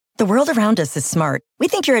The world around us is smart. We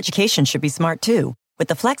think your education should be smart too. With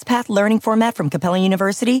the FlexPath learning format from Capella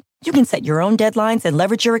University, you can set your own deadlines and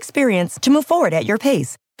leverage your experience to move forward at your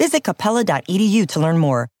pace. Visit capella.edu to learn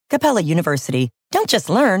more. Capella University. Don't just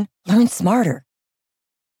learn smarter.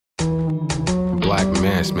 Black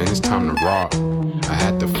mass, man, it's time to rock. I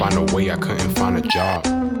had to find a way, I couldn't find a job.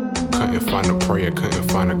 Couldn't find a prayer,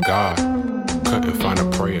 couldn't find a God. Couldn't find a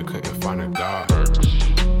prayer, couldn't find a God.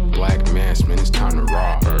 Black mass, man, it's time to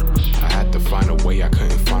rock. I had to find a way, I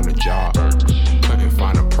couldn't find a job. Couldn't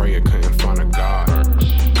find a prayer, couldn't find a God.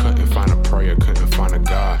 Couldn't find a prayer, couldn't find a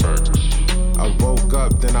God. I woke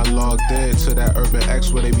up, then I logged in to that Urban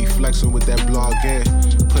X where they be flexing with that blog in.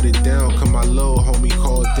 Put it down, cause my little homie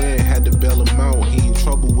called in. Had to bail him out, he in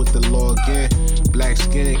trouble with the law again. Black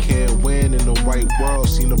skin can't win in the white world.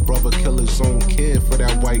 Seen a brother kill his own kid for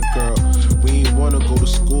that white girl. We ain't wanna go to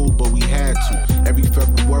school, but we had to. Every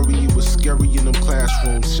February it was scary in them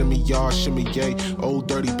classrooms. Shimmy y'all, shimmy yay. Old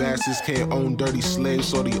dirty bastards can't own dirty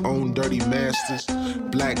slaves, or they own dirty masters.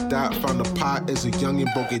 Black Dot found a pot as a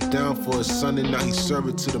youngin', broke it down for his son, and now he serve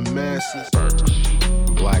it to the masses.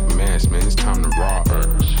 Black mass, man, it's time to rock.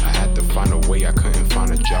 I had to find a way, I couldn't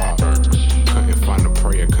find a job. Couldn't find a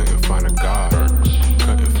prayer, couldn't find a God.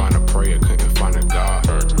 Couldn't find a prayer, couldn't find a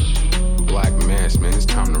God. Black mass, man, it's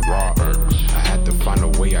time to rock. I had to find a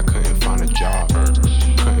way, I couldn't find a job.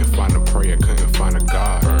 Couldn't find a prayer, couldn't find a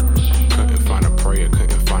God. Couldn't find a prayer,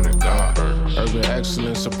 couldn't find a God. Urban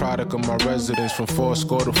excellence, a product of my residence. From 4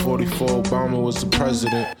 to 44, Obama was the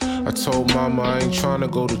president. I told mama I ain't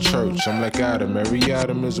tryna go to church. I'm like Adam, every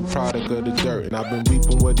Adam is a product of the dirt. And I've been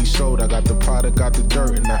reaping what he sowed. I got the product, got the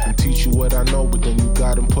dirt. And I can teach you what I know, but then you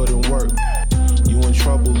gotta put in work. You in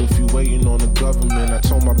trouble if you waiting on the government. I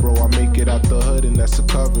told my bro I make it out the hood, and that's a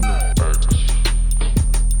covenant.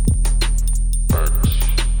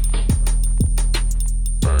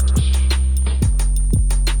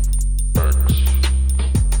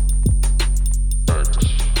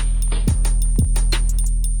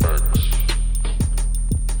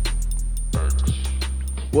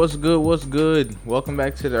 What's good? What's good? Welcome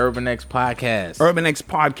back to the Urban X podcast. Urban X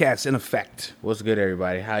podcast in effect. What's good,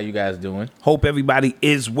 everybody? How you guys doing? Hope everybody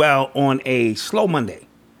is well on a slow Monday.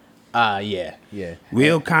 Yeah.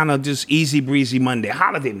 Real kind of just easy breezy Monday,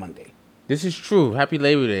 holiday Monday. This is true. Happy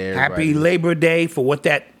Labor Day, everybody. Happy Labor Day for what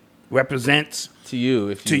that represents to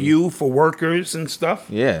you, for workers and stuff.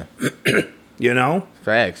 Yeah. You know?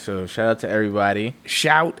 Facts. So shout out to everybody.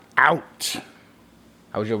 Shout out.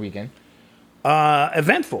 How was your weekend?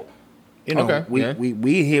 Eventful. You know, okay,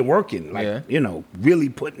 we here working, like, you know, really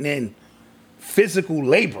putting in physical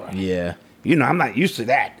labor. Yeah. You know, I'm not used to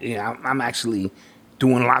that. You know, I'm actually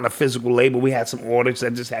doing a lot of physical labor. We had some orders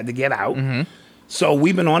that just had to get out. Mm-hmm. So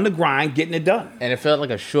we've been on the grind, getting it done. And it felt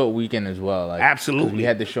like a short weekend as well. Like, absolutely. We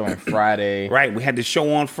had the show on Friday. Right. We had the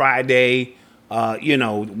show on Friday. You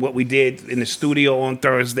know, what we did in the studio on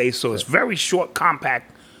Thursday. So it's very short,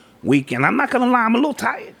 compact weekend. I'm not going to lie, I'm a little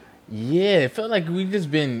tired. Yeah, it felt like we just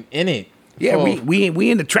been in it. Yeah, we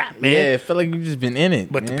in the trap, man. Yeah, it felt like we just been in it.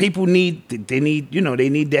 But the people need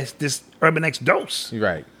this Urban X dose. You're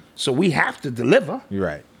right. So we have to deliver. You're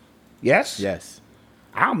right. Yes? Yes.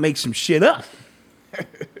 I'll make some shit up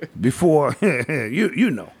before, you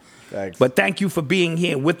know. Thanks. But thank you for being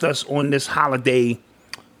here with us on this holiday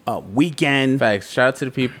weekend. Facts. Shout out to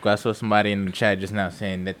the people. I saw somebody in the chat just now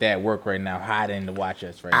saying that they're at work right now hiding to watch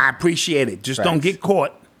us right now. I appreciate it. Just Facts. don't get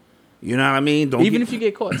caught. You know what I mean? Even if you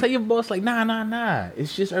get caught, tell your boss, like, nah.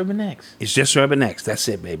 It's just Urban X. It's just Urban X. That's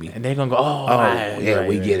it, baby. And they're going to go,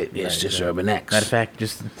 we get it. It's just Urban X. Matter of fact,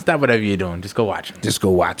 just stop whatever you're doing. Just go watch him. Just go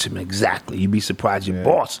watch him. Exactly. You'd be surprised your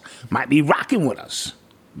boss might be rocking with us.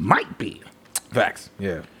 Might be. Facts.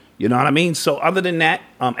 Yeah. You know what I mean? So other than that,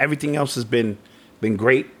 everything else has been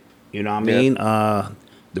great. You know what I mean?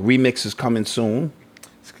 The remix is coming soon.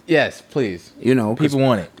 Yes, please. You know, people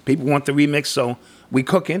want it. People want the remix, so we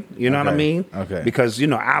cooking. You know what I mean? Okay. Because, you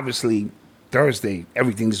know, obviously Thursday,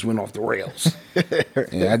 everything just went off the rails.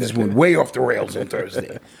 I just went way off the rails on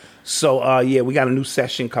Thursday. So, we got a new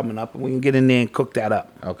session coming up, and we can get in there and cook that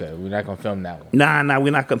up. Okay, we're not going to film that one. Nah,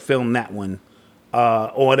 we're not going to film that one.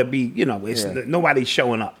 Or to be, you know, it's nobody's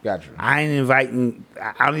showing up. Gotcha. I ain't inviting,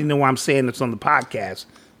 I don't even know why I'm saying this on the podcast.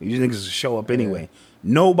 You niggas show up anyway.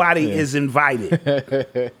 Nobody is invited.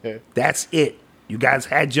 That's it. You guys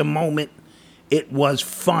had your moment. It was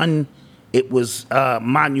fun. It was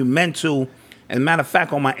monumental. And matter of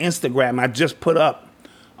fact, on my Instagram, I just put up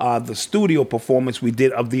the studio performance we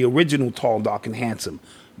did of the original Tall, Dark, and Handsome.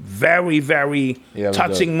 Very, very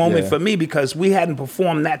touching moment for me because we hadn't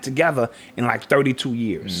performed that together in like 32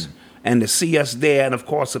 years. And to see us there, and of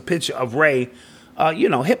course, a picture of Ray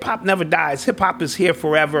hip hop never dies. Hip hop is here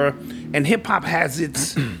forever, and hip hop has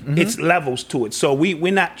its its levels to it. So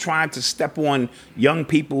we're not trying to step on young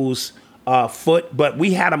people's foot, but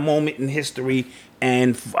we had a moment in history,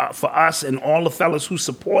 and for us and all the fellas who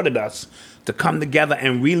supported us to come together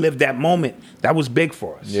and relive that moment, that was big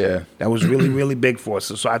for us. Yeah. That was really, really big for us.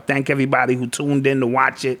 So I thank everybody who tuned in to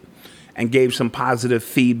watch it and gave some positive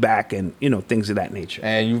feedback and, things of that nature.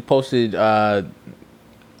 And you posted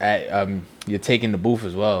you're taking the booth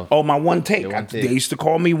as well. Oh, my one take. Your one take. They used to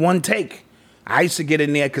call me One Take. I used to get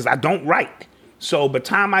in there because I don't write. So by the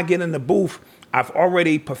time I get in the booth, I've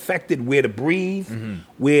already perfected where to breathe,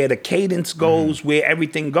 where the cadence goes, where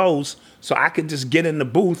everything goes. So I could just get in the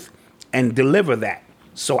booth and deliver that.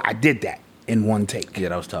 So I did that in one take. Yeah,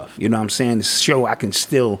 that was tough. You know what I'm saying? To show I can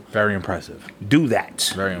still Very impressive. do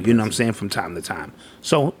that. Very You know what I'm saying? From time to time.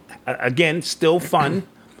 So, again, still fun.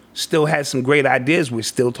 Still has some great ideas. We're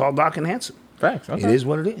still tall, dark, and handsome. Facts. Okay. It is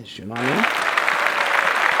what it is. You know what I mean?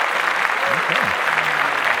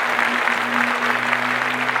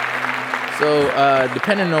 So,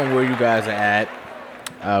 depending on where you guys are at,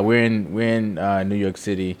 we're in New York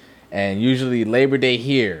City, and usually Labor Day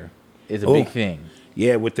here is a big thing.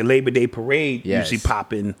 Yeah, with the Labor Day parade Yes. usually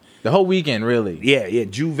popping. The whole weekend, really. Yeah,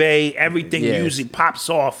 Juve, everything Yes. usually pops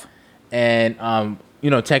off. And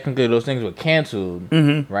technically those things were canceled,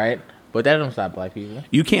 right? But that don't stop black people.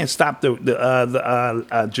 You can't stop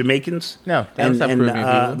the Jamaicans. No, that don't stop Caribbean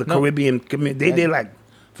people. the Nope. Caribbean community. They like,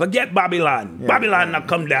 forget Babylon. Babylon now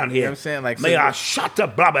come down here. You know what I'm saying? Like, May so- I shut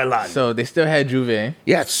up Babylon. So they still had Juve.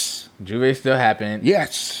 Yes. Juve still happened.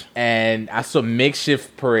 Yes. And I saw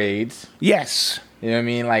makeshift parades. Yes. You know what I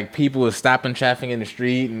mean? Like people were stopping traffic in the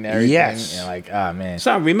street and everything. Yes. And like, oh man.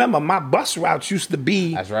 Son, remember my bus routes used to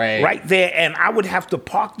be That's right. right there, and I would have to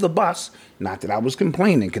park the bus. Not that I was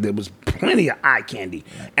complaining, because there was plenty of eye candy,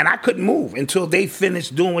 and I couldn't move until they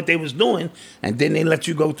finished doing what they was doing, and then they let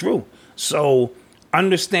you go through. So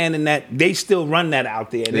understanding that they still run that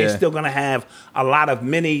out there, and they're Yeah. still gonna have a lot of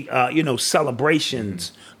many,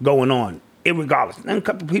 celebrations going on, irregardless. And a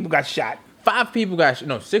couple people got shot 6 people got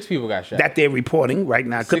shot. that they're reporting right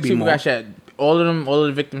now. It could 6 be people more. got shot. All of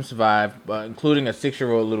the victims survived, including a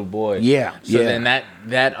 6-year-old little boy. Yeah, So yeah. then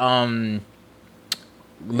that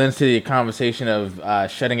lends to the conversation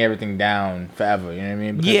of shutting everything down forever. You know what I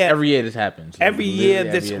mean? Because Yeah. every year this happens. Like, Every year,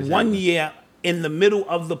 literally this every one this year in the middle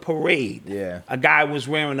of the parade, Yeah. a guy was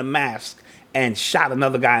wearing a mask and shot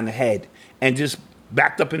another guy in the head and just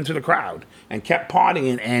backed up into the crowd and kept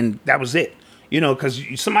partying, and that was it. Because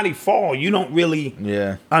somebody fall, you don't really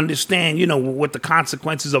Yeah. understand, what the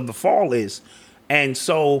consequences of the fall is. And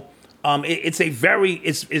so it's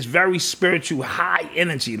very spiritual, high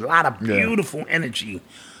energy, a lot of beautiful energy.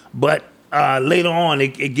 But later on,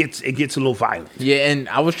 it gets a little violent. Yeah, and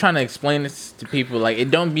I was trying to explain this to people. Like, it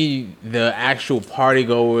don't be the actual party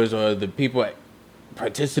goers or the people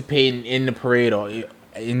participating in the parade or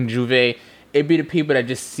in Juve. It be the people that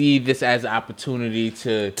just see this as an opportunity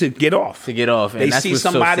to get off. get off. And They that's see what's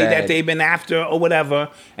so somebody sad. that they've been after or whatever,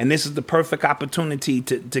 and this is the perfect opportunity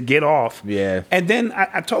to get off. Yeah. And then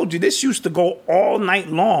I told you, this used to go all night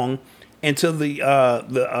long until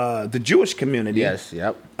the Jewish community Yes.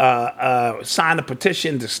 Yep. signed a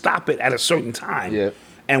petition to stop it at a certain time. Yep.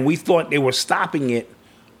 And we thought they were stopping it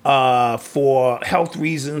for health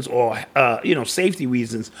reasons or safety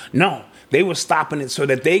reasons. No, they were stopping it so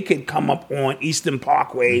that they could come up on Eastern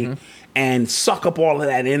Parkway and suck up all of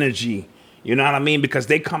that energy. You know what I mean? Because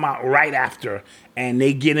they come out right after and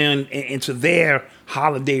they get into their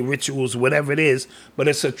holiday rituals, whatever it is. But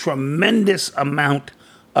it's a tremendous amount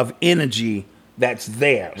of energy that's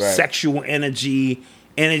there. Right. Sexual energy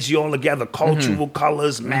all together, cultural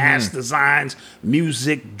colors, mass designs,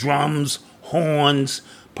 music, drums, horns,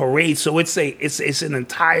 parades. So it's an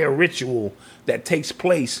entire ritual that takes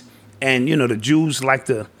place. And, the Jews like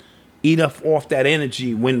to eat up off that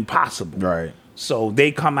energy when possible. Right. So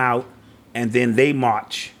they come out and then they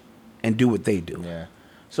march and do what they do. Yeah.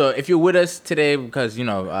 So if you're with us today, because you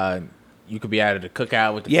could be out at the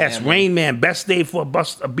cookout with the Yes, family. Rain Man, best day for a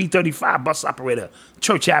B-35 bus operator,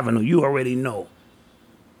 Church Avenue. You already know.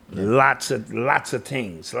 Lots of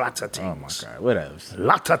things. Oh my God, what else?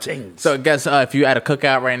 Lots of things. So I guess if you're at a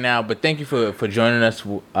cookout right now, but thank you for joining us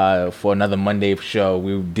for another Monday show.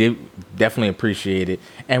 We did definitely appreciate it,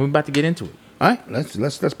 and we're about to get into it. All right, let's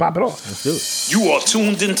pop it off. Let's do it. You are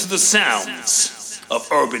tuned into the sounds of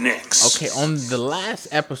Urban X. Okay, on the last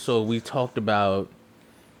episode, we talked about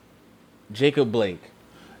Jacob Blake.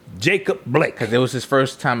 Jacob Blake. Because it was his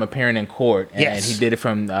first time appearing in court, and Yes. he did it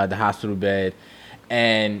from the hospital bed.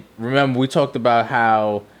 And remember, we talked about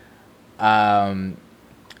how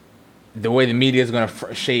the way the media is going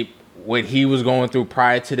to shape what he was going through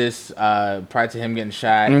prior to this, prior to him getting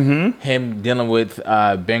shot, him dealing with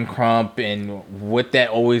Ben Crump and what that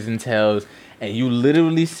always entails. And you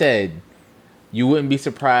literally said you wouldn't be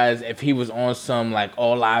surprised if he was on some like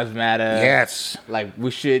all lives matter. Yes. Like we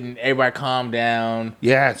shouldn't, everybody calm down.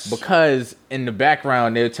 Yes. Because in the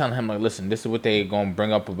background, they were telling him like, listen, this is what they going to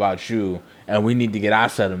bring up about you. And we need to get our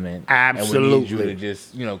settlement. Absolutely. And we need you to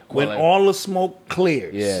just, when all the smoke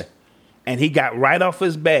clears. Yeah. And he got right off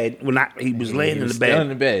his bed. He was laying in the bed. Still in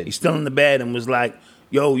the bed. He's still in the bed and was like,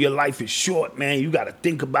 yo, your life is short, man. You got to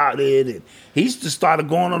think about it. And he just started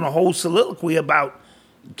going on a whole soliloquy about,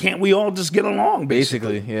 can't we all just get along,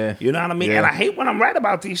 basically? Yeah. You know what I mean? Yeah. And I hate when I'm right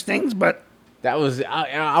about these things, but... That was,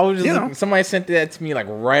 I was just, somebody sent that to me like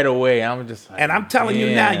right away. I'm just like, and I'm telling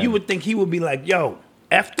you now, damn. you would think he would be like, yo,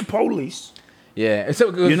 F the police. Yeah. And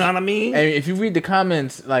so, You know what I mean? And if you read the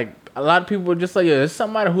comments, like a lot of people were just like, yo, there's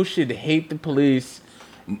somebody who should hate the police.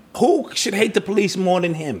 Who should hate the police more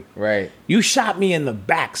than him? Right. You shot me in the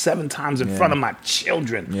back 7 times in front of my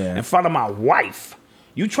children, in front of my wife.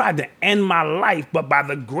 You tried to end my life, but by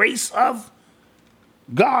the grace of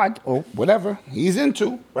God, or whatever he's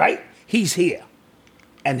into, right? He's here.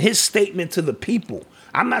 And his statement to the people,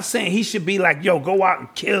 I'm not saying he should be like, yo, go out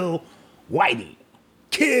and kill Whitey.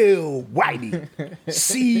 Kill Whitey.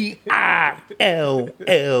 C-I-L-L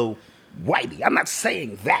Whitey. I'm not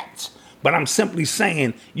saying that. But I'm simply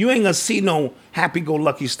saying, you ain't gonna see no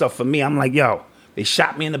happy-go-lucky stuff for me. I'm like, yo, they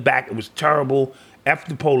shot me in the back. It was terrible. F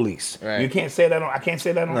the police. Right. You can't say that on, I can't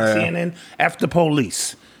say that on CNN. F the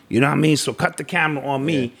police. You know what I mean? So cut the camera on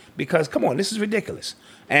me because, come on, this is ridiculous.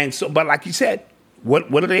 And so, but like you said, what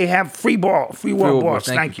do they have? Free world boss.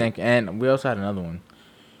 Thank you. And we also had another one.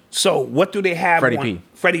 So what do they have Freddie on P.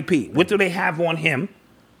 Freddie P? What do they have on him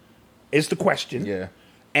is the question. Yeah.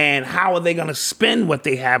 And how are they going to spend what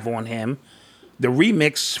they have on him? The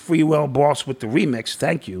remix, Free Will Boss with the remix.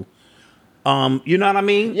 Thank you. You know what I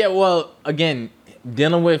mean? Yeah, well, again,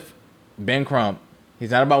 dealing with Ben Crump,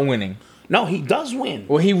 he's not about winning. No, he does win.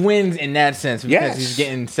 Well, he wins in that sense because Yes. he's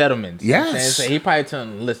getting settlements. Yes. You know what I'm saying? So he probably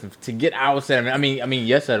telling them, listen, to get our settlement, I mean,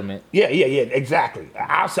 your settlement. Yeah, exactly.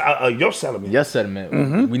 Your settlement. Your settlement.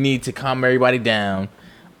 Mm-hmm. We need to calm everybody down.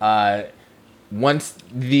 Once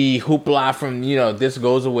the hoopla from, this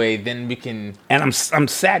goes away, then we can... And I'm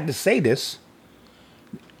sad to say this.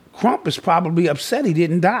 Crump is probably upset he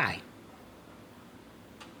didn't die.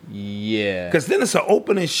 Yeah. Because then it's an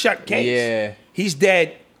open and shut case. Yeah. He's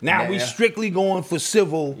dead. Now Yeah. we strictly going for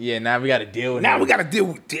civil. Yeah, now we got to deal with Now it. we got to deal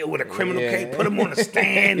with a criminal Yeah. case. Put him on the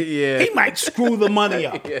stand. Yeah. He might screw the money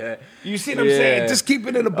up. Yeah. You see what I'm saying? Yeah. Just keep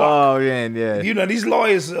it in the buck. Oh, man, yeah. These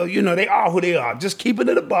lawyers, they are who they are. Just keep it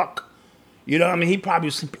in the buck. You know what I mean? He probably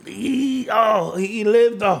simply, he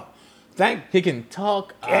lived. He can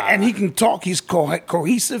talk. And he can talk. He's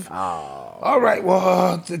cohesive. All right.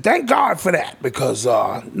 Well, thank God for that because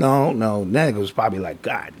no, nigga was probably like,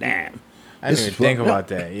 God damn. I didn't even think about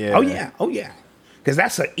that. Yeah. Oh yeah. Because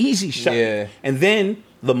that's an easy shot. Yeah. And then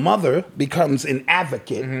the mother becomes an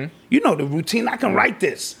advocate. Mm-hmm. You know the routine. I can write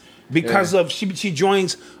this because of she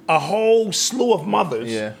joins a whole slew of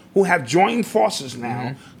mothers who have joined forces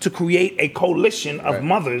now to create a coalition of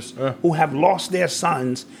mothers who have lost their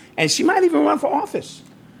sons, and she might even run for office.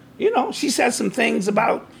 She said some things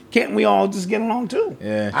about, can't we all just get along too?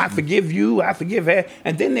 Yeah. I forgive you, I forgive her.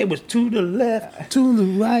 And then they was to the left, to the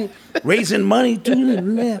right, raising money to the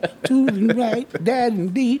left, to the right, dad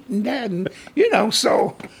and deep and dad and,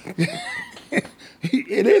 so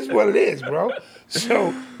it is what it is, bro.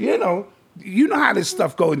 So, you know how this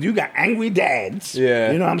stuff goes. You got angry dads.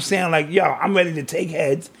 Yeah. You know what I'm saying? Like, yo, I'm ready to take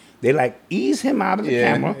heads. They like, ease him out of the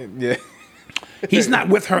camera. Yeah. He's not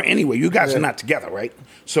with her anyway. You guys are not together, right?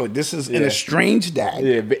 So this is an estranged dad.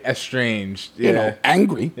 Yeah, estranged. Yeah.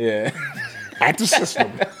 Angry Yeah. at the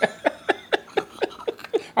system.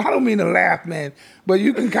 I don't mean to laugh, man, but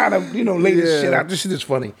you can kind of, lay this shit out. This shit is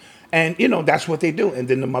funny. And, that's what they do. And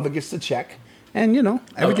then the mother gets the check. And,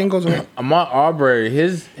 everything goes away. Ahmaud Arbery,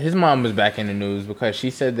 his mom was back in the news because she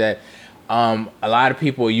said that a lot of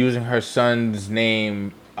people are using her son's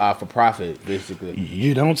name for profit, basically.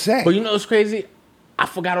 You don't say. But what's crazy? I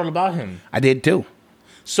forgot all about him. I did too.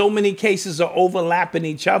 So many cases are overlapping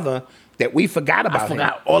each other that we forgot about him. I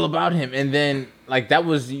forgot all about him. And then, like, that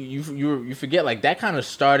was, you forget, like, that kind of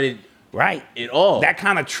started it all. That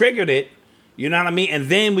kind of triggered it. You know what I mean? And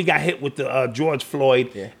then we got hit with the George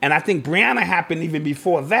Floyd. Yeah. And I think Breonna happened even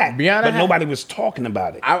before that. But nobody was talking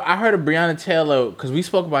about it. I heard of Breonna Taylor, because we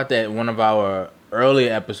spoke about that in one of our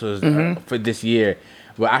earlier episodes for this year.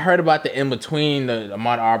 But I heard about the in between the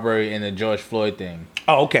Ahmaud Arbery and the George Floyd thing.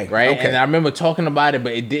 Oh, okay. Right? Okay. And I remember talking about it,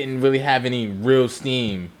 but it didn't really have any real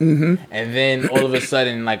steam. Mm-hmm. And then all of a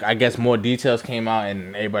sudden, like, I guess more details came out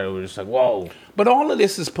and everybody was just like, whoa. But all of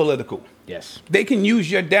this is political. Yes. They can use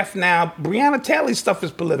your death now. Breonna Taylor's stuff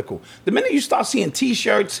is political. The minute you start seeing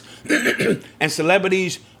T-shirts and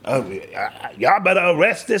celebrities, y'all better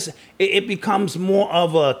arrest this, it becomes more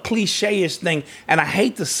of a cliche-ish thing. And I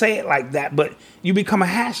hate to say it like that, but you become a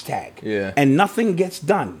hashtag. Yeah. And nothing gets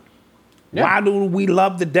done. Yeah. Why do we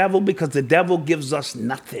love the devil? Because the devil gives us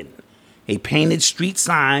nothing. He painted street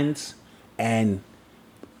signs and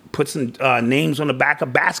put some names on the back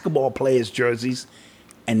of basketball players' jerseys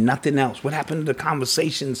and nothing else. What happened to the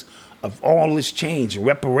conversations of all this change,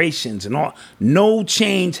 reparations and all? No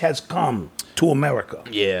change has come to America.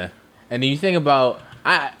 Yeah. And then you think about,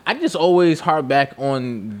 I just always harp back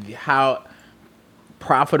on how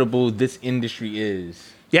profitable this industry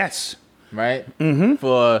is. Yes. Right? Mm-hmm.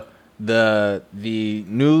 For the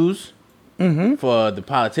news, mm-hmm. for the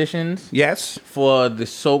politicians, yes, for the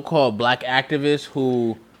so-called black activists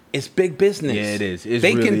who... It's big business. Yeah, it is.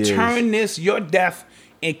 They really can turn this, your death,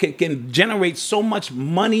 and can generate so much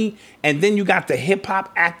money. And then you got the hip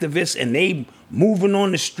hop activists and they moving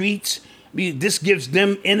on the streets. This gives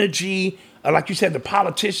them energy. Like you said, the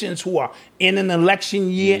politicians who are in an election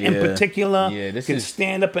year in particular can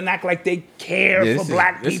stand up and act like they care for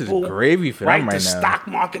black people. This is gravy for them right now. The stock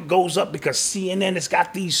market goes up because CNN has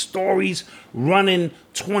got these stories running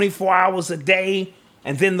 24 hours a day.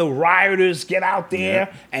 And then the rioters get out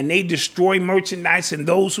there and they destroy merchandise, and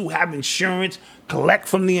those who have insurance collect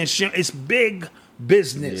from the insurance. It's big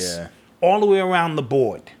business all the way around the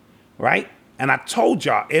board, right? And I told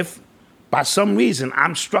y'all, if by some reason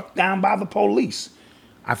I'm struck down by the police,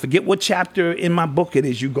 I forget what chapter in my book it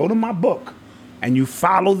is. You go to my book and you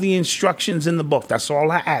follow the instructions in the book. That's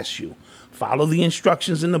all I ask you. Follow the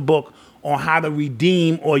instructions in the book on how to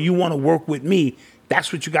redeem, or you want to work with me.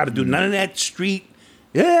 That's what you got to do. None of that street.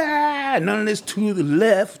 Yeah, none of this to the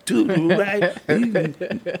left, to the right.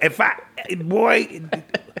 If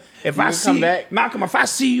I see come back? Malcolm, if I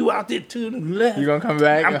see you out there to the left, you gonna come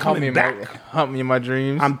back? I'm coming back. Hump me in my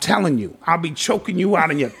dreams. I'm telling you, I'll be choking you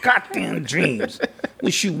out in your goddamn dreams.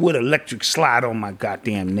 Wish you would electric slide on my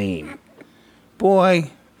goddamn name,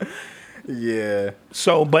 boy. Yeah.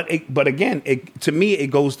 So, but again, to me, it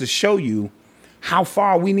goes to show you how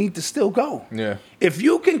far we need to still go. Yeah. If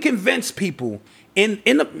you can convince people in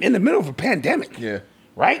the middle of a pandemic,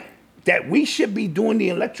 right, that we should be doing the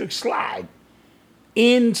electric slide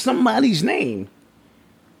in somebody's name,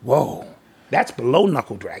 whoa, that's below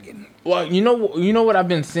knuckle dragging. Well, you know what I've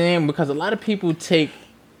been saying, because a lot of people take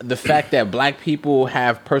the fact that black people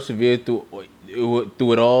have persevered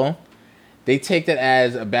through it all. They take that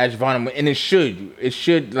as a badge of honor, and it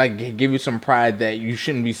should like give you some pride that you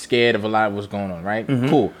shouldn't be scared of a lot of what's going on, right? Mm-hmm.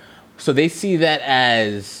 Cool. So they see that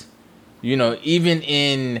as, even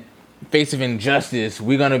in face of injustice,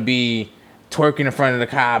 we're gonna be twerking in front of the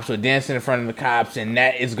cops or dancing in front of the cops, and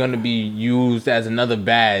that is gonna be used as another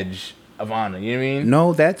badge of honor. You know what I mean?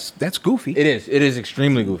 No, that's goofy. It is. It is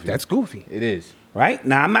extremely goofy. That's goofy. It is. Right?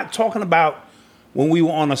 Now, I'm not talking about when we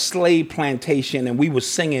were on a slave plantation and we were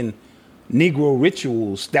singing Negro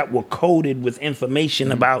rituals that were coded with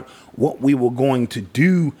information about what we were going to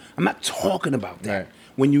do. I'm not talking about that. Right.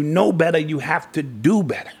 When you know better, you have to do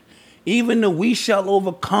better. Even the "we shall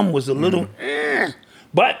overcome" was a little,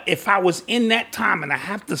 But if I was in that time, and I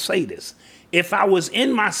have to say this, if I was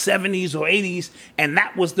in my 70s or 80s and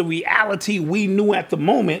that was the reality we knew at the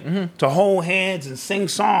moment, to hold hands and sing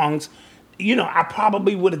songs, I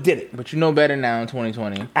probably would have did it. But you know better now in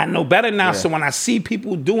 2020. I know better now. So when I see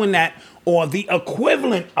people doing that or the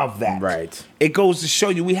equivalent of that, right, it goes to show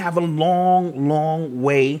you we have a long, long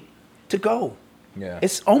way to go. Yeah.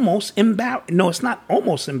 It's almost embarrassing. No, it's not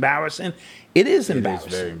almost embarrassing. It is embarrassing.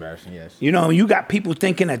 It is very embarrassing, yes. You got people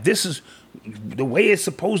thinking that this is the way it's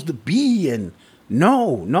supposed to be, and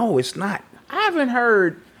no, it's not. I haven't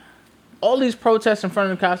heard all these protests in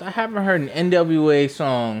front of the cops. I haven't heard an NWA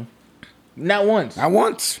song. Not once. Not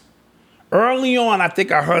once. Early on, I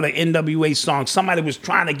think I heard an NWA song. Somebody was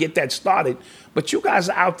trying to get that started. But you guys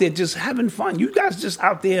are out there just having fun. You guys just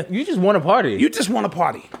out there. You just want to party. You just want to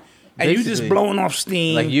party. And you just blowing off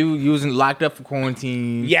steam. Like you using locked up for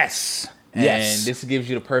quarantine. Yes. And this gives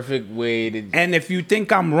you the perfect way to... And if you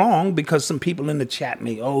think I'm wrong, because some people in the chat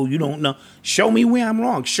may, you don't know. Show me where I'm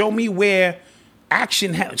wrong. Show me where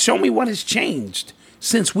show me what has changed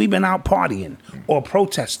since we've been out partying or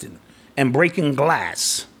protesting and breaking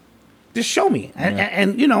glass. Just show me.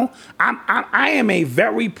 And you know, I am a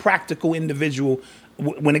very practical individual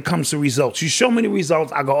when it comes to results. You show me the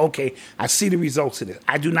results, I go, okay, I see the results of this.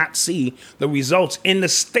 I do not see the results in the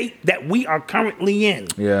state that we are currently in.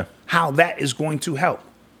 Yeah. How that is going to help.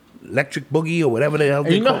 Electric Boogie or whatever the hell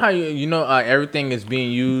they You know call how it. everything is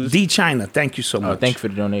being used. D China, thank you so much. Oh, thank you for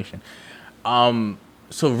the donation.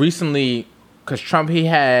 So recently, because Trump, he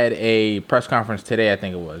had a press conference today, I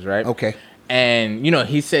think it was, right? Okay. And, you know,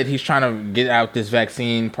 he said he's trying to get out this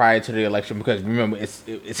vaccine prior to the election because, remember, it's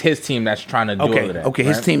his team that's trying to do all of that. Okay,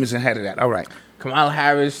 right? his team is ahead of that. All right. Kamala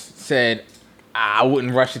Harris said, I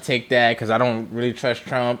wouldn't rush to take that because I don't really trust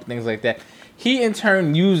Trump, things like that. He, in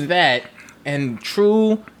turn, used that and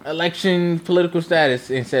true election political status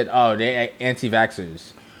and said, oh, they're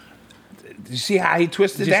anti-vaxxers. Did you see how he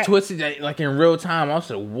twisted that? Just twisted that, like, in real time. I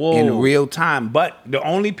said, whoa. In real time. But the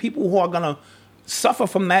only people who are going to suffer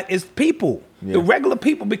from that is people, the regular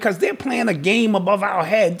people, because they're playing a game above our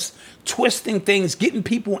heads, twisting things, getting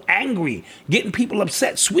people angry, getting people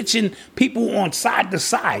upset, switching people on side to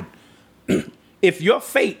side. If your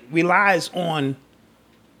fate relies on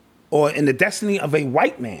or in the destiny of a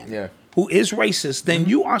white man who is racist, then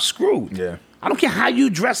you are screwed. Yeah. I don't care how you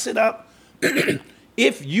dress it up.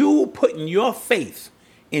 If you putting your faith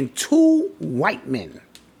in two white men,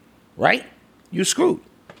 right? You're screwed.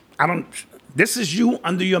 This is you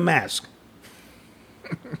under your mask.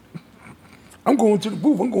 I'm going to the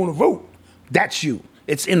booth. I'm going to vote. That's you.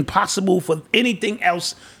 It's impossible for anything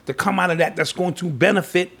else to come out of that that's going to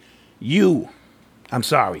benefit you. I'm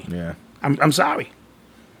sorry. Yeah. I'm sorry.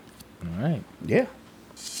 All right. Yeah.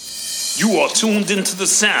 You are tuned into the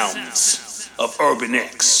sounds of Urban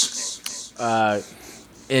X.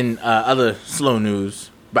 In other slow news,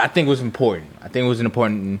 but I think it was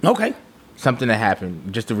important. Okay. Something that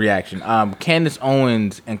happened, just a reaction. Candace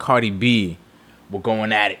Owens and Cardi B were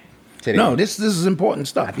going at it today. No, this is important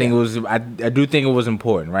stuff. I think it was. I do think it was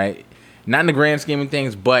important, right? Not in the grand scheme of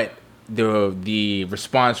things, but the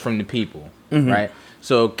response from the people, right?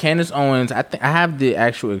 So Candace Owens, I have the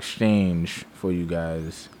actual exchange for you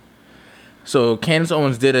guys. So Candace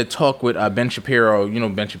Owens did a talk with Ben Shapiro. You know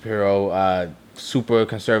Ben Shapiro, super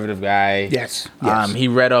conservative guy. Yes. He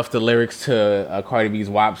read off the lyrics to Cardi B's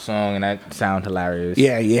WAP song, and that sounded hilarious.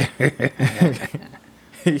 Yeah.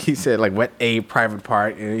 He said, like, what a private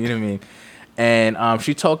part, you know what I mean? And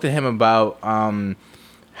she talked to him about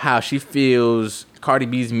how she feels Cardi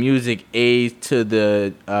B's music aids to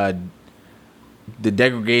the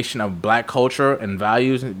degradation of black culture and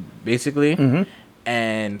values, basically.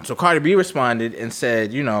 And so Cardi B responded and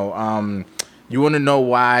said, you know, you want to know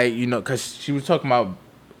why, you know, because she was talking about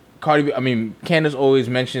Cardi B. I mean, Candace always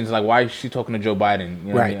mentions, like, why is she talking to Joe Biden,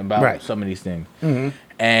 you know what I mean, about some of these things.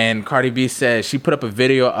 And Cardi B says she put up a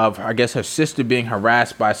video of, I guess, her sister being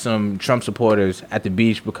harassed by some Trump supporters at the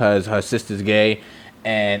beach because her sister's gay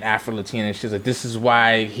and Afro-Latina. She's like, this is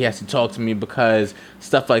why he has to talk to me because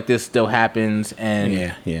stuff like this still happens.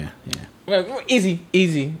 And well, easy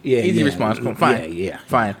response. Fine.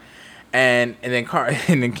 Fine. And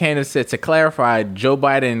then Candace said, to clarify, Joe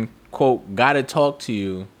Biden, quote, gotta talk to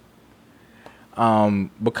you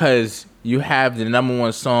because you have the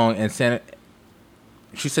 #1 song in Senate.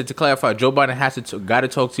 She said, to clarify, Joe Biden gotta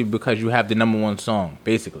talk to you because you have the #1 song,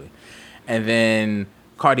 basically. And then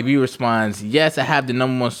Cardi B responds, yes, I have the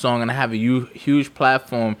 #1 song and I have a huge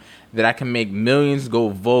platform that I can make millions go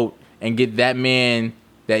vote and get that man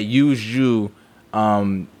that used you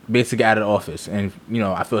basically out of the office. And, you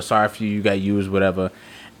know, I feel sorry for you. You got used, whatever.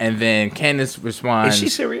 And then Candace responds. Is she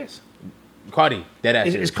serious? Cardi.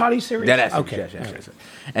 Deadass serious. Is Cardi serious? Deadass okay. Yes.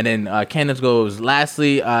 And then Candace goes,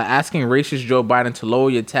 lastly, asking racist Joe Biden to lower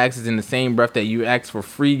your taxes in the same breath that you ask for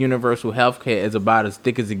free universal health care is about as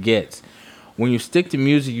thick as it gets. When you stick to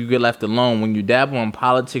music, you get left alone. When you dabble in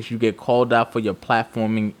politics, you get called out for your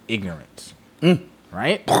platforming ignorance.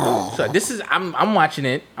 Right? So this is, I'm watching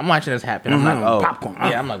it. I'm watching this happen. I'm like, oh. Popcorn.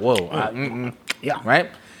 Yeah, I'm like, whoa. Yeah. Right?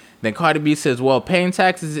 Then Cardi B says, well, paying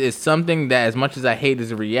taxes is something that, as much as I hate,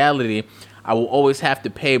 is a reality. I will always have to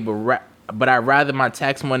pay, but I'd rather my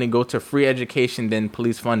tax money go to free education than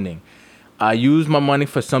police funding. Use my money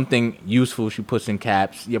for something useful, she puts in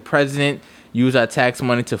caps. Your president used our tax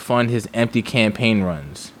money to fund his empty campaign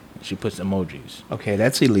runs. She puts emojis. Okay,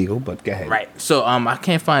 that's illegal, but go ahead. Right. So I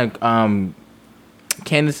can't find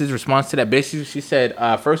Candace's response to that. Basically, she said,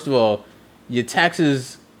 first of all, your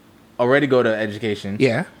taxes already go to education.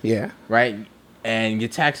 Yeah. Right? And your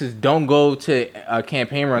taxes don't go to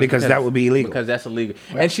campaign runs. Because that would be illegal. Because that's illegal.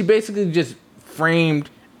 Right. And she basically just framed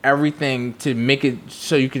everything to make it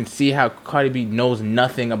so you can see how Cardi B knows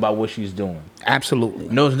nothing about what she's doing. Absolutely.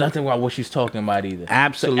 Knows nothing about what she's talking about either.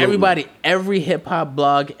 Absolutely. So everybody, every hip hop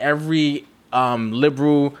blog, every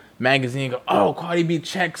liberal magazine go, oh, Cardi B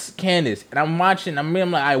checks Candace. And I'm watching, I'm like,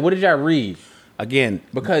 all right, what did y'all read? Again,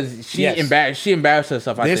 Because she yes. embarrassed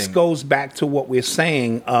herself, I think. This goes back to what we're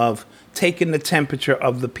saying of taking the temperature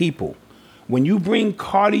of the people. When you bring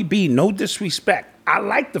Cardi B, no disrespect, I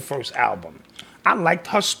liked the first album. I liked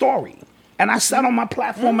her story. And I said on my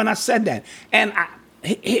platform and I said that. And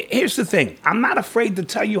here's the thing. I'm not afraid to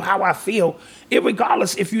tell you how I feel,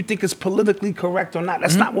 irregardless if you think it's politically correct or not.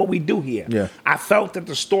 That's not what we do here. Yeah. I felt that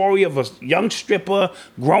the story of a young stripper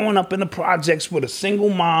growing up in the projects with a single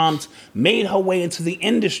mom made her way into the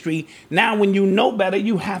industry. Now, when you know better,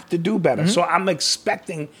 you have to do better. So I'm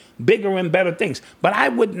expecting bigger and better things. But I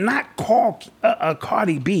would not call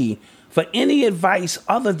Cardi B for any advice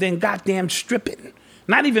other than goddamn stripping.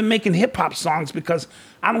 Not even making hip-hop songs, because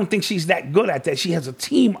I don't think she's that good at that. She has a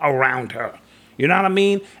team around her. You know what I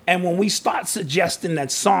mean? And when we start suggesting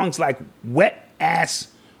that songs like Wet Ass,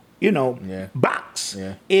 Box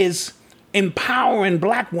is empowering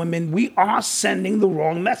black women, we are sending the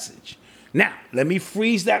wrong message. Now, let me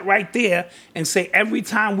freeze that right there and say every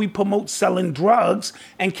time we promote selling drugs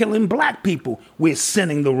and killing black people, we're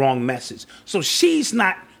sending the wrong message. So she's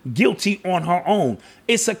not guilty on her own.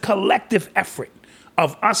 It's a collective effort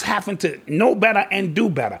of us having to know better and do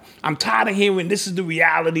better. I'm tired of hearing this is the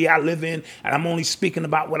reality I live in and I'm only speaking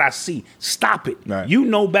about what I see. Stop it. Right. You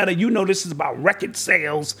know better. You know this is about record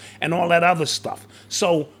sales and all that other stuff.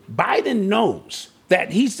 So Biden knows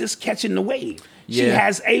that he's just catching the wave. She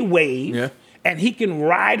has a wave and he can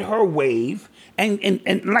ride her wave.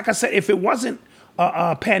 And like I said, if it wasn't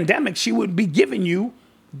a pandemic, she would be giving you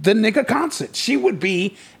the nigga concert. She would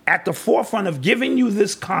be at the forefront of giving you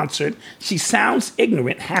this concert. She sounds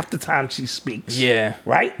ignorant half the time she speaks. Yeah.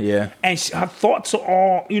 Right? Yeah. And her thoughts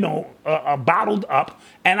are all, bottled up.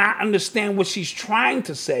 And I understand what she's trying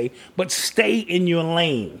to say, but stay in your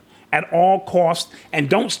lane at all costs and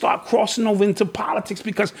don't start crossing over into politics,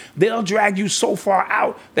 because they'll drag you so far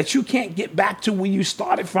out that you can't get back to where you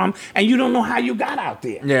started from and you don't know how you got out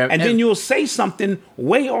there. Yeah, and then you'll say something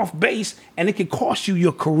way off base and it could cost you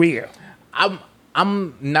your career.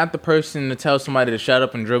 I'm not the person to tell somebody to shut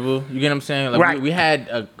up and dribble. You get what I'm saying? Like, Right. We had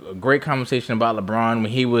a great conversation about LeBron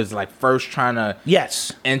when he was like first trying to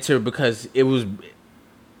enter, because it was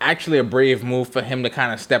actually a brave move for him to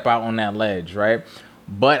kind of step out on that ledge, right?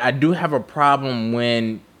 But I do have a problem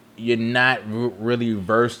when you're not really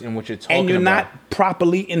versed in what you're talking about. And you're not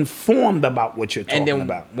properly informed about what you're talking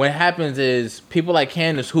about. What happens is people like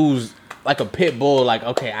Candace, who's like a pit bull, like,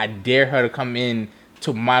 okay, I dare her to come in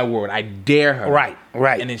to my world. I dare her.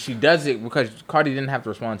 Right. And then she does it because Cardi didn't have to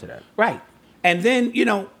respond to that. Right. And then,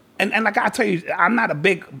 and like I tell you, I'm not a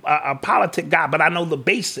big politic guy, but I know the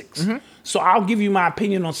basics. So I'll give you my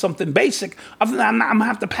opinion on something basic. Other than that, I'm going to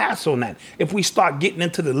have to pass on that if we start getting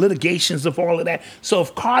into the litigations of all of that. So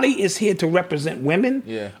if Cardi is here to represent women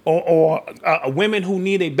or women who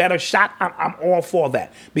need a better shot, I'm all for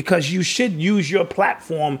that, because you should use your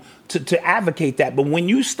platform to advocate that. But when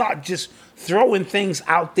you start just throwing things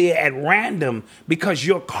out there at random because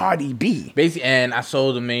you're Cardi B. Basically, and I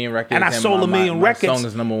sold 1 million records. And I sold 1 million records. My song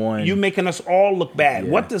is #1. You making us all look bad.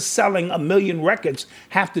 Yeah. What does selling 1 million records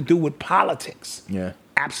have to do with politics? Yeah.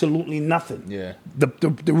 Absolutely nothing. Yeah.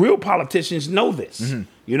 The real politicians know this.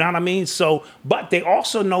 You know what I mean? So, but they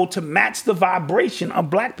also know to match the vibration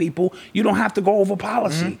of black people, you don't have to go over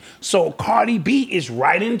policy. So Cardi B is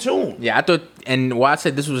right in tune. Yeah, I thought, and why I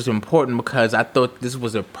said this was important, because I thought this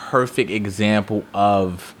was a perfect example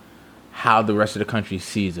of how the rest of the country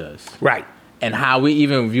sees us. Right. And how we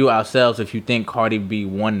even view ourselves if you think Cardi B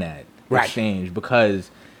won that exchange,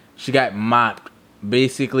 because she got mocked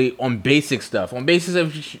basically on basic stuff. On basis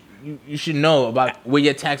of you should know about where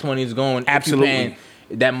your tax money is going. Absolutely. If you're paying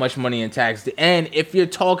that much money in tax. And if you're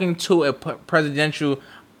talking to a presidential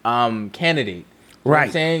candidate, you know what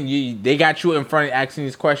I'm saying? They got you in front asking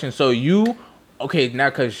these questions. So now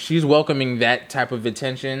because she's welcoming that type of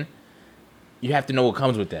attention, you have to know what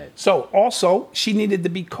comes with that. So also, she needed to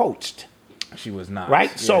be coached. She was not.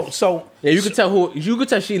 Right? Yes. So yeah, you could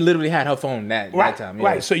tell she literally had her phone that time. Yeah.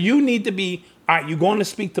 Right. So you need to be, all right, you're going to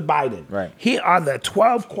speak to Biden. Right. Here are the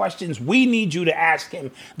 12 questions we need you to ask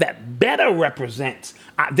him that better represents.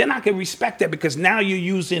 Then I can respect that, because now you're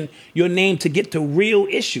using your name to get to real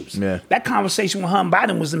issues. Yeah. That conversation with her and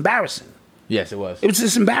Biden was embarrassing. Yes, it was. It was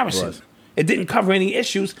just embarrassing. It was. It didn't cover any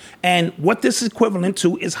issues. And what this is equivalent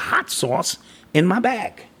to is hot sauce in my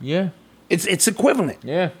bag. Yeah. It's equivalent.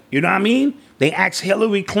 Yeah. You know what I mean? They asked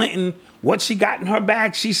Hillary Clinton What she got in her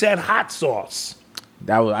bag? She said hot sauce.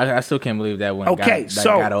 That was I still can't believe that one Okay,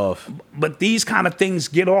 got off. But these kind of things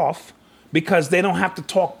get off because they don't have to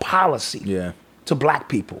talk policy to black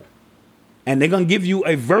people. And they're going to give you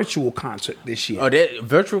a virtual concert this year. Oh, that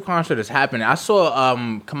virtual concert is happening. I saw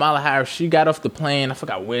Kamala Harris. She got off the plane. I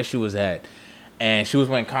forgot where she was at. And she was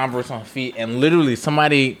wearing Converse on her feet. And literally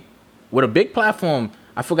somebody with a big platform,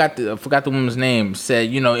 I forgot the woman's name, said,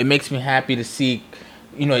 you know, it makes me happy to see,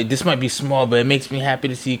 you know, this might be small, but it makes me happy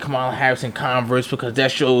to see Kamala Harris in Converse because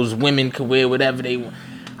that shows women can wear whatever they want.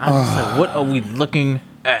 I was just like, what are we looking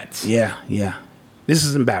at? Yeah. This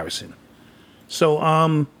is embarrassing. So,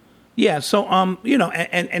 you know,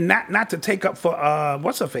 and not to take up for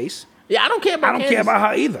what's her face? Yeah, I don't care about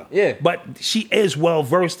her either. Yeah. But she is well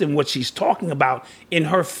versed in what she's talking about in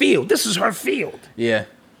her field. This is her field. Yeah.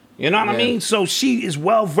 You know what I mean? So she is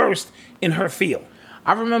well versed in her field.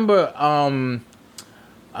 I remember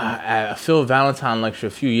at a Phil Valentine lecture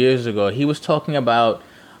a few years ago, he was talking about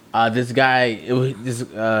this guy. He was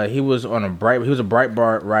a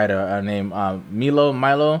Breitbart writer named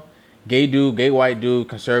Milo. Gay dude, gay white dude,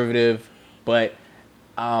 conservative, but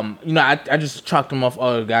you know, I just chalked him off.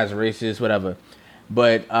 Oh, the guy's racist, whatever.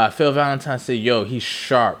 But Phil Valentine said, "Yo, he's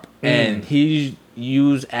sharp, and he's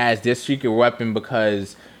used as this secret weapon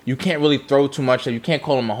because you can't really throw too much. You can't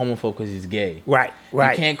call him a homophobe because he's gay. Right. You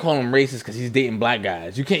can't call him racist because he's dating black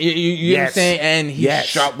guys. You can't. You know what I'm saying? And he's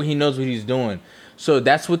sharp, but he knows what he's doing. So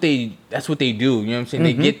that's what they do. You know what I'm saying?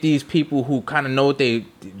 They get these people who kind of know what they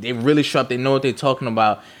really sharp. They know what they're talking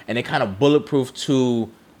about, and they kind of bulletproof to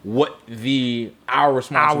what our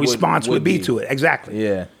response would be to it. Exactly.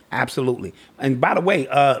 Yeah. Absolutely. And by the way,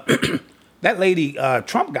 that lady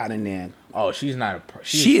Trump got in there. Oh, she's not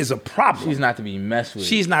she is a problem. She's not to be messed with.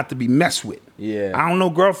 She's not to be messed with. Yeah. I don't know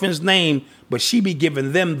girlfriend's name, but she be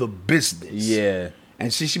giving them the business. Yeah.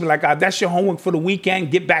 And she be like, that's your homework for the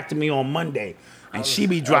weekend. Get back to me on Monday. And she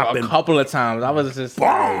be dropping a couple of times. I was just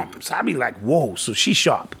bombs. I be like, whoa. So she's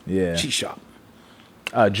sharp. Yeah. She's sharp.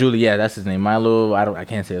 Julie, yeah, that's his name. Milo, I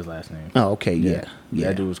can't say his last name. Oh, okay, yeah.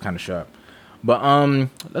 That dude was kind of sharp. But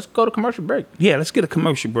let's go to commercial break. Yeah, let's get a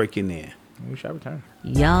commercial break in there. We shall return.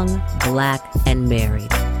 Young, black, and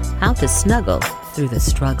married. How to snuggle through the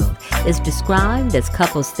struggle is described as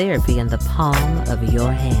couples therapy in the palm of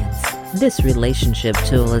your hands. This relationship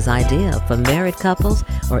tool is ideal for married couples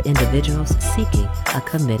or individuals seeking a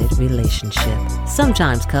committed relationship.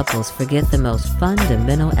 Sometimes couples forget the most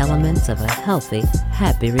fundamental elements of a healthy,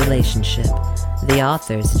 happy relationship. The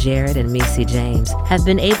authors, Jared and Misi James, have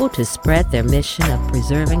been able to spread their mission of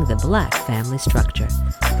preserving the black family structure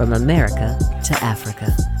from America to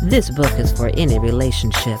Africa. This book is for any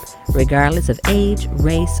relationship, regardless of age,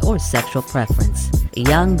 race, or sexual preference.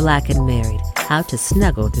 Young, Black, and Married, How to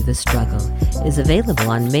Snuggle Through the Struggle is available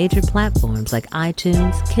on major platforms like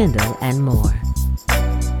iTunes, Kindle, and more.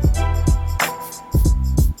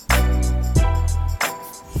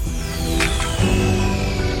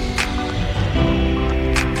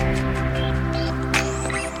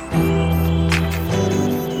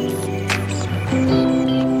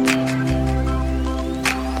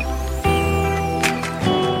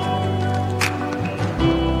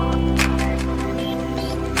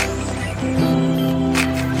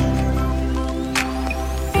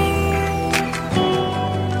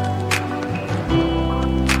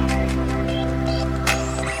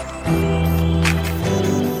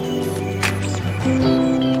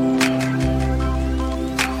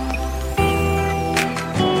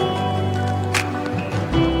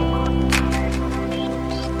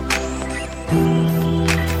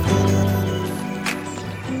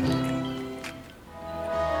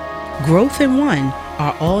 Growth in One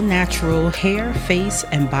are all-natural hair, face,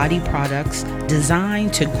 and body products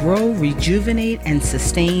designed to grow, rejuvenate, and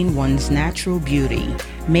sustain one's natural beauty.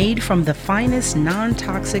 Made from the finest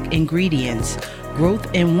non-toxic ingredients,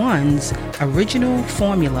 Growth in One's original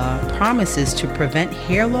formula promises to prevent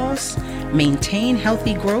hair loss, maintain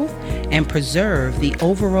healthy growth, and preserve the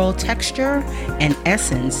overall texture and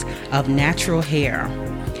essence of natural hair.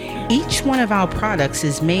 Each one of our products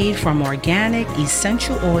is made from organic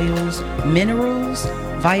essential oils, minerals,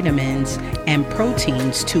 vitamins, and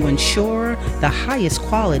proteins to ensure the highest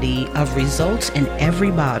quality of results in every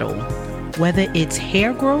bottle. Whether it's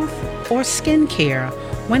hair growth or skin care,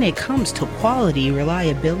 when it comes to quality,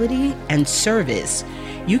 reliability, and service,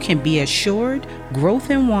 you can be assured Growth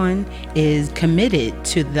in One is committed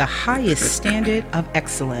to the highest standard of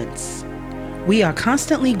excellence. We are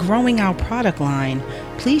constantly growing our product line.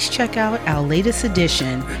 Please check out our latest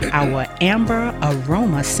edition, our Amber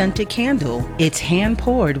Aroma Scented Candle. It's hand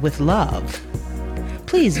poured with love.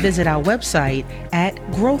 please visit our website at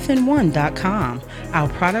growthin1.com. Our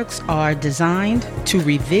products are designed to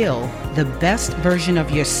reveal the best version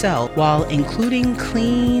of yourself while including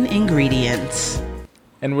clean ingredients.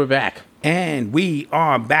 And we're back. And we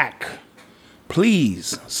are back.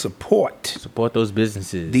 Please support those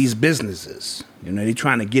businesses. These businesses. You know, they're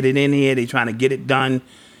trying to get it in here. They're trying to get it done.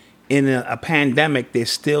 In a pandemic, they're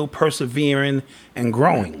still persevering and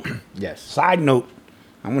growing. Yes. Side note,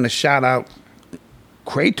 I want to shout out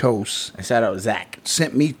Kratos. And shout out Zach.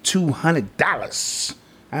 Sent me $200.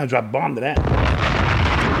 I had to drop a bomb to that.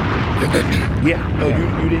 Yeah. No,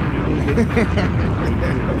 you didn't.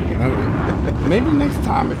 Maybe next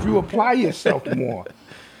time, if you apply yourself more,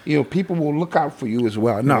 you know, people will look out for you as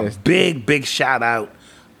well. No, yes. big shout out,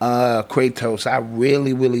 Kratos. I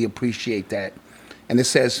really, really appreciate that. And it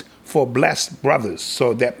says, for blessed brothers.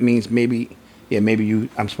 So that means maybe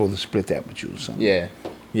I'm supposed to split that with you or something.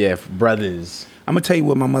 Yeah, brothers. I'm going to tell you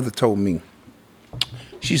what my mother told me.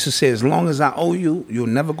 She used to say, as long as I owe you, you'll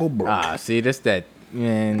never go broke. See, that's that.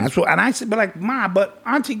 Man. That's what, and I said, but like, Ma, but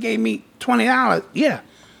Auntie gave me $20. Yeah,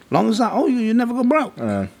 as long as I owe you, you'll never go broke.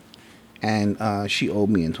 And she owed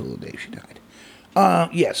me until the day she died.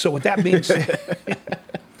 Yeah, so with that being said,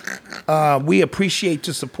 we appreciate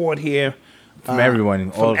the support here. From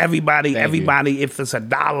everyone. From everybody. Everybody. If it's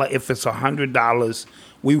 $1, if it's $100,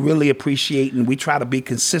 we really appreciate, and we try to be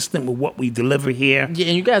consistent with what we deliver here. Yeah,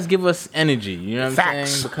 and you guys give us energy. You know what I'm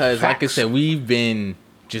Facts. saying? Because, like I said, we've been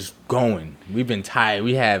just going. We've been tired.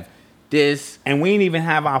 We have this. And we ain't even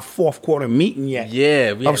have our fourth quarter meeting yet.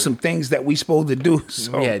 Yeah. Of some things that we supposed to do.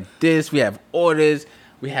 So. We had this. We have orders.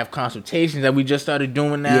 We have consultations that we just started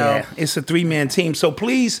doing now. Yeah, it's a 3-man team. So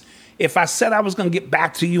please, if I said I was going to get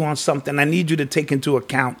back to you on something, I need you to take into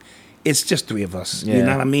account it's just 3 of us. Yeah. You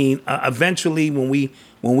know what I mean? Eventually, when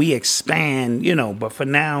we expand, you know, but for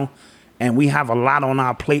now, and we have a lot on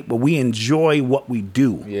our plate, but we enjoy what we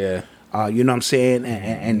do. Yeah. You know what I'm saying?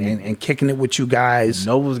 And kicking it with you guys.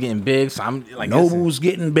 Noble's getting big, so I'm like, Noble's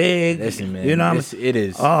getting big. Listen, man. You know what it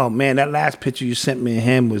is. Oh, man, that last picture you sent me of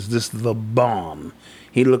him was just the bomb.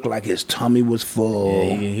 He looked like his tummy was full.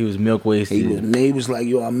 Yeah, he was milk wasted. He was like,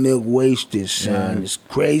 yo, I'm milk wasted, son. Yeah. It's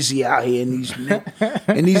crazy out here in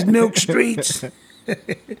these milk streets.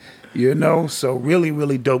 You know, so really,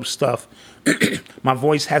 really dope stuff. My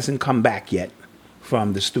voice hasn't come back yet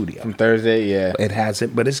from the studio. From Thursday, yeah. It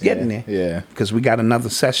hasn't, but it's getting there. Yeah. Because we got another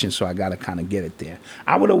session, so I got to kind of get it there.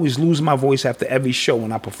 I would always lose my voice after every show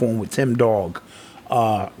when I perform with Tim Dog,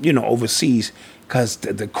 you know, overseas, because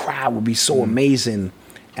the crowd would be so amazing.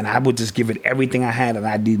 And I would just give it everything I had, and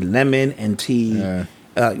I'd need lemon and tea.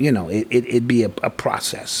 Yeah. You know, it'd be a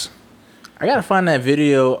process. I gotta find that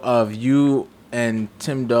video of you and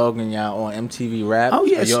Tim Dog and y'all on MTV Rap. Oh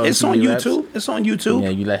yes, it's on YouTube. Raps. It's on YouTube. Yeah,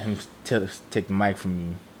 you let him take the mic from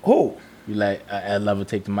you. Who? You let Ed Lover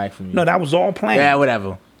take the mic from you. No, that was all planned. Yeah,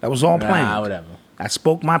 whatever. That was all planned. Whatever. I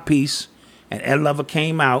spoke my piece, and Ed Lover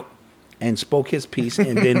came out and spoke his piece,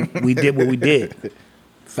 and then we did what we did.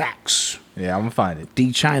 Facts. Yeah, I'm gonna find it.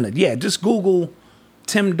 D China. Yeah, just Google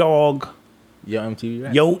Tim Dog. Yo MTV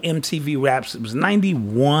Raps. Yo MTV Raps. It was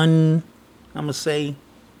 91, I'm gonna say,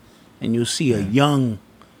 and you'll see a young,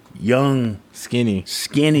 skinny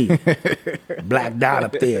Black Dot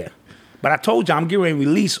up there. But I told you I'm getting ready to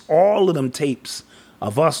release all of them tapes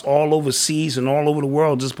of us all overseas and all over the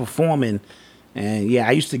world just performing. And yeah,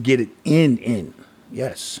 I used to get it in.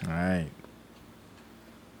 Yes. All right.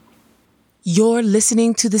 You're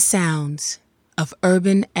listening to the sounds of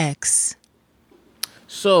Urban X.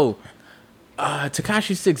 So,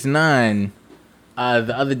 Tekashi 6ix9ine,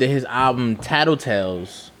 the other day, his album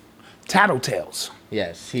Tattletales.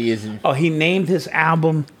 Yes, he is. Oh, he named his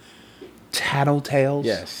album Tattletales?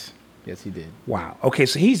 Yes, he did. Wow. Okay,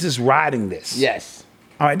 so he's just riding this. Yes.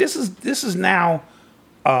 All right, this is now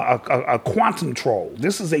a quantum troll.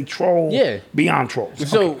 This is a troll beyond trolls.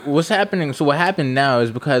 So what happened now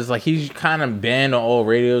is because like he's kind of banned on all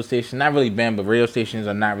radio stations. Not really banned, but radio stations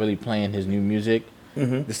are not really playing his new music.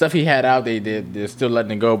 Mm-hmm. The stuff he had out, they're still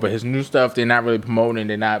letting it go. But his new stuff, they're not really promoting.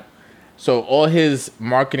 They're not. So all his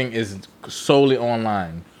marketing is solely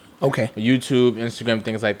online. Okay. YouTube, Instagram,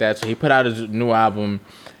 things like that. So he put out his new album,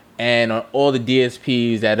 and on all the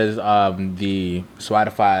DSPs, that is the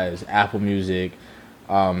Spotify's, Apple Music,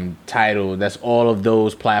 Tidal, that's all of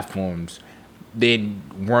those platforms. They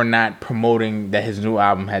were not promoting that his new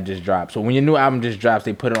album had just dropped. So when your new album just drops,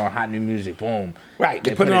 they put it on Hot New Music. Boom. Right.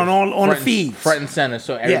 They put it on the feeds. Front and center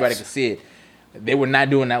so everybody can see it. They were not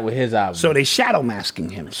doing that with his album. So they shadow masking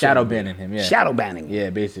him. Shadow banning him, yeah. Shadow banning him. Yeah,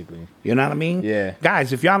 basically. You know what I mean? Yeah.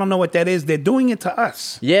 Guys, if y'all don't know what that is, they're doing it to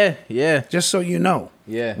us. Yeah, yeah. Just so you know.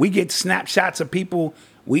 Yeah. We get snapshots of people.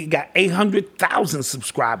 We got 800,000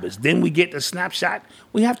 subscribers. Then we get the snapshot.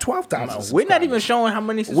 We have 12,000 subscribers. We're not even showing how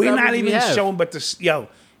many subscribers We're not even we have. showing, but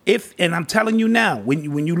and I'm telling you now, when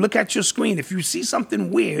you look at your screen, if you see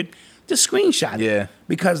something weird, just screenshot it. Yeah.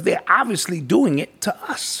 Because they're obviously doing it to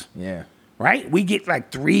us. Yeah. Right? We get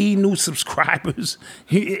like 3 new subscribers.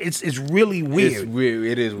 It's really weird. It's weird.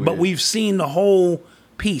 It is weird. But we've seen the whole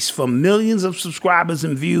piece from millions of subscribers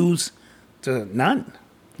and views to none.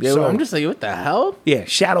 Yeah, So, I'm just like, what the hell? yeah,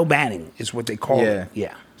 shadow banning is what they call Yeah. it.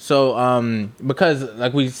 Yeah. So, because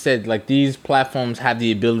like we said, like these platforms have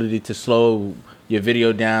the ability to slow your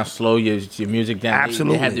video down, slow your music down.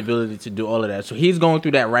 Absolutely. They have the ability to do all of that. So he's going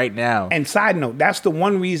through that right now. And side note, that's the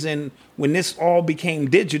one reason when this all became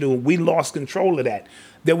digital, we lost control of that.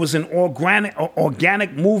 There was an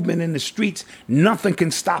organic movement in the streets. Nothing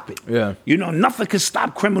can stop it. Yeah. You know, nothing could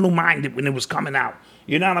stop Criminal Minded when it was coming out.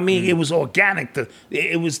 You know what I mean? It was organic.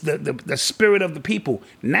 It was the spirit of the people.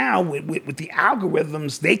 Now, with the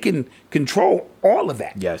algorithms, they can control all of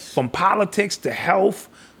that. Yes. From politics to health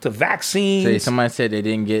to vaccines. Say somebody said they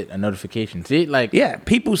didn't get a notification. See, like Yeah,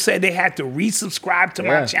 people said they had to resubscribe to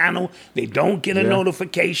my Yeah. channel. They don't get a Yeah.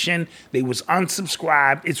 notification. They was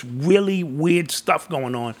unsubscribed. It's really weird stuff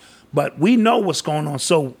going on. But we know what's going on,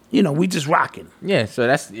 so, you know, we just rocking. yeah. So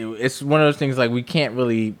it's one of those things like we can't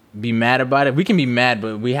really be mad about it. We can be mad,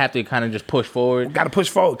 but we have to kind of just push forward. Got to push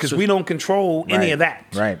forward because we don't control any of that.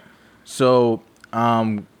 Right. So,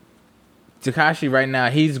 Tekashi right now,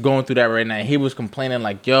 he's going through that right now. He was complaining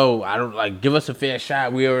like, "Yo, I don't like give us a fair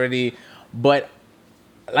shot. We already," but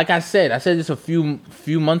like I said this a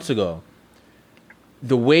few months ago.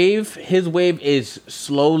 His wave is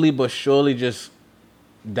slowly but surely just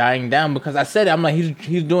dying down because I said it. I'm like,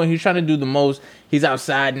 he's trying to do the most. He's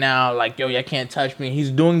outside now, like, yo, you can't touch me. He's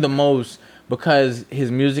doing the most because his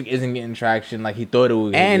music isn't getting traction like he thought it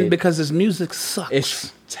would. And because his music sucks.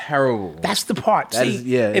 It's terrible. That's the part. That See, is-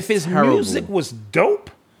 yeah, if his it's terrible. music was dope,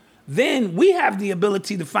 then we have the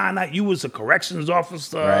ability to find out you was a corrections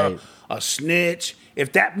officer, Right. a snitch.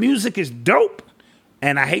 If that music is dope,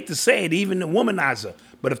 and I hate to say it, even the womanizer,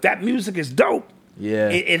 but if that music is dope, Yeah.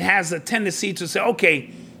 it has a tendency to say, okay,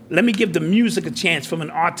 let me give the music a chance from an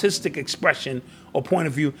artistic expression or point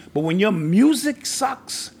of view. But when your music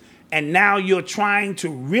sucks, and now you're trying to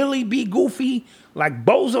really be goofy, like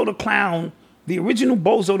Bozo the Clown, the original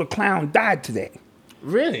Bozo the Clown died today.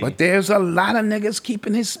 Really? But there's a lot of niggas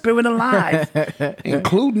keeping his spirit alive,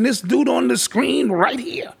 including this dude on the screen right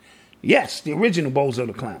here. Yes, the original Bozo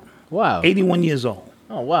the Clown. Wow. 81 years old.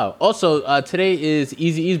 Oh, wow. Also, today is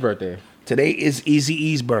Eazy-E's birthday. Today is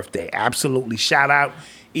Eazy-E's birthday. Absolutely. Shout out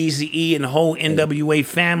Eazy-E and the whole NWA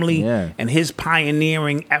family Yeah. and his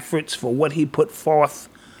pioneering efforts for what he put forth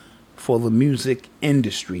for the music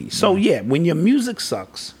industry. So, yeah, when your music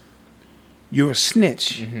sucks, you're a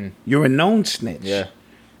snitch. You're a known snitch. Yeah.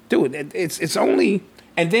 Dude, it's only...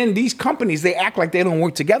 And then these companies, they act like they don't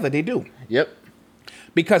work together. They do. Yep.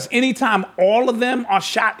 Because anytime all of them are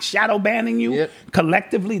shadow banning you Yep.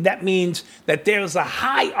 collectively, that means that there's a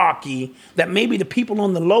hierarchy that maybe the people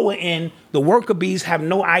on the lower end, the worker bees, have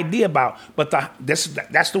no idea about. But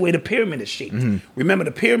that's the way the pyramid is shaped. Remember,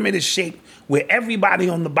 the pyramid is shaped where everybody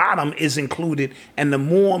on the bottom is included, and the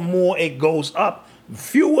more and more it goes up,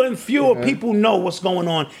 fewer and fewer people know what's going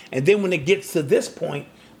on. And then when it gets to this point,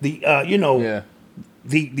 the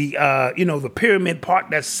pyramid part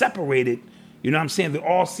that's separated. You know what I'm saying? The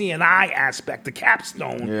all-seeing eye aspect, the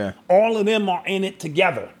capstone, Yeah. all of them are in it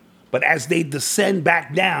together. But as they descend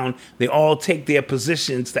back down, they all take their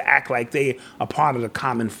positions to act like they are part of the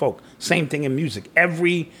common folk. Same thing in music.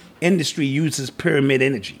 Every industry uses pyramid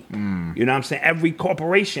energy. You know what I'm saying? Every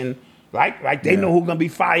corporation, right? They know who's going to be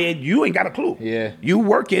fired. You ain't got a clue. Yeah. You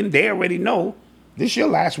working, they already know this your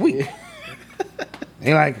last week.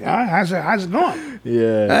 They like, all right, how's it going?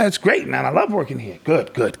 Yeah. That's great, man. I love working here.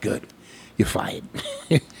 Good. You're fired.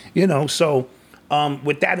 You know, so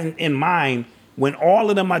with that in mind, when all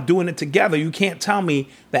of them are doing it together, you can't tell me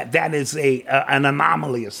that is an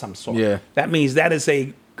anomaly of some sort. Yeah. That means that is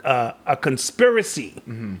a conspiracy,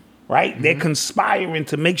 right? They're conspiring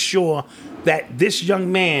to make sure that this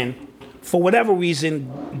young man, for whatever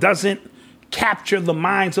reason, doesn't capture the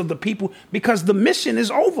minds of the people because the mission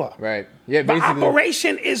is over. Right. Yeah, The basically.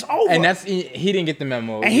 operation is over. And he didn't get the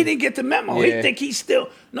memo. And he didn't get the memo. He Yeah. think he's still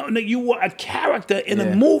no. You were a character in Yeah.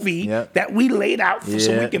 a movie Yep. that we laid out so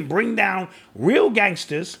we Yeah. can bring down real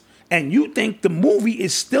gangsters. And you think the movie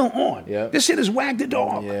is still on? Yep. This shit is Wag the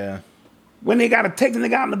Dog. Yeah. when they got to take the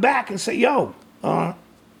nigga out in the back and say, yo,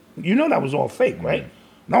 you know that was all fake, right?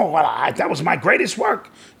 No, that was my greatest work.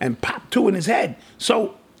 And pop 2 in his head.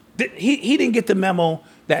 So he didn't get the memo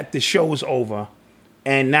that the show was over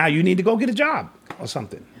and now you need to go get a job or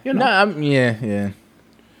something. You know? No, yeah.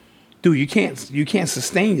 Dude, you can't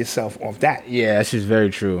sustain yourself off that. Yeah, that's just very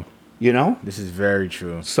true. You know? This is very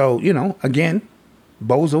true. So, you know, again,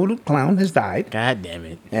 Bozo the Clown has died. God damn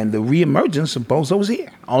it. And the reemergence of Bozo's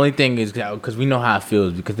here. Only thing is, because we know how it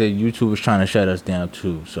feels, because the YouTube was trying to shut us down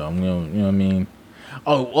too. So, you know what I mean?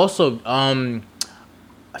 Oh, also,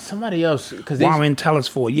 somebody else. Warren tell us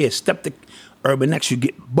for a year, step to Urban X, you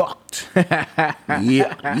get bucked.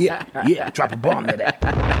 yeah. Drop a bomb to that.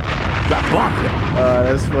 Drop a bomb to that.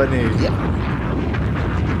 That's funny. Yeah.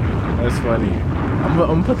 That's funny. I'm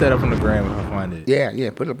gonna put that up on the gram if I find it.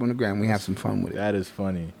 Yeah, put it up on the gram. We have some fun with it. That is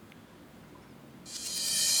funny.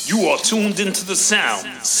 You are tuned into the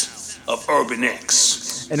sounds of Urban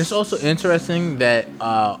X. And it's also interesting that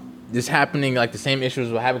this happening, like the same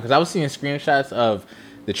issues will happen, because I was seeing screenshots of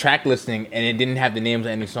the track listing and it didn't have the names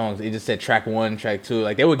of any songs. It just said track 1, track 2.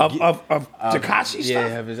 Like they would of Tekashi stuff.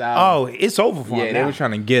 Yeah, of his album. Oh, it's over for him. Yeah, they were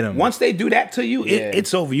trying to get him. Once they do that to you,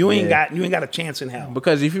 it's over. You ain't got a chance in hell.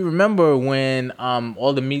 Because if you remember when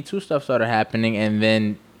all the Me Too stuff started happening, and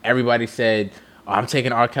then everybody said, oh, I'm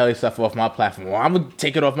taking R. Kelly stuff off my platform. Well, I'm gonna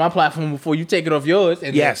take it off my platform before you take it off yours.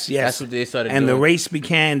 And yes. That's what they started doing. And the race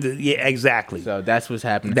began to, exactly. So that's what's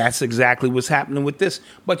happening. That's exactly what's happening with this.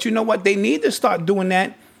 But you know what? They need to start doing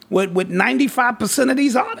that with 95% of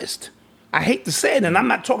these artists. I hate to say it, and I'm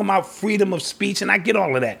not talking about freedom of speech, and I get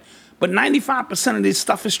all of that. But 95% of this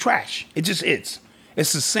stuff is trash. It just is.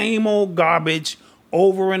 It's the same old garbage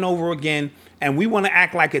over and over again. And we want to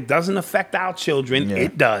act like it doesn't affect our children. Yeah.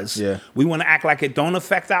 It does. Yeah. We want to act like it don't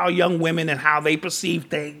affect our young women and how they perceive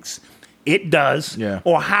things. It does. Yeah.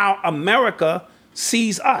 Or how America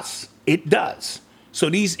sees us. It does. So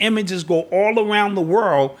these images go all around the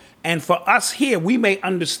world. And for us here, we may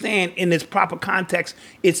understand in its proper context,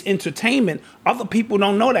 it's entertainment. Other people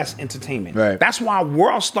don't know that's entertainment. Right. That's why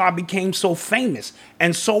World Star became so famous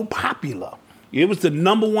and so popular. It was the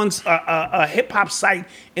number one hip hop site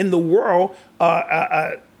in the world.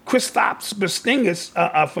 Kristaps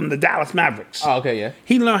Porzingis from the Dallas Mavericks. Oh, okay, yeah.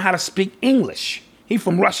 He learned how to speak English. He's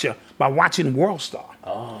from Russia by watching World Star.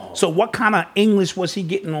 Oh. So what kind of English was he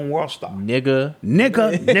getting on World Star? Nigga.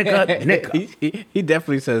 He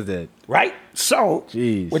definitely says that. Right? So,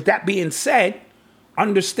 Jeez. With that being said,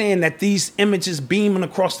 understand that these images beaming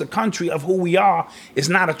across the country of who we are is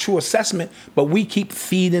not a true assessment, but we keep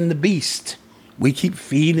feeding the beast. We keep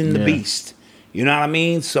feeding the beast. You know what I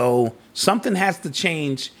mean? So something has to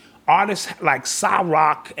change. Artists like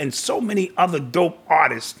Cyrock and so many other dope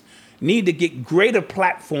artists need to get greater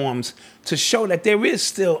platforms to show that there is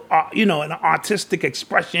still, an artistic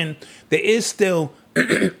expression. There is still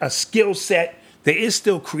a skill set. There is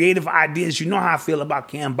still creative ideas. You know how I feel about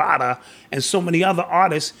Cambada and so many other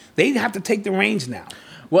artists. They have to take the reins now.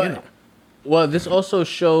 Well, this also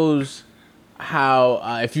shows how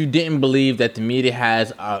if you didn't believe that the media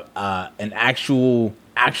has an actual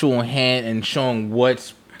hand in showing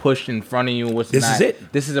what's pushed in front of you, what's this not. Is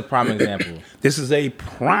it. This is a prime example. This is a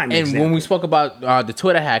prime example. And when we spoke about the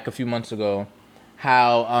Twitter hack a few months ago,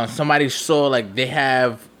 how somebody saw like they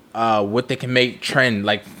have what they can make trend,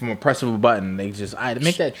 like from a press of a button. They just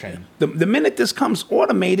make that trend. The minute this comes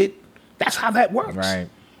automated, that's how that works. Right.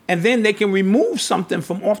 And then they can remove something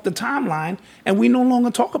from off the timeline, and we no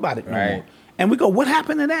longer talk about it no more. And we go, what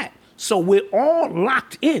happened to that? So we're all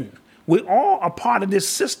locked in. We're all a part of this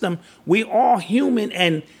system. We're all human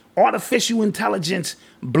and artificial intelligence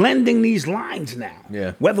blending these lines now.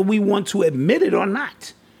 Yeah. Whether we want to admit it or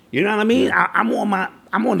not. You know what I mean? Yeah. I'm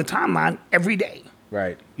on the timeline every day.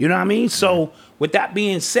 Right. You know what I mean? So with that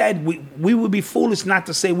being said, we would be foolish not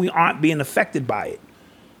to say we aren't being affected by it.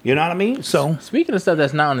 You know what I mean? So speaking of stuff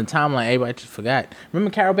that's not on the timeline, everybody just forgot.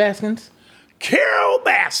 Remember Carol Baskins? Carol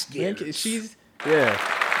Baskins.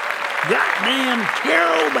 Goddamn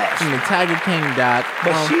Carol Baskins. From the Tiger King doc.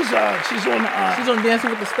 But she's on Dancing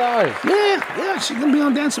with the Stars. Yeah, she's gonna be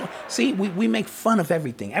on Dancing. See, we make fun of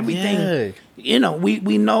everything. Everything. Yeah.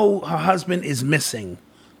 We know her husband is missing.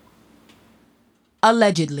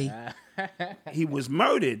 Allegedly. He was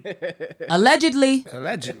murdered. Allegedly,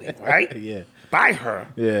 right? Yeah. By her.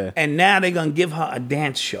 Yeah. And now they're gonna give her a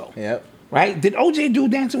dance show. Yep. Right? Did OJ do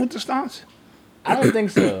Dancing with the Stars? I don't think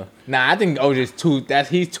so. Nah, I think OJ's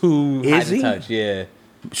he's too high to touch, yeah.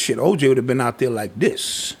 Shit, OJ would have been out there like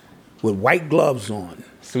this, with white gloves on.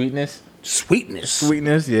 Sweetness,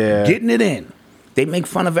 yeah. Getting it in. They make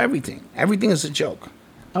fun of everything. Everything is a joke.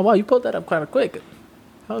 Oh, wow, you pulled that up kind of quick.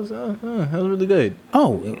 That was really good.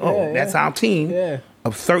 Oh, that's our team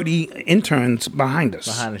of 30 interns behind us.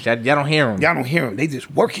 Y'all don't hear them. Y'all don't hear them. They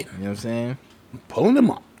just working. You know what I'm saying? Pulling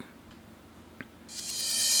them up.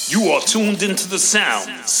 You are tuned into the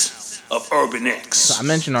sounds of Urban X. So I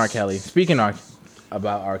mentioned R. Kelly. Speaking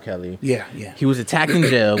about R. Kelly. Yeah. He was attacked in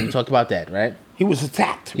jail. We talked about that, right? He was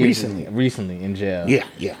attacked recently. Recently in jail.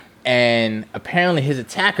 Yeah. And apparently his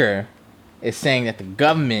attacker is saying that the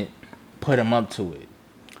government put him up to it.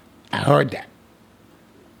 I heard that.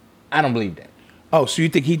 I don't believe that. Oh, so you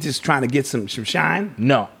think he's just trying to get some shine?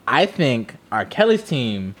 No, I think R. Kelly's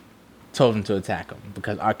team told him to attack him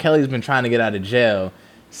because R. Kelly's been trying to get out of jail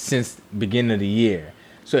since the beginning of the year.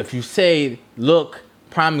 So if you say, look,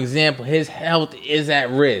 prime example, his health is at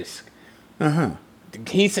risk.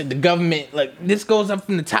 He said the government, like, this goes up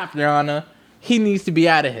from the top, Your Honor. He needs to be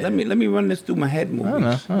out of here. Let me run this through my head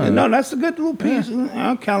movies. I don't know. No, that's a good little piece.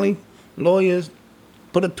 R. Kelly, lawyers,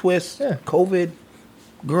 put a twist. Yeah. COVID,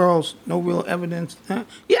 girls, no real evidence.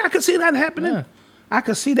 Yeah, I can see that happening. Yeah. I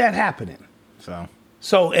can see that happening.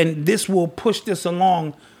 So, and this will push this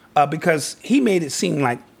along because he made it seem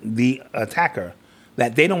like the attacker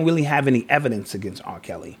that they don't really have any evidence against R.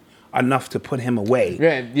 Kelly enough to put him away.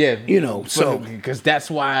 yeah. You know, so because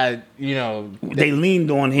that's why, they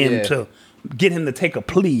leaned on him to get him to take a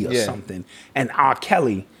plea or Yeah. something. And R.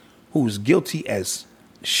 Kelly, who's guilty as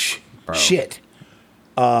shit,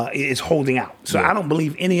 is holding out. So I don't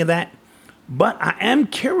believe any of that. But I am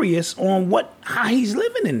curious on how he's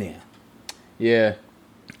living in there. Yeah.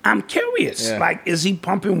 I'm curious. Yeah. Like, is he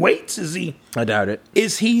pumping weights? I doubt it.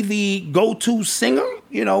 Is he the go-to singer?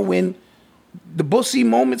 When the bussy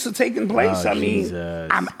moments are taking place. Oh, Jesus.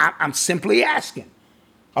 I'm simply asking.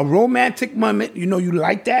 A romantic moment. You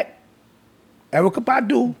like that? Erykah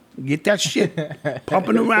Badu, get that shit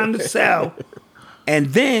pumping around the cell,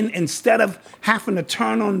 and then instead of having to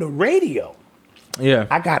turn on the radio,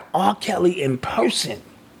 I got R. Kelly in person.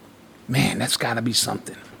 Man, that's got to be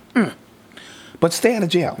something. But stay out of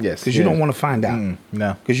jail. Yes. Because you don't want to find out.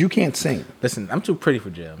 No. Because you can't sing. Listen, I'm too pretty for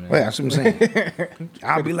jail, man. Well, that's what I'm saying.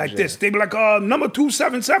 I'll be like this. They be like, number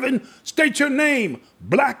 277, state your name.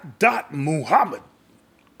 Black Dot Muhammad.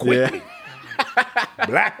 Quickly.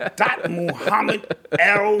 Black Dot Muhammad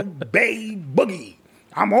El Bay Boogie.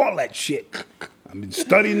 I'm all that shit. I've been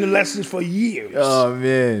studying the lessons for years. Oh,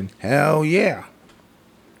 man. Hell yeah.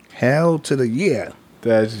 Hell to the yeah.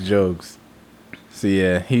 That's jokes. So,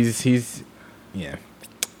 yeah, he's yeah.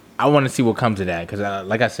 I want to see what comes of that because,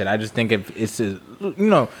 like I said, I just think if it's a,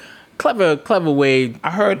 clever way.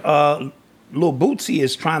 I heard Lil Bootsy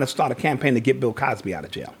is trying to start a campaign to get Bill Cosby out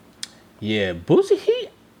of jail. Yeah, Bootsy,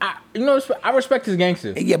 I respect his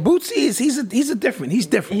gangster. Yeah, Bootsy he's different.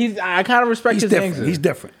 I kind of respect his gangster. He's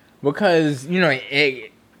different because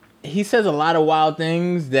he says a lot of wild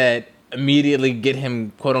things that immediately get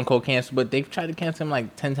him quote unquote canceled, but they've tried to cancel him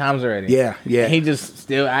like 10 times already. Yeah. And he just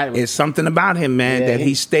still. It's something about him, man, that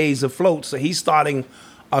he stays afloat. So he's starting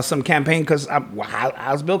some campaign because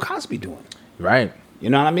how's Bill Cosby doing? Right. You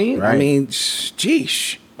know what I mean? Right. I mean,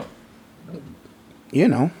 sheesh.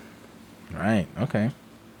 Right. Okay.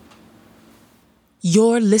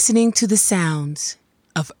 You're listening to the sounds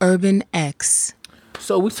of Urban X.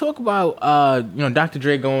 So we talk about Dr.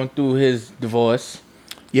 Dre going through his divorce.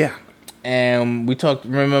 Yeah. And we talked,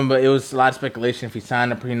 remember, it was a lot of speculation if he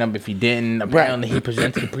signed a prenup, if he didn't. Apparently, he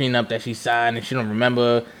presented a prenup that she signed and she don't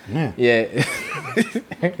remember. Yeah.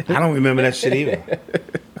 I don't remember that shit either.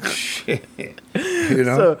 Shit.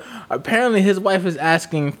 So, apparently, his wife is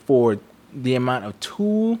asking for the amount of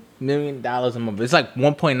 $2 million a month. It's like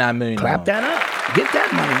 $1.9 million. Clap that up. Get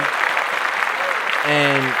that money.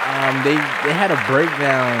 And they had a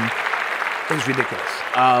breakdown. It's ridiculous.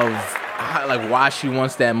 Of why she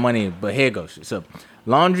wants that money, but here it goes. So,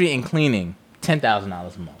 laundry and cleaning, $10,000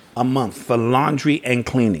 a month. A month for laundry and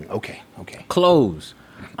cleaning. Okay. Clothes,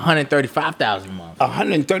 $135,000 a month.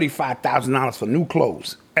 $135,000 for new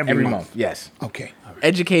clothes every month. Yes. Okay. All right.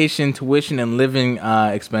 Education, tuition, and living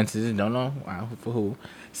expenses. Don't know for who.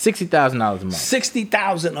 $60,000 a month.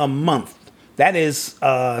 $60,000 a month. That is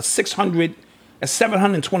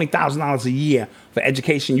 $720,000 a year for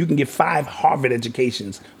education. You can get 5 Harvard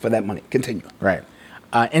educations for that money. Continue. Right.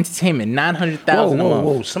 Entertainment, $900,000 a month.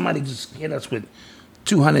 Whoa. Somebody just hit us with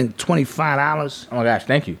 $225. Oh, my gosh.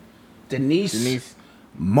 Thank you. Denise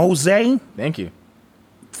Mose. Thank you.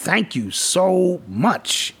 Thank you so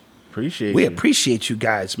much. We appreciate you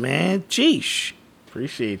guys, man. Jeesh.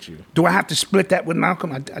 Appreciate you. Do I have to split that with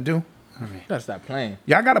Malcolm? I do. All right. You gotta stop playing.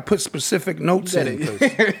 Y'all gotta put specific notes in.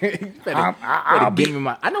 I'll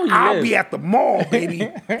be at the mall, baby.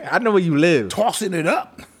 I know where you live. Tossing it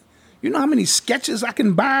up. You know how many sketches I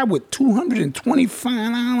can buy with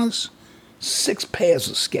 $225? 6 pairs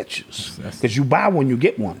of sketches. Because you buy one, you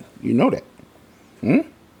get one. You know that.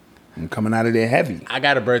 I'm coming out of there heavy. I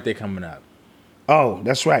got a birthday coming up. Oh,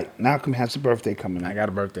 that's right. Malcolm has a birthday coming up. I got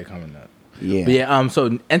a birthday coming up. Yeah. But yeah.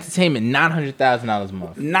 So entertainment, $900,000 a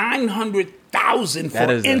month. $900,000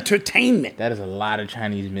 for entertainment. That is a lot of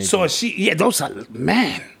Chinese midgets. So those are,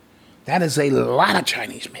 man, that is a lot of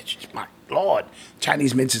Chinese midgets. My Lord.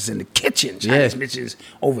 Chinese midgets in the kitchen. Chinese midgets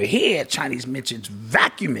over here. Chinese midgets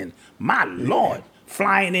vacuuming. My Lord.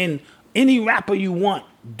 Flying in any rapper you want.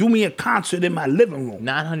 Do me a concert in my living room.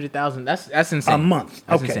 $900,000. That's insane. A month.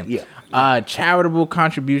 That's okay. insane. Yeah. Charitable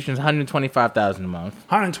contributions, $125,000 a month.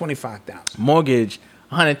 $125,000. Mortgage,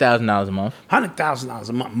 $100,000 a month. $100,000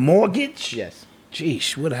 a month. Mortgage? Yes.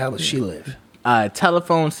 Jeez, where the hell does she live?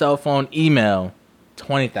 Telephone, cell phone, email,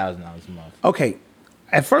 $20,000 a month. Okay.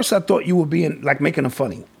 At first I thought you were being like making a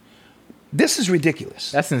funny. This is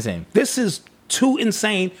ridiculous. That's insane. This is too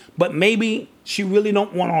insane, but maybe she really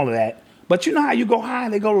don't want all of that. But you know how you go high,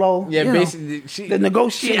 they go low. Yeah, you basically, the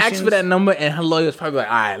negotiations. She asked for that number, and her lawyer's probably like,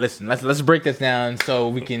 "All right, listen, let's break this down so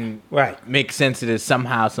we can make sense of this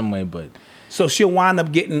somehow, some way." But so she'll wind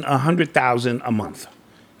up getting $100,000 a month,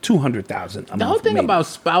 $200,000 a month. The whole thing about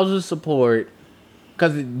spousal support,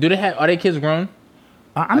 because are their kids grown?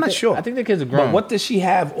 I'm not sure. I think their kids are grown. But what does she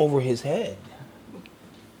have over his head?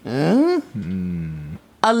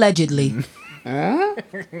 Allegedly.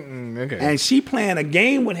 Okay. And she playing a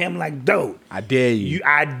game with him like, dude, I dare you.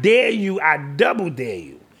 I dare you. I double dare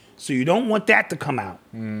you. So you don't want that to come out,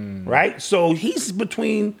 right? So he's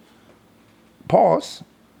between, pause,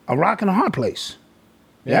 a rock and a hard place.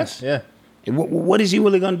 Yes? Yeah. What is he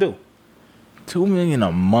really going to do? $2 million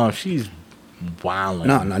a month. She's wilding.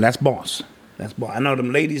 No, that's boss. That's boss. I know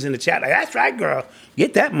them ladies in the chat like, that's right, girl.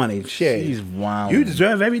 Get that money. Shit. She's wilding. You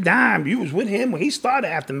deserve every dime. You was with him when he started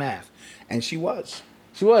Aftermath. And she was.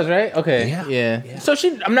 She was, right? Okay. Yeah. So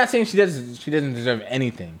I'm not saying she doesn't deserve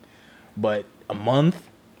anything, but a month?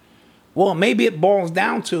 Well, maybe it boils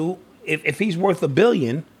down to if he's worth $1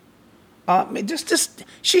 billion,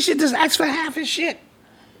 she should just ask for half his shit.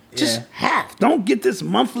 Just half. Don't get this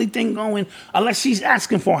monthly thing going unless she's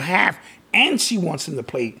asking for half and she wants him to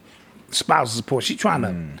play spousal support. She's trying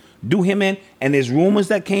to do him in, and there's rumors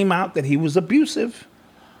that came out that he was abusive.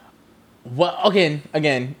 Well,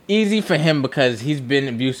 again, easy for him because he's been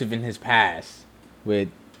abusive in his past with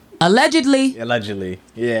allegedly,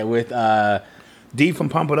 yeah, with D from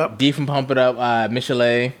Pump It Up,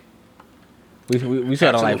 Michelet. We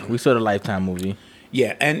saw the Lifetime movie.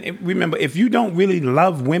 Yeah, and remember, if you don't really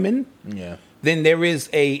love women, then there is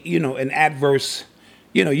an adverse,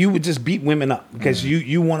 you would just beat women up because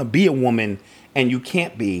you want to be a woman and you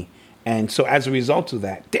can't be. And so as a result of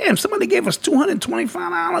that, damn, somebody gave us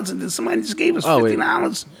 $225 and then somebody just gave us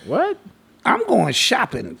 $50. What? I'm going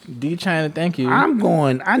shopping. D China, thank you.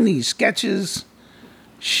 I need sketches.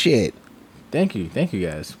 Shit. Thank you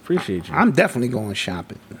guys. Appreciate you. I'm definitely going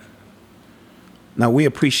shopping. Now we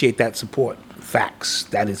appreciate that support. Facts.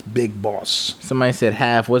 That is big boss. Somebody said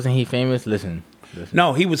half. Wasn't he famous? Listen.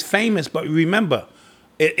 No, he was famous, but remember,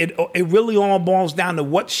 it really all boils down to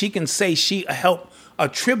what she can say she helped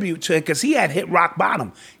attribute to it, because he had hit rock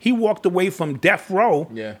bottom. He walked away from Death Row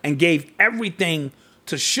and gave everything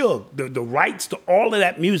to Suge, the rights to all of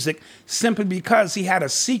that music, simply because he had a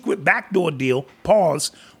secret backdoor deal,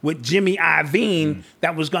 with Jimmy Iovine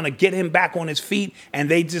that was going to get him back on his feet, and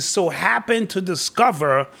they just so happened to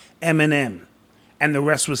discover Eminem. And the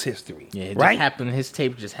rest was history. Yeah, it right? just happened. His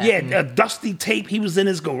tape just happened. Yeah, a dusty tape. He was in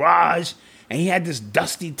his garage, and he had this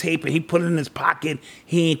dusty tape, and he put it in his pocket.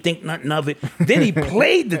 He ain't think nothing of it. Then he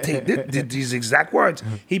played the tape. These exact words.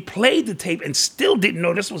 He played the tape and still didn't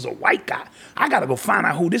know this was a white guy. I got to go find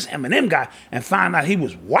out who this Eminem guy, and find out he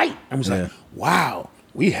was white. And was like, wow,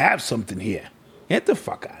 we have something here. Get the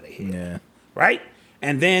fuck out of here. Yeah. Right?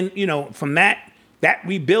 And then, from that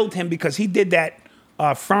rebuilt him, because he did that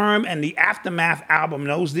Firm and the Aftermath album.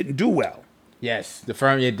 Those didn't do well. Yes, the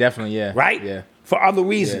Firm, definitely, right? Yeah. For other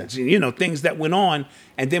reasons, things that went on.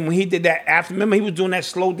 And then when he did that remember he was doing that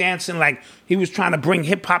slow dancing, like he was trying to bring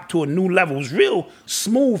hip hop to a new level. It was real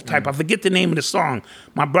smooth type. I forget the name of the song.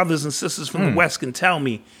 My brothers and sisters from the West can tell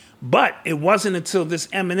me. But it wasn't until this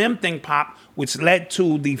Eminem thing popped, which led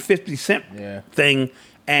to the 50 Cent thing,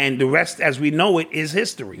 and the rest, as we know it, is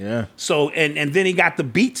history. Yeah. So, and then he got the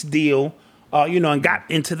Beats deal, and got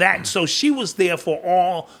into that. So she was there for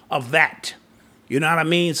all of that. You know what I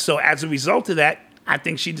mean? So as a result of that, I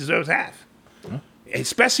think she deserves half. Huh?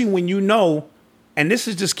 Especially when you know, and this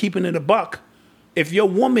is just keeping it a buck, if your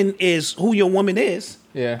woman is who your woman is,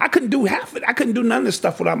 Yeah. I couldn't do half of it. I couldn't do none of this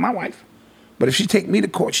stuff without my wife. But if she take me to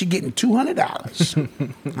court, she getting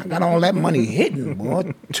 $200. I got all that money hidden,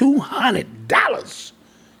 boy. $200.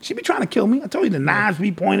 She be trying to kill me. I told you the knives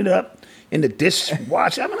be pointed up in the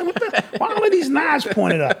dishwasher. I mean, why all of these knives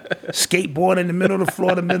pointed up? Skateboard in the middle of the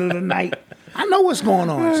floor, the middle of the night. I know what's going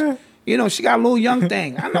on. You know, she got a little young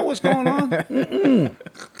thing. I know what's going on. Mm-mm.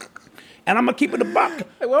 And I'm going to keep it a buck.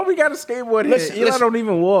 Well, we got a skateboard here. Eli don't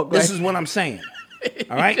even walk. This is what I'm saying.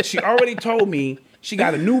 All right? She already told me she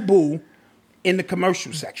got a new boo in the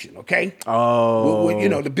commercial section, okay? Oh. With, you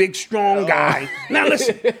know, the big, strong guy. Now,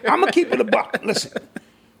 listen, I'm going to keep it a buck. Listen,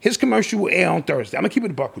 his commercial will air on Thursday. I'm going to keep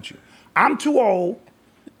it a buck with you. I'm too old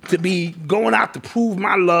to be going out to prove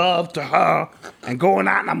my love to her and going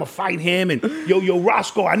out and I'm going to fight him and, yo,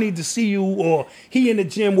 Roscoe, I need to see you. Or he in the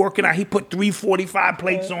gym working out. He put 345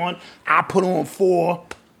 plates on. I put on 4.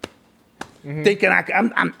 Thinking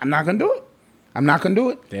I'm not going to do it. I'm not going to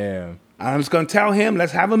do it. Damn. I'm just going to tell him,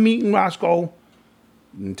 let's have a meeting, Roscoe,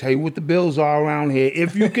 and tell you what the bills are around here.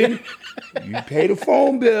 If you can, you pay the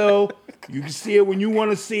phone bill. You can see her when you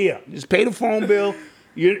want to see her. Just pay the phone bill.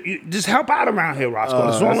 You just help out around here,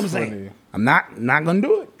 Roscoe. That's all I'm saying. I'm not going to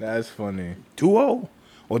do it. That's funny. Too old.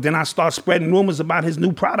 Or then I start spreading rumors about his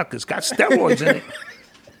new product. It's got steroids in it.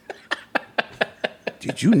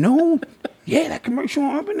 Did you know? Yeah, that commercial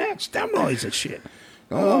on Urban X, steroids and shit.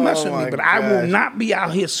 Don't mess with me, but I will not be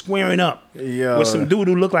out here squaring up with some dude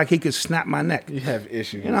who look like he could snap my neck. You have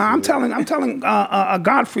issues. You know, I'm telling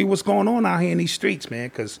Godfrey what's going on out here in these streets, man,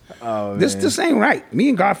 because this ain't right. Me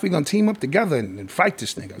and Godfrey gonna team up together and fight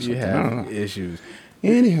this nigga. You have issues.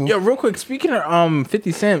 Anywho. Yo, real quick, speaking of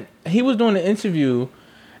 50 Cent, he was doing an interview,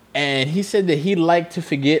 and he said that he liked to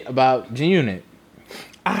forget about G-Unit.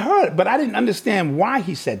 I heard, but I didn't understand why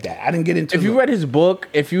he said that. I didn't get into it. If you read his book,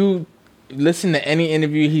 if you listen to any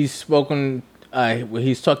interview he's spoken, where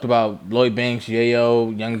he's talked about Lloyd Banks,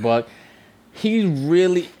 Yayo, Young Buck, he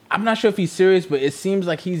really, I'm not sure if he's serious, but it seems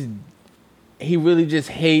like he really just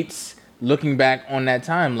hates looking back on that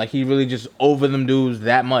time. Like he really just over them dudes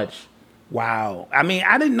that much. Wow. I mean,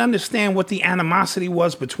 I didn't understand what the animosity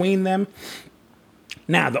was between them.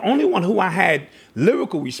 Now, the only one who I had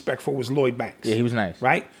lyrical respect for was Lloyd Banks. Yeah, he was nice.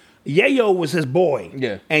 Right? Yayo was his boy.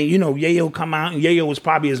 Yeah. And, you know, Yayo come out, and Yayo was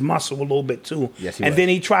probably his muscle a little bit, too. Yes, he and was. then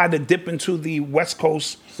he tried to dip into the West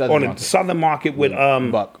Coast Southern market with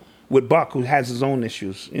Buck. With Buck, who has his own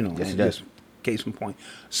issues, you know. Yes, he does. Case in point.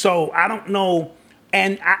 So, I don't know.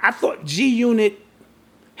 And I thought G-Unit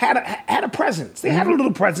had a presence. They had a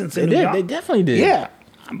little presence in New York. They definitely did. Yeah.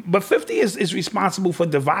 But 50 is responsible for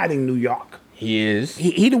dividing New York. He is.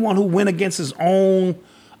 He the one who went against his own.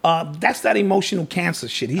 That's that emotional cancer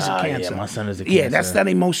shit. He's a cancer. Yeah, my son is a cancer. Yeah, that's that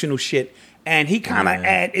emotional shit. And he kind of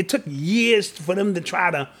it took years for them to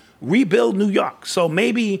try to rebuild New York. So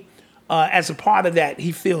maybe as a part of that,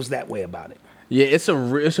 he feels that way about it. Yeah, it's a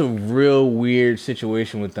real weird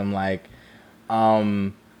situation with them. Like,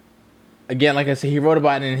 again, like I said, he wrote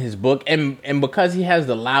about it in his book, and because he has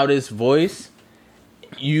the loudest voice.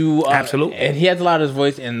 Absolutely, and he has the loudest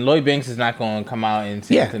voice, and Lloyd Banks is not going to come out and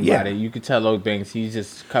say anything about it. You could tell Lloyd Banks he's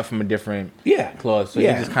just cut from a different cloth, so he's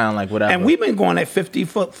just kind of like whatever. And we've been going at 50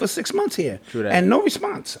 for 6 months here, True that. and no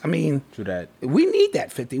response. I mean, true that. We need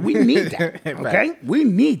that 50. We need that. Okay, we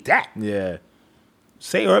need that. Yeah.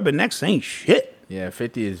 Say Urban X ain't shit. Yeah,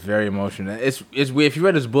 50 is very emotional. It's weird if you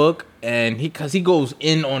read his book, and because he goes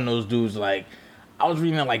in on those dudes. Like I was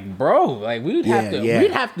reading it, like bro, like we'd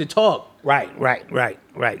have to talk. Right.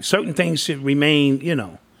 Certain things should remain, you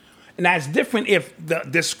know. And that's different if the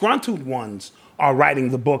disgruntled ones are writing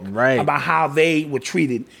the book about how they were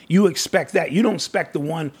treated. You expect that. You don't expect the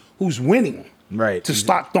one who's winning to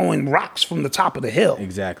start throwing rocks from the top of the hill.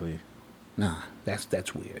 Exactly. Nah,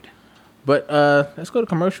 that's weird. But let's go to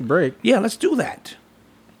commercial break. Yeah, let's do that.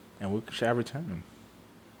 And we shall return.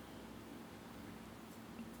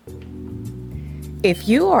 If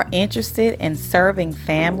you are interested in serving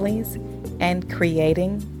families and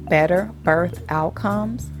creating better birth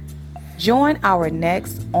outcomes, join our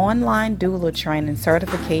next online doula training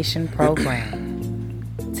certification program.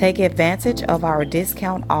 Take advantage of our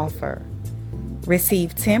discount offer.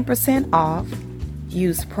 Receive 10% off.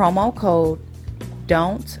 Use promo code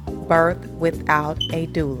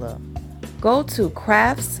DON'TBirthWithoutADoula. Go to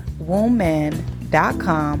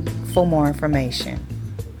craftswombmen.com for more information.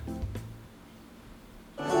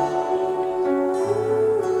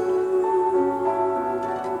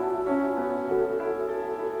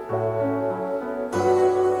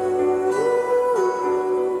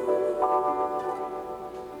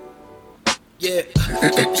 Yeah,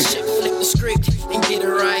 shit, flip the script and get it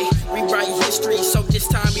right. Rewrite history, so this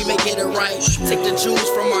time we may get it right. Take the jewels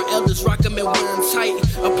from our elders, rock them and wear them tight.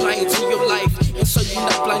 Apply it to your life, and so you're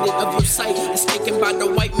not blinded of your sight. It's taken by the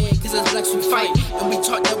white man, cause it's blacks we fight. And we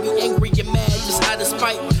taught that we angry and mad, just out of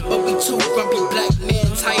spite. But we too grumpy black men,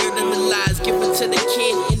 tired of the lies given to the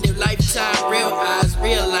kid in their lifetime. Real eyes,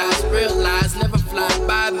 realize, never fly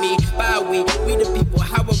by me, by we the people,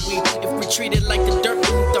 how are we? If we treat it like the dirt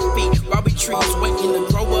beneath our feet, why we trees waiting to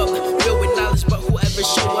grow up, filled with knowledge, but whoever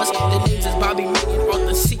show us, the names is Bobby Meeting on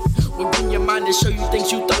the seat. We'll bring your mind and show you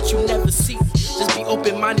things you thought you never see. Just be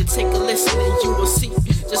open-minded, take a listen and you will see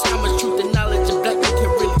just how much truth and knowledge a black man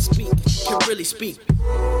can really speak.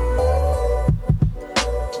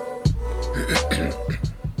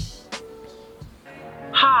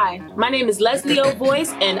 Hi, my name is Leslie O.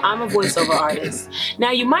 Voice, and I'm a voiceover artist.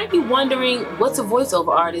 Now, you might be wondering, what's a voiceover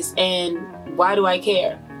artist and why do I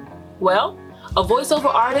care? Well, a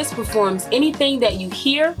voiceover artist performs anything that you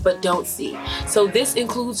hear but don't see. So this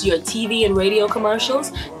includes your TV and radio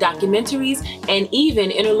commercials, documentaries, and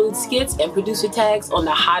even interlude skits and producer tags on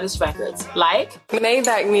the hottest records, like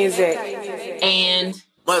Maybach Music and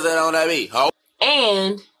What's that on that beat, ho?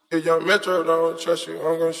 And if your Metro don't trust you,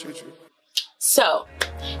 I'm gonna shoot you. So,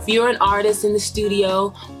 if you're an artist in the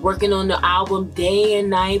studio working on the album day and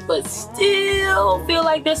night but still feel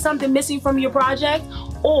like there's something missing from your project,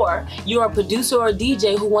 or you're a producer or a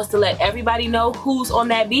DJ who wants to let everybody know who's on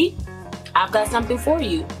that beat, I've got something for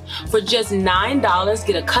you. For just $9,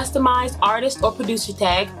 get a customized artist or producer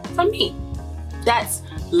tag from me. That's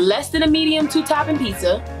less than a medium 2-topping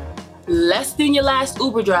pizza, less than your last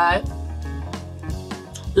Uber drive,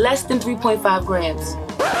 less than 3.5 grams.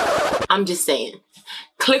 I'm just saying.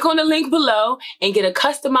 Click on the link below and get a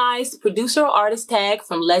customized producer or artist tag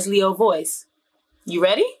from Leslie O. Voice. You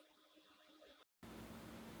ready?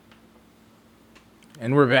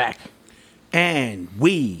 And we're back. And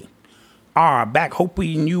we are back.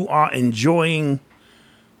 Hoping you are enjoying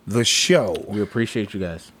the show. We appreciate you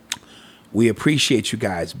guys. We appreciate you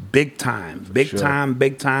guys. Big time. Big time,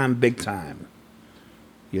 big time, big time.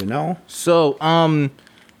 You know? So,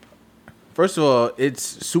 first of all, it's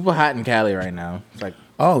super hot in Cali right now. It's like,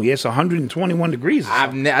 oh yes, 121 degrees. I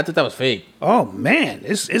thought that was fake. Oh man,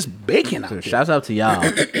 it's baking out there. Shouts out to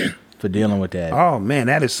y'all for dealing with that. Oh man,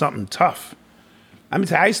 that is something tough. I mean,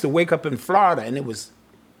 I used to wake up in Florida and it was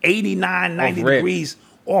 89, 90 degrees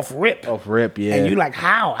off rip. Off rip, yeah. And you're like,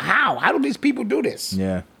 how do these people do this?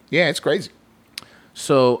 Yeah, it's crazy.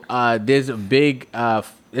 So there's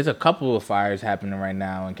a couple of fires happening right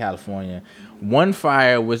now in California. One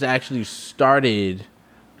fire was actually started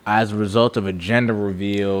as a result of a gender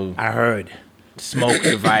reveal. I heard. Smoke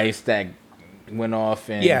device that went off.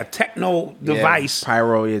 And techno device.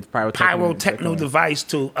 Pyrotechno device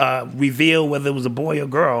to reveal whether it was a boy or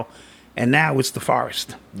girl. And now it's the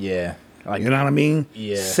forest. Yeah. You know what I mean?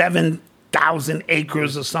 Yeah. 7,000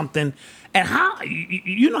 acres or something. And how,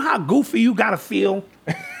 you know how goofy you got to feel?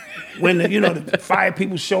 When the fire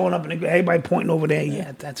people showing up and everybody pointing over there,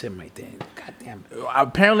 yeah, that's him right there. God damn it.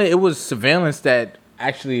 Apparently, it was surveillance that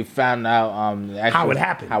actually found out how it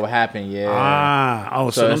happened. Yeah.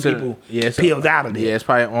 So some people peeled out of there. Yeah, it's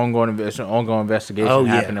probably an ongoing investigation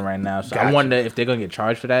happening right now. So I wonder if they're gonna get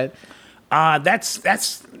charged for that.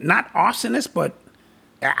 That's not arsonist, but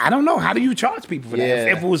I don't know. How do you charge people for that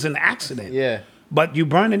if it was an accident? Yeah. But you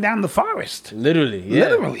burning down the forest. Literally. Yeah.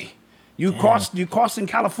 Literally. You costing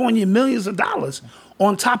California millions of dollars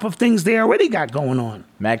on top of things they already got going on.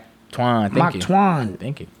 Mac Twan,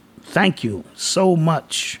 thank you. Thank you so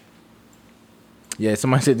much. Yeah,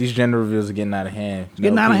 somebody said these gender reveals are getting out of hand.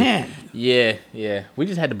 Yeah. We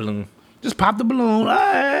just had the balloon. Just pop the balloon.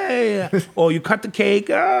 Hey. Or you cut the cake.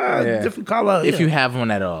 Different color. If you have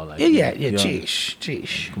one at all.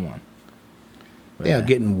 Jeez. Come on. They are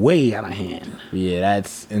getting way out of hand.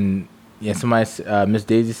 Yeah, somebody, Miss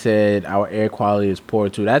Daisy said our air quality is poor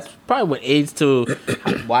too. That's probably what aids to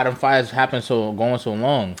why them fires happen going so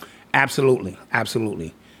long. Absolutely.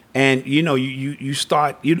 And you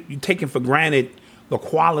start you taking for granted the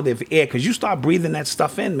quality of air because you start breathing that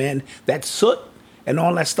stuff in, man. That soot and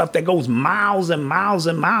all that stuff that goes miles and miles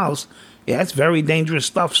and miles. Yeah, it's very dangerous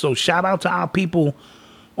stuff. So shout out to our people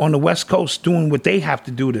on the West Coast doing what they have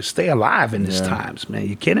to do to stay alive in these times, man.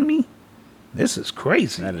 You kidding me? This is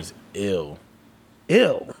crazy. That is ill.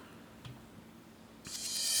 You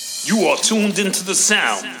are tuned into the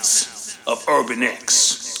sounds of Urban X.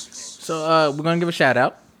 So we're gonna give a shout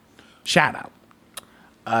out. Shout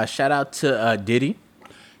out to Diddy.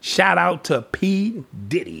 Shout out to P.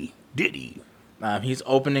 Diddy. He's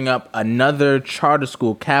opening up another charter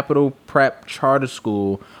school, Capital Prep Charter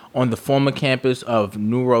School, on the former campus of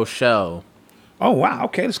New Rochelle. Oh wow!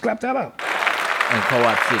 Okay, let's clap that up. In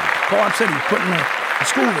Co-op City. Co-op City, putting a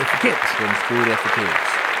school there for kids. Putting a school there for kids.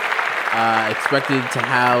 Expected to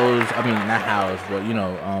house, not house, but,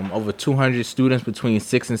 over 200 students between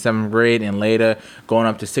 6th and 7th grade and later going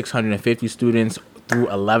up to 650 students through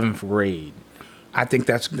 11th grade. I think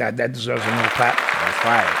that deserves another clap. That's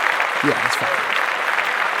fire. Yeah, that's fire.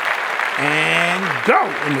 And go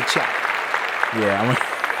in the chat. Yeah,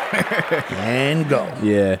 and go.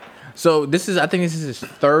 Yeah. So I think this is his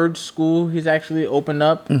third school he's actually opened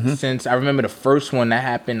up since I remember the first one that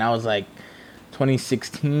happened. I was like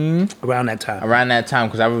 2016. Around that time,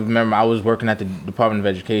 because I remember I was working at the Department of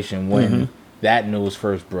Education when that news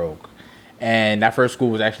first broke, and that first school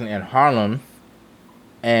was actually in Harlem,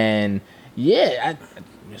 and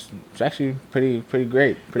it's actually pretty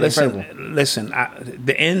great. Incredible. Listen.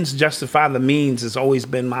 The ends justify the means has always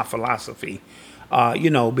been my philosophy.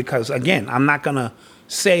 Because again, I'm not gonna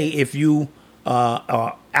say if you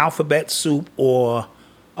alphabet soup or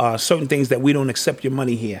certain things that we don't accept your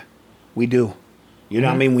money here. We do. You know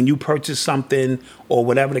what I mean? When you purchase something or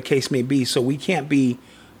whatever the case may be. So we can't be,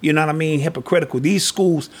 hypocritical. These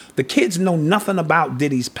schools, the kids know nothing about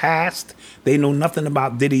Diddy's past. They know nothing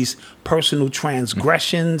about Diddy's personal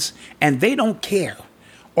transgressions, and they don't care.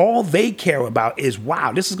 All they care about is,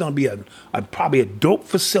 wow, this is going to be probably a dope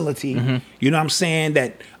facility. You know what I'm saying?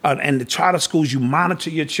 That and the charter schools, you monitor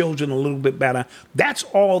your children a little bit better. That's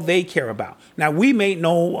all they care about. Now, we may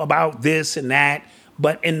know about this and that,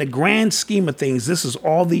 but in the grand scheme of things, this is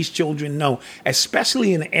all these children know,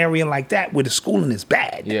 especially in an area like that where the schooling is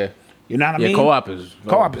bad. Yeah. You know what I mean? Co-op is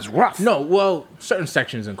rough. No, well, certain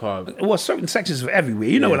sections in co-op. Well, certain sections of everywhere.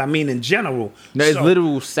 You know what I mean in general. There's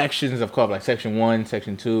literal sections of co-op, like section 1,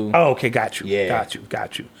 section 2. Oh, okay, got you. Yeah.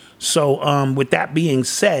 Got you. So with that being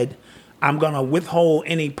said, I'm going to withhold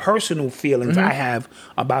any personal feelings I have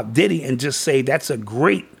about Diddy and just say that's a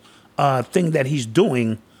great thing that he's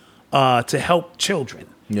doing to help children.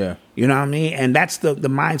 Yeah. You know what I mean? And that's the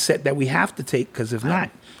mindset that we have to take, because if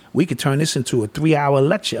not, we could turn this into a 3-hour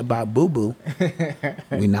lecture about boo-boo.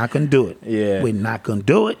 We're not going to do it. Yeah. We're not going to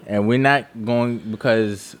do it. And we're not going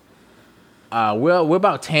because we're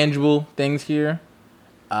about tangible things here.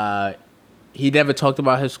 He never talked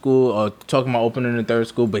about his school or talking about opening a third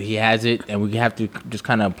school, but he has it, and we have to just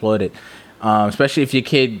kind of applaud it. Especially if your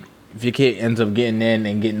kid ends up getting in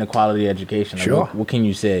and getting a quality education. Like, Sure. What can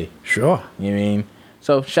you say? Sure. You know what I mean?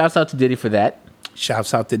 So shouts out to Diddy for that.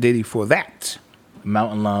 Shouts out to Diddy for that.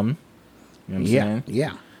 Mountain Lum. You know what I'm saying?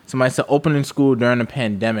 Yeah. Somebody said opening school during the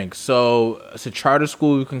pandemic. So it's a charter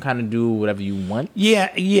school. You can kind of do whatever you want.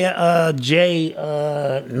 Yeah.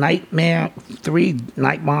 Nightmare 3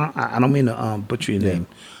 Nightmare. I don't mean to butcher your name,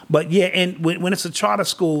 but yeah. And when it's a charter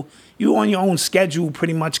school, you're on your own schedule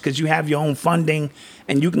pretty much because you have your own funding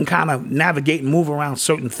and you can kind of navigate and move around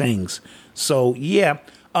certain things. So yeah.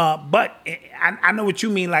 But I know what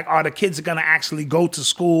you mean. Like, are the kids going to actually go to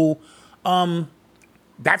school?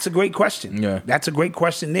 That's a great question. Yeah. That's a great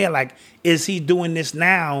question there. Like, is he doing this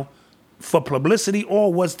now for publicity,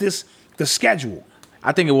 or was this the schedule?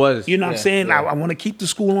 I think it was. You know what I'm saying? Yeah. I want to keep the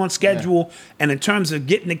school on schedule. Yeah. And in terms of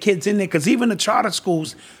getting the kids in there, because even the charter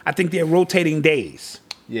schools, I think they're rotating days.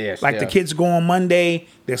 Yes. Like the kids go on Monday,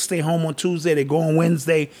 they'll stay home on Tuesday, they go on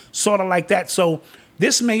Wednesday, sort of like that. So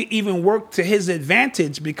this may even work to his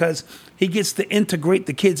advantage because he gets to integrate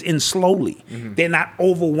the kids in slowly. They're not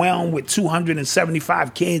overwhelmed with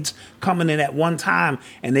 275 kids coming in at one time,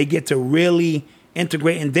 and they get to really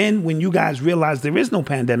integrate. And then when you guys realize there is no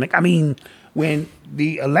pandemic, I mean, when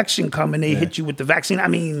the election come and they hit you with the vaccine, I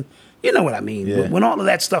mean, you know what I mean. Yeah. When all of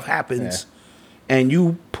that stuff happens and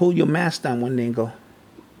you pull your mask down one day and go,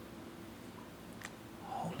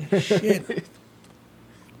 holy shit,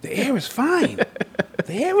 the air is fine.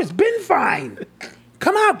 The air has been fine.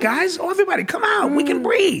 Come out, guys. Oh, everybody, come out. We can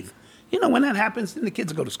breathe. You know, when that happens, then the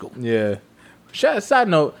kids go to school. Yeah. Side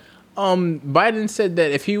note, Biden said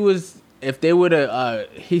that he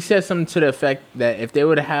said something to the effect that if they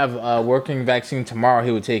were to have a working vaccine tomorrow, he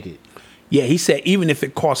would take it. Yeah, he said even if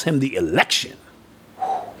it cost him the election.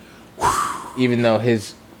 Even though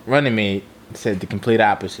his running mate said the complete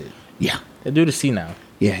opposite. Yeah. That dude is senile.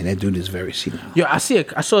 Yeah, that dude is very senile. Yo, I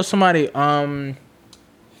saw somebody,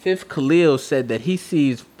 Fifth Khalil said that he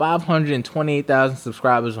sees 528,000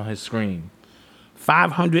 subscribers on his screen.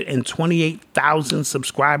 528,000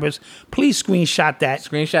 subscribers. Please screenshot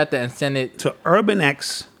that. And send it to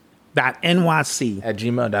urbanx.nyc at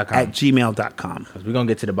gmail.com. Because we're going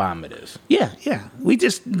to get to the bottom of this. Yeah. We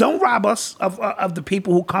just don't rob us of the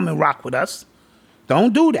people who come and rock with us.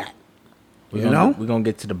 Don't do that. We're going to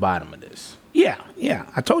get to the bottom of this. Yeah.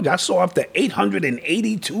 I told you I saw up to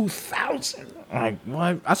 882,000. Like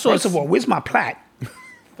what? I saw. First of all, where's my plaque?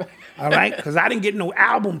 All right, because I didn't get no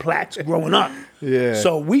album plaques growing up. Yeah.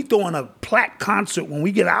 So we throwing a plaque concert when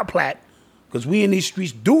we get our plaque, because we in these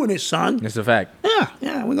streets doing it, son. It's a fact.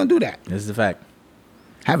 Yeah, we're gonna do that. This is a fact.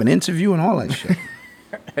 Have an interview and all that shit.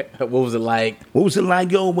 What was it like? What was it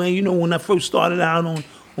like, yo, man? You know, when I first started out on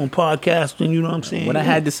podcasting, you know what I'm saying? When I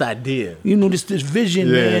had this idea. You know, this vision,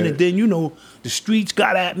 Yeah. man, and then, you know, the streets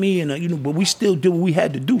got at me, and, you know, but we still did what we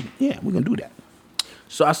had to do. Yeah, we're gonna do that.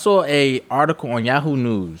 So I saw a article on Yahoo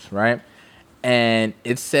News, right? And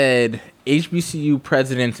it said HBCU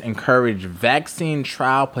presidents encourage vaccine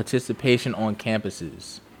trial participation on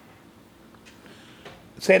campuses.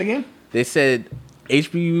 Say it again? They said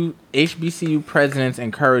HBCU presidents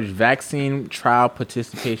encourage vaccine trial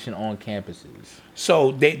participation on campuses.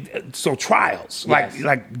 So trials, Yes.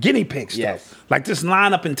 like guinea pig stuff. Yes. Like just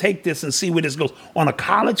line up and take this and see where this goes. On a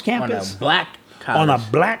college campus? On a black college. On a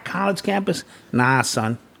black college campus? Nah,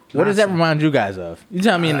 son. What does that remind you guys of? You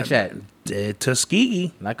tell me in the chat.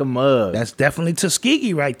 Tuskegee. Like a mug. That's definitely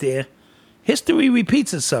Tuskegee right there. History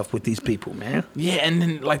repeats itself with these people, man. Yeah, and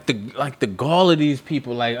then like the gall of these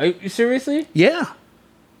people. Like, are you seriously? Yeah.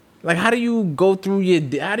 Like, how do you go through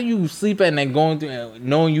how do you sleep at night going through,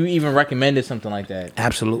 knowing you even recommended something like that?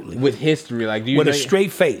 Absolutely. With history, like, do you with know, a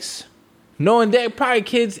straight face. Knowing there are probably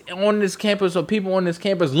kids on this campus or people on this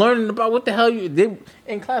campus learning about what the hell you did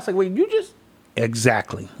in class. Like, wait, you just...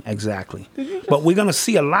 Exactly. But we're going to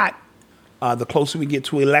see a lot the closer we get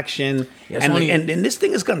to election. Yeah, and this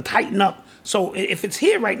thing is going to tighten up. So if it's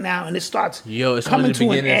here right now and it starts it's coming only the to an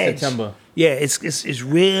beginning of edge. September. Yeah, it's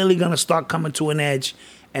really going to start coming to an edge.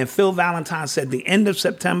 And Phil Valentine said the end of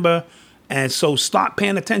September. And so start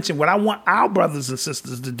paying attention. What I want our brothers and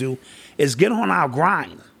sisters to do is get on our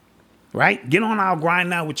grind, right? Get on our grind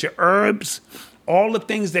now with your herbs, all the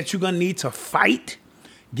things that you're going to need to fight.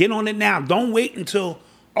 Get on it now. Don't wait until,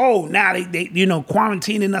 now they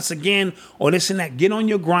quarantining us again or this and that. Get on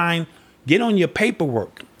your grind. Get on your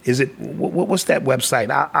paperwork. Is it, what's that website?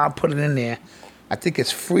 I'll put it in there. I think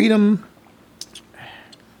it's Freedom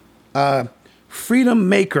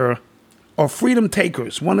Maker or Freedom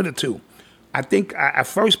Takers, one of the two. I think I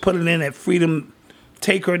first put it in at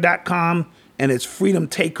freedomtaker.com and it's Freedom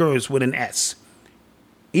Takers with an S.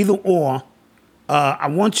 Either or, I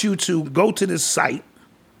want you to go to this site.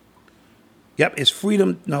 Yep,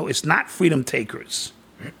 it's not Freedom Takers.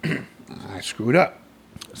 I screwed up.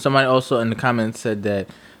 Somebody also in the comments said that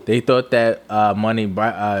they thought that money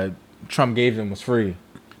Trump gave them was free.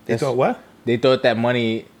 They thought what? They thought that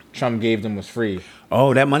money Trump gave them was free.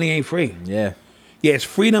 Oh, that money ain't free. Yeah. Yeah, it's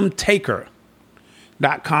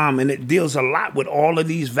freedomtaker.com, and it deals a lot with all of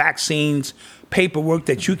these vaccines, paperwork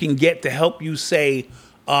that you can get to help you say,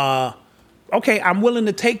 okay, I'm willing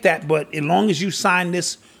to take that, but as long as you sign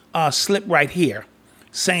this slip right here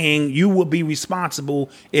saying you will be responsible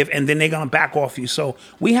and then they're going to back off you. So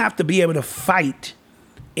we have to be able to fight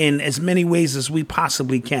in as many ways as we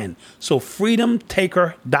possibly can. So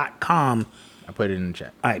freedomtaker.com. I put it in the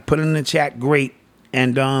chat. All right, put it in the chat. Great.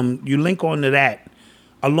 And you link onto that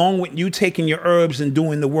along with you taking your herbs and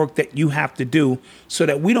doing the work that you have to do so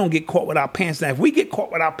that we don't get caught with our pants down. If we get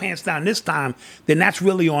caught with our pants down this time, then that's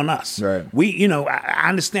really on us. Right. I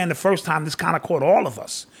understand the first time this kind of caught all of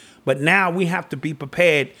us. But now we have to be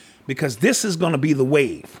prepared because this is going to be the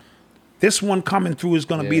wave. This one coming through is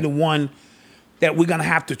going to be the one that we're going to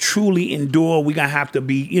have to truly endure. We're going to have to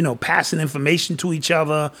be, passing information to each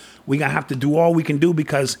other. We're going to have to do all we can do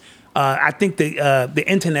because I think the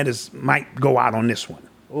internet might go out on this one.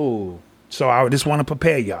 Ooh. So I just want to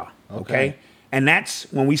prepare y'all. Okay. And that's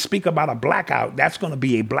when we speak about a blackout, that's going to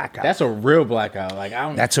be a blackout. That's a real blackout.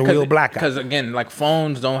 That's a real blackout. Because again, like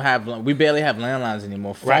phones don't have, we barely have landlines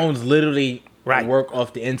anymore. Phones literally work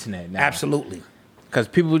off the internet now. Absolutely. Because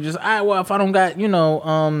people just, if I don't got,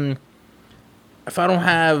 if I don't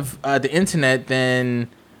have the internet, then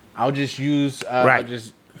I'll just use,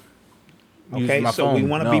 use my so phone. we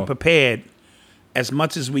want to be prepared as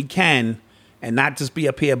much as we can and not just be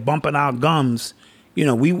up here bumping our gums.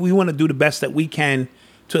 We want to do the best that we can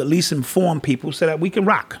to at least inform people so that we can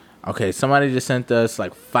rock. Okay, somebody just sent us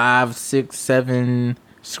like 5, 6, 7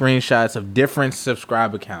 screenshots of different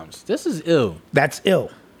subscribe accounts. This is ill. That's ill.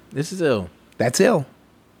 This is ill. That's ill.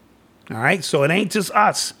 All right, so it ain't just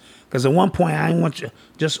us. Because at one point, I didn't want you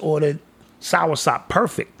just ordered soursop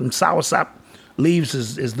perfect. And soursop leaves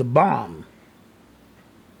is the bomb.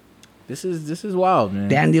 This is wild, man.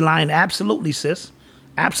 Dandelion, absolutely, sis.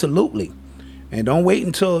 Absolutely. And don't wait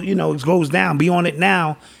until, it goes down. Be on it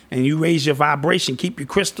now, and you raise your vibration. Keep your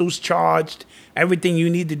crystals charged. Everything you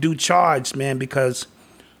need to do charged, man, because,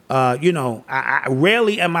 I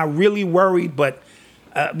rarely am I really worried, but,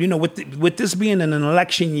 with this being an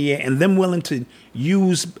election year and them willing to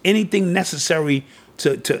use anything necessary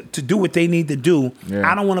to do what they need to do,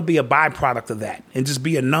 I don't want to be a byproduct of that and just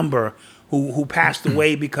be a number who passed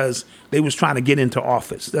away because they was trying to get into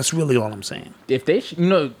office. That's really all I'm saying. If they,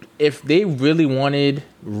 if they really wanted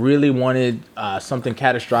something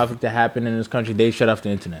catastrophic to happen in this country, they shut off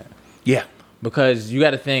the internet. Yeah. Because you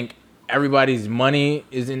got to think everybody's money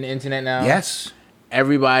is in the internet now. Yes.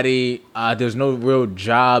 Everybody, there's no real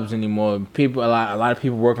jobs anymore. A lot of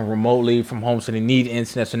people working remotely from home, so they need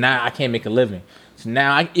internet. So now I can't make a living. So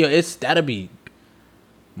now that'll be,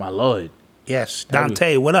 my Lord. Yes.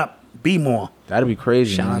 Dante, what up? Be more. That'd be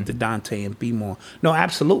crazy. Shout out to Dante and Be More. No,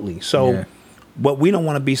 absolutely. So, but we don't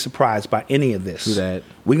want to be surprised by any of this. Do that.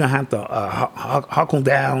 We're going to have to huckle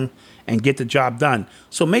down and get the job done.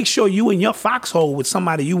 So make sure you in your foxhole with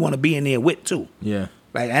somebody you want to be in there with, too. Yeah.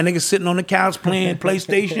 Like that nigga sitting on the couch playing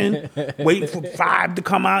PlayStation, waiting for 5 to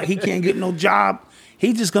come out. He can't get no job.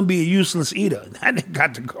 He just going to be a useless eater. That nigga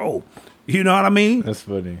got to go. You know what I mean? That's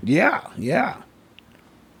funny. Yeah, yeah.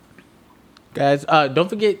 Guys, don't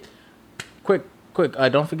forget... Quick,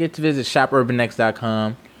 don't forget to visit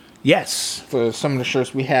shopurbanx.com. Yes. For some of the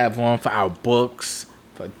shirts we have on, for our books,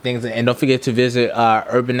 for things. And don't forget to visit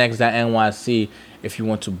urbanx.nyc if you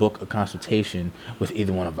want to book a consultation with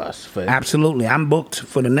either one of us. Absolutely. I'm booked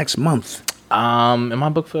for the next month. Am I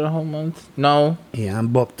booked for the whole month? No. Yeah, I'm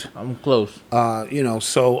booked. I'm close. But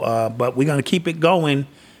we're going to keep it going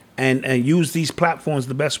and use these platforms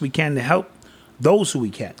the best we can to help those who we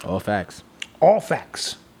can. All facts. All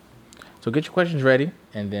facts. So get your questions ready,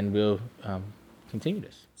 and then we'll continue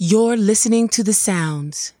this. You're listening to the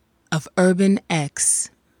sounds of Urban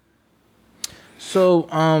X. So,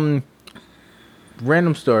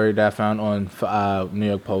 random story that I found on New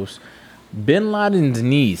York Post. Bin Laden's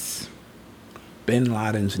niece. Bin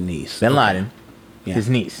Laden's niece. Bin Laden, his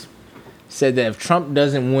niece, said that if Trump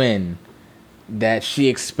doesn't win, that she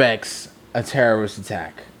expects a terrorist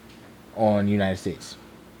attack on the United States.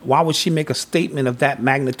 Why would she make a statement of that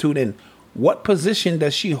magnitude? And what position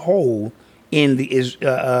does she hold in the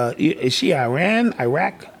is she Iran,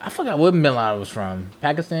 Iraq? I forgot what Bin Laden was from.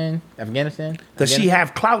 Pakistan, Afghanistan. Does she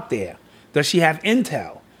have clout there? Does she have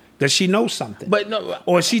intel? Does she know something? But no,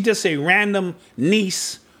 or is she just a random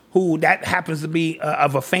niece who that happens to be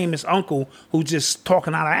of a famous uncle who's just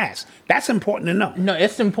talking out her ass? That's important to know. No,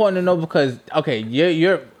 it's important to know because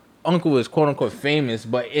your uncle is quote unquote famous,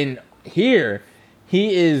 but in here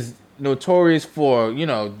he is notorious for, one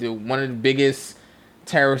of the biggest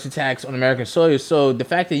terrorist attacks on American soil. So the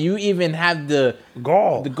fact that you even have the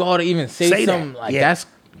gall to even say something that.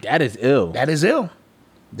 That is ill. That is ill.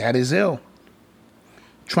 That is ill.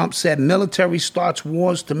 Trump said military starts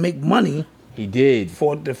wars to make money. He did.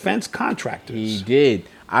 For defense contractors. He did.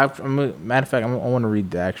 Matter of fact, I want to read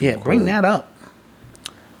the actual quote. Bring that up.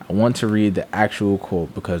 I want to read the actual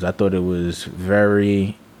quote because I thought it was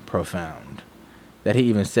very profound. That he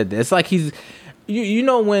even said that. It's like he's,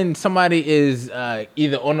 when somebody is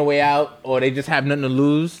either on the way out or they just have nothing to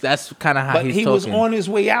lose. That's kind of how he's talking. But he was on his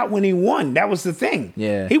way out when he won. That was the thing.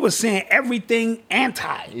 Yeah. He was saying everything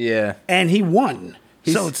anti. Yeah. And he won.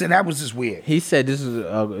 So that was just weird. He said, this is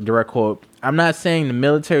a direct quote, "I'm not saying the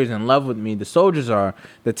military is in love with me. The soldiers are.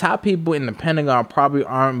 The top people in the Pentagon probably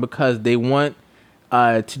aren't because they want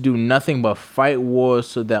to do nothing but fight wars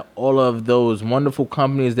so that all of those wonderful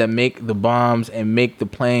companies that make the bombs and make the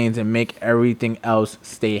planes and make everything else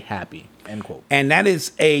stay happy." End quote. And that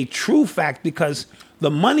is a true fact because the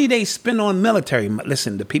money they spend on military,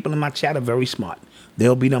 listen, the people in my chat are very smart.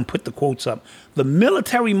 They'll be done, put the quotes up. The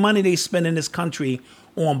military money they spend in this country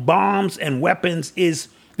on bombs and weapons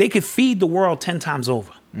they could feed the world 10 times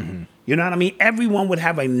over. Mm-hmm. You know what I mean? Everyone would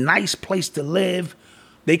have a nice place to live.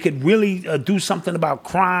 They could really do something about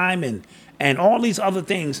crime and all these other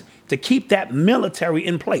things to keep that military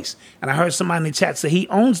in place. And I heard somebody in the chat say he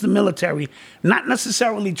owns the military. Not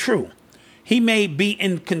necessarily true. He may be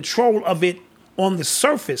in control of it on the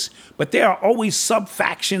surface, but there are always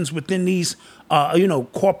sub-factions within these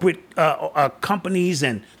corporate companies,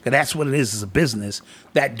 and 'cause that's what it is a business,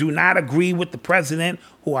 that do not agree with the president,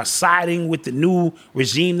 who are siding with the new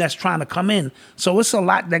regime that's trying to come in. So it's a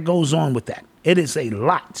lot that goes on with that. It is a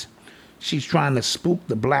lot. She's trying to spook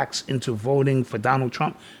the blacks into voting for Donald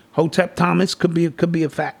Trump. Hotep Thomas could be a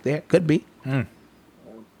fact there. Could be. Mm.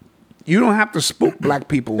 You don't have to spook black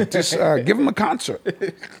people. Just give them a concert.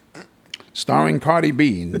 Starring Cardi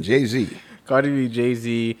B and Jay-Z. Cardi B,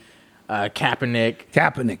 Jay-Z. Kaepernick.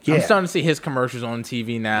 Kaepernick, yeah. I'm starting to see his commercials on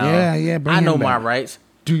TV now. Yeah, bring I know him my back. rights.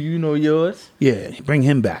 Do you know yours? Yeah, bring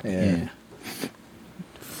him back. Yeah.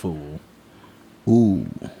 Fool. Ooh.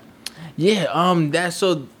 Yeah, that's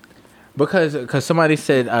so because somebody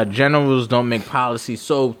said generals don't make policy.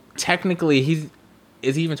 So technically,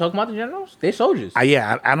 is he even talking about the generals? They're soldiers.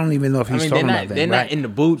 Yeah, I don't even know if he's talking about that. They're right? not in the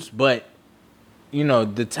boots, but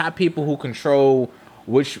the top people who control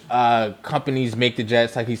which companies make the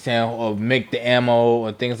jets, like he's saying, or make the ammo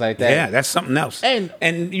or things like that. Yeah, that's something else.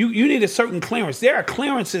 And you need a certain clearance. There are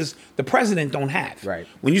clearances the president don't have. Right.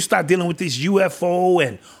 When you start dealing with this UFO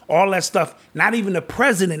and all that stuff, not even the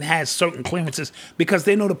president has certain clearances because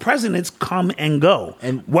they know the presidents come and go.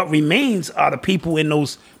 And what remains are the people in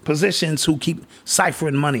those positions who keep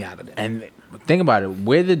ciphering money out of them. And think about it.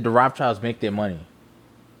 Where did the Rothschilds make their money?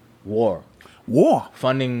 War.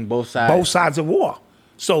 Funding both sides. Both sides of war.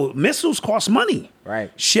 So missiles cost money.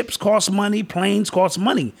 Right. Ships cost money. Planes cost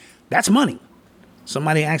money. That's money.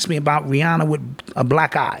 Somebody asked me about Rihanna with a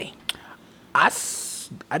black eye. I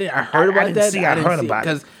heard about that. I heard about it.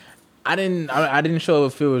 Because I didn't show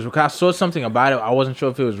if it was, because I saw something about it. I wasn't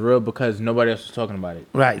sure if it was real because nobody else was talking about it.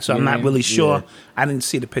 Right. So You I'm know what not I mean? really sure. Yeah. I didn't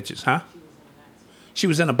see the pictures, huh? She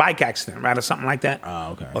was in a bike accident, right? Or something like that.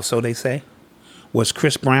 Oh, okay. Or so they say. Was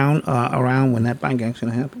Chris Brown around when that bike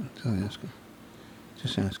accident happened?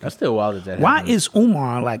 Just asking. That's still wild that Why happened. is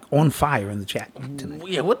Umar like on fire in the chat tonight?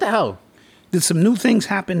 Yeah, what the hell? Did some new things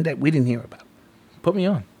happen that we didn't hear about? Put me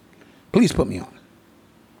on. Please put me on.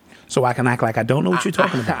 So I can act like I don't know what you're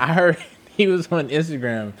talking about. I heard he was on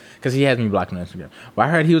Instagram because he has me blocked on Instagram. But I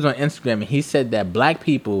heard he was on Instagram and he said that black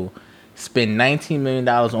people spend $19 million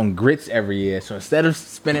on grits every year. So instead of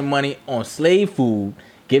spending money on slave food,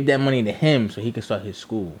 give that money to him so he can start his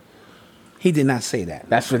school. He did not say that.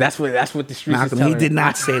 That's what the streets Malcolm, is telling he did me.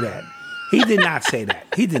 not say that. He did not say that.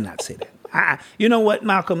 He did not say that. You know what,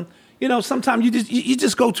 Malcolm? Sometimes you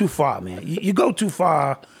just go too far, man. You go too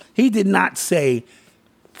far. He did not say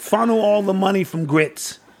funnel all the money from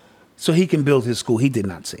grits so he can build his school. He did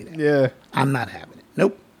not say that. Yeah. I'm not having it.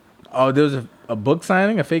 Nope. Oh, there was a book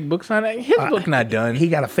signing, a fake book signing? His book not done. He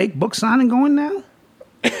got a fake book signing going now?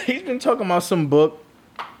 He's been talking about some book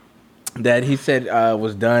that he said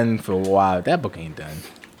was done for a while. That book ain't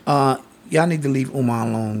done. Y'all need to leave Umar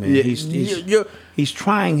alone, man. Yeah, he's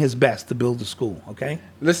trying his best to build a school, okay?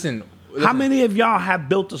 Listen. How many of y'all have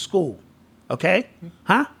built a school? Okay?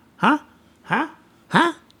 Huh?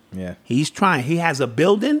 Yeah. He's trying. He has a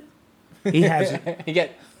building. He has. He got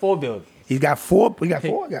 4 buildings. He's got 4. We got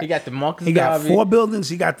 4. He got the Marcus He got Garvey, 4 buildings.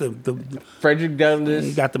 He got the Frederick Douglass.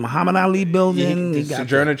 He got the Muhammad Ali building. The He got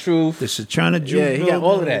Sojourner Truth. The Sojourner Truth. Yeah, he got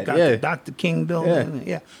all of that. He got Yeah. the Dr. King building.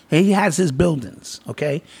 Yeah. He has his buildings.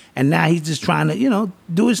 Okay, and now he's just trying to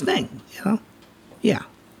do his thing. Yeah.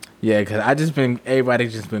 Yeah, because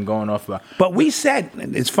everybody's just been going off about. But we said,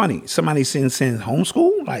 it's funny, somebody saying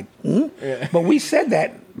homeschool, but we said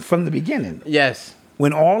that from the beginning. Yes.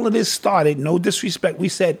 When all of this started, no disrespect, we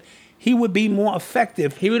said he would be more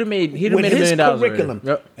effective. He would have made $1 with his million curriculum.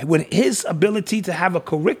 Yep. With his ability to have a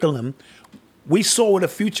curriculum, we saw where the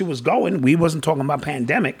future was going. We wasn't talking about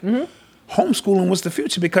pandemic. Mm-hmm. Homeschooling was the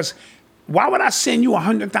future because why would I send you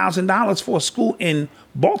 $100,000 for a school in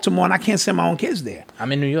Baltimore and I can't send my own kids there?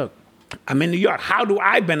 I'm in New York. How do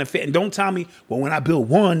I benefit? And don't tell me, well, when I build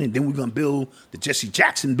one, and then we're going to build the Jesse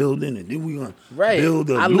Jackson building, and then we're going to build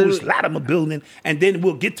the Lewis Latimer building, and then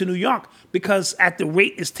we'll get to New York. Because at the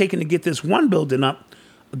rate it's taken to get this one building up,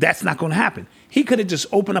 that's not going to happen. He could have just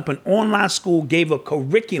opened up an online school, gave a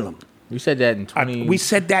curriculum. You said that in 20... We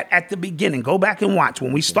said that at the beginning. Go back and watch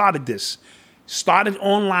when we started this. Started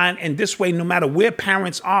online, and this way, no matter where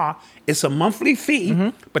parents are, it's a monthly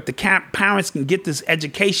fee, but the parents can get this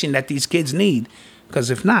education that these kids need. Because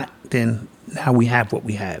if not, then now we have what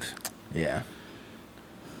we have. Yeah.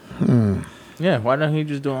 Yeah, why don't he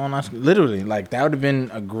just do online school? Literally, that would have been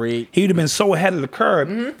a great... He would have been so ahead of the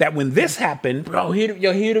curve that when this happened... Bro, he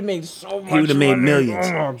would have made so much He would have made money. millions.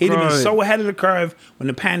 Oh, He'd have been God. so ahead of the curve when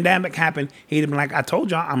the pandemic happened. He'd have been like, I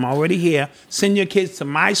told y'all, I'm already here. Send your kids to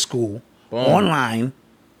my school. Boom. Online,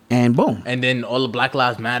 and boom. And then all the Black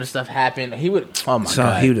Lives Matter stuff happened. He would... Oh, my God. So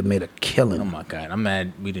he would have made a killing. Oh, my God. I'm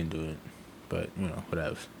mad we didn't do it. But,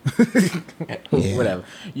 whatever. Yeah. Whatever.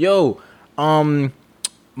 Yo,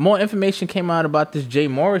 more information came out about this Jay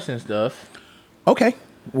Morrison stuff. Okay.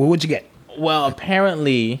 Well, what'd you get? Well,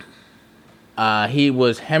 apparently, he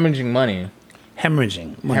was hemorrhaging money.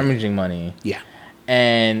 Hemorrhaging money. Yeah.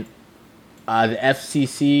 And the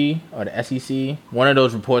FCC or the SEC, one of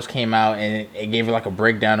those reports came out and it gave it a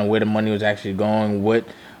breakdown of where the money was actually going, what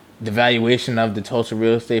the valuation of the Tulsa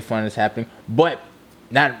real estate fund is happening. But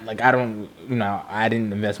Not like I don't, I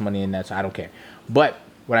didn't invest money in that, so I don't care. But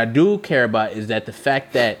what I do care about is that the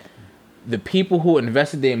fact that the people who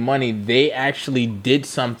invested their money, they actually did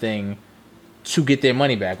something to get their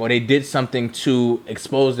money back, or they did something to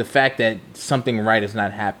expose the fact that something right is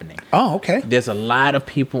not happening. Oh, okay. There's a lot of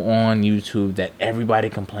people on YouTube that everybody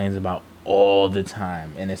complains about all the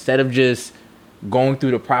time. And instead of just going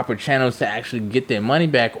through the proper channels to actually get their money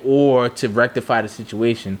back or to rectify the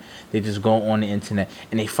situation, they just go on the internet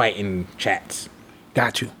and they fight in chats.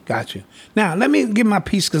 Got you. Now, let me give my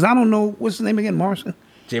piece, because I don't know, what's his name again, Morrison?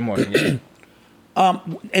 Jay Morrison, yeah.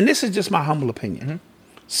 And this is just my humble opinion. Mm-hmm.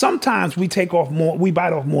 Sometimes we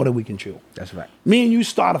bite off more than we can chew. That's right. Me and you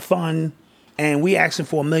start a fund, and we asking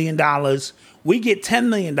for $1 million. We get $10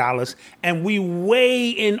 million, and we way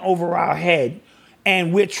in over our head,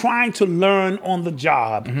 and we're trying to learn on the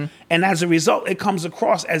job. Mm-hmm. And as a result, it comes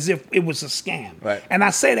across as if it was a scam. Right. And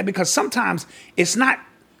I say that because sometimes it's not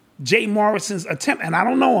Jay Morrison's attempt, and I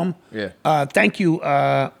don't know him. Yeah. Thank you,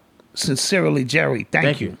 sincerely, Jerry.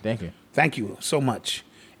 Thank you. Thank you so much.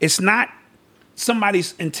 It's not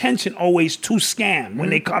somebody's intention always to scam when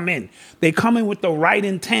they come in. They come in with the right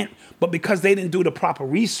intent, but because they didn't do the proper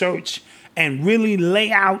research and really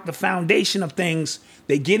lay out the foundation of things,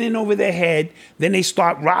 they get in over their head. Then they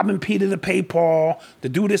start robbing Peter to pay Paul, to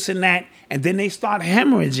do this and that, and then they start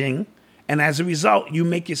hemorrhaging. And as a result, you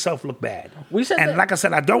make yourself look bad. Like I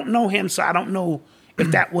said, I don't know him, so I don't know if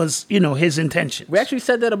that was, his intention. We actually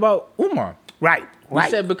said that about Umar. Right. We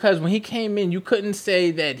said because when he came in, you couldn't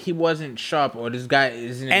say that he wasn't sharp or this guy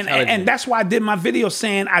isn't intelligent. And that's why I did my video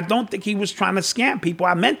saying I don't think he was trying to scam people.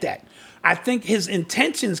 I meant that. I think his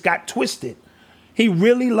intentions got twisted. He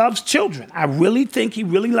really loves children. I really think he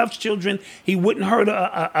really loves children. He wouldn't hurt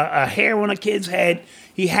a hair on a kid's head.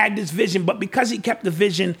 He had this vision, but because he kept the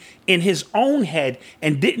vision in his own head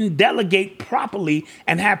and didn't delegate properly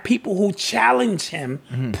and have people who challenge him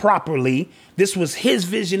properly, this was his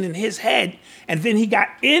vision in his head, and then he got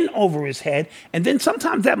in over his head, and then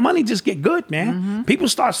sometimes that money just get good, man. People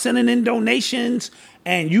start sending in donations,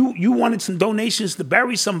 and you wanted some donations to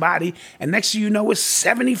bury somebody, and next thing you know, it's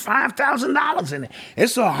 $75,000 in it.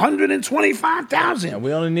 It's $125,000. And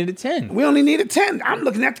we only needed 10. I'm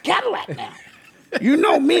looking at the Cadillac now. You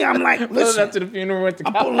know me, I'm like, listen. Pulling up to the funeral at the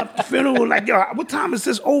I'm pulling up the funeral like, yo, what time is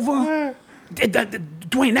this over?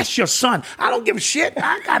 Dwayne, that's your son. I don't give a shit.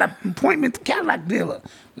 I got an appointment to Cadillac dealer.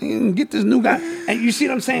 Get this new guy. And you see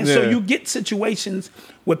what I'm saying? Yeah. So you get situations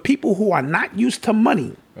where people who are not used to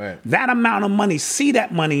money, that amount of money, see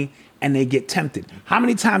that money, and they get tempted. How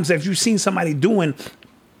many times have you seen somebody doing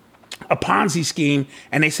a Ponzi scheme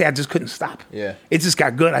and they say, I just couldn't stop? Yeah. It just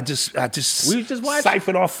got good. I just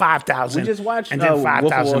ciphered off 5,000. We just watched and then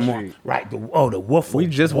 5,000 more. Right. The Wolf of We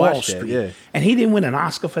just Wall watched Street. that, yeah. And he didn't win an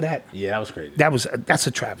Oscar for that. Yeah, that was crazy. That's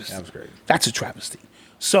a travesty. That was crazy. That's a travesty.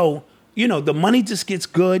 So, the money just gets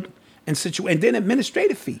good and then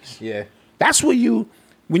administrative fees. Yeah. That's where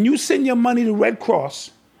when you send your money to Red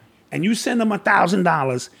Cross and you send them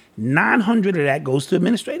 $1,000, 900 of that goes to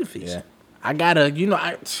administrative fees. Yeah. I gotta,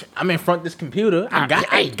 I'm in front of this computer. I got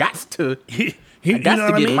to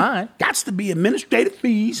get mine. Gots to be administrative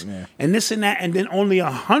fees and this and that, and then only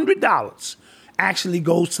 $100 actually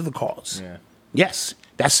goes to the cause. Yeah. Yes,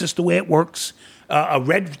 that's just the way it works. A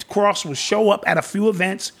Red Cross will show up at a few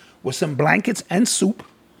events with some blankets and soup,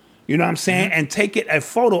 you know what I'm saying, and take a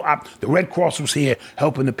photo op. The Red Cross was here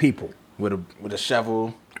helping the people. With a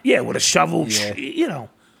shovel. Yeah, with a shovel,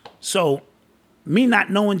 So, me not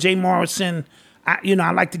knowing Jay Morrison, I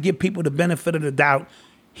like to give people the benefit of the doubt.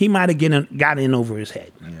 He might have got in over his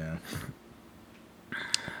head. Yeah.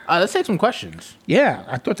 Let's take some questions. Yeah,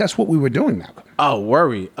 I thought that's what we were doing now. Oh,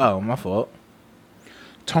 worry. Oh, my fault.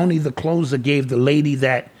 Tony the Closer gave the lady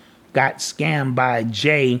that got scammed by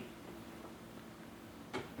Jay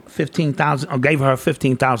 $15,000, or gave her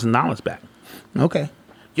 $15,000 back. Okay.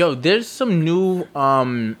 Yo, there's some new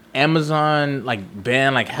Amazon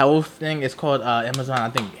ban health thing. It's called Amazon. I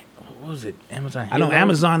think what was it? Amazon. I know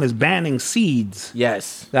Amazon is banning seeds.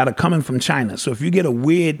 Yes, that are coming from China. So if you get a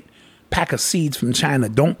weird pack of seeds from China,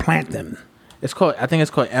 don't plant them. I think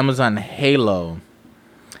it's called Amazon Halo,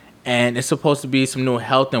 and it's supposed to be some new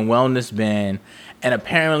health and wellness ban. And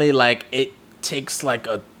apparently, it takes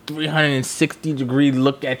a 360-degree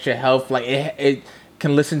look at your health. It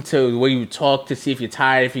can listen to the way you talk to see if you're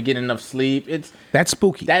tired, if you get enough sleep. That's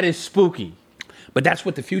spooky. That is spooky. But that's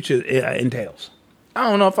what the future entails. I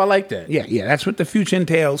don't know if I like that. Yeah, that's what the future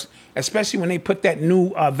entails, especially when they put that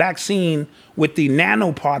new vaccine with the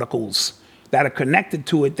nanoparticles that are connected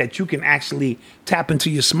to it that you can actually tap into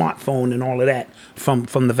your smartphone and all of that from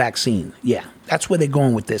the vaccine. Yeah, that's where they're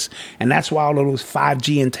going with this. And that's why all of those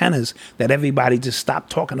 5G antennas that everybody just stopped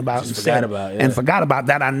talking about and forgot about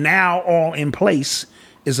that are now all in place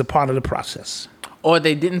is a part of the process. Or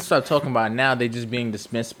they didn't start talking about it now. They're just being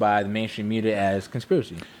dismissed by the mainstream media as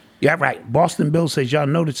conspiracy. Yeah, right. Boston Bill says, y'all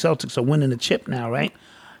know the Celtics are winning the chip now, right?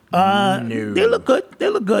 No. They look good.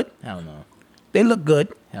 Hell no. They look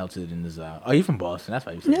good. Hell to the desire. Oh, you from Boston? That's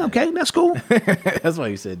why you said that. Okay, that's cool. That's why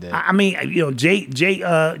you said that. I mean,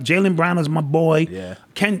 Jaylen Brown is my boy. Yeah.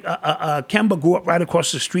 Kemba grew up right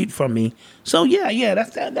across the street from me. So yeah,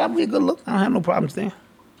 that'd be a good look. I don't have no problems there.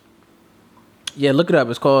 Yeah, look it up.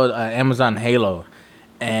 It's called Amazon Halo,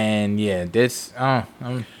 and yeah, this.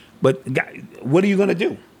 But what are you gonna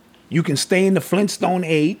do? You can stay in the Flintstone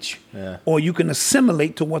age, or you can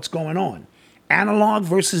assimilate to what's going on. Analog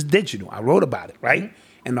versus digital. I wrote about it, right? Mm-hmm.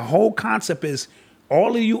 And the whole concept is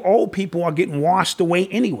all of you old people are getting washed away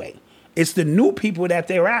anyway. It's the new people that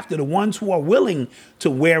they're after, the ones who are willing to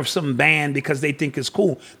wear some band because they think it's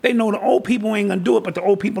cool. They know the old people ain't gonna do it, but the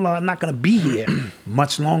old people are not gonna be here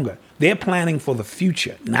much longer. They're planning for the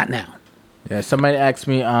future, not now. Yeah, somebody asked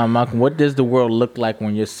me, Malcolm, what does the world look like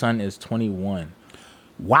when your son is 21?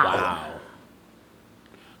 Wow.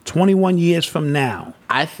 21 years from now.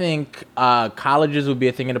 I think colleges will be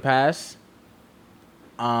a thing of the past.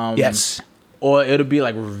 Yes. Or it'll be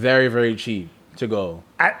like very, very cheap to go.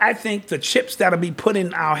 I think the chips that'll be put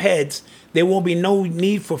in our heads, there will be no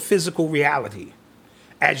need for physical reality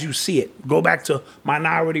as you see it. Go back to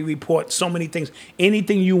Minority Report, so many things.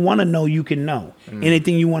 Anything you want to know, you can know.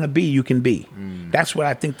 Anything you want to be, you can be. That's what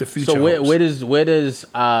I think the future holds. So where does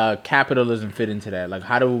capitalism fit into that? Like,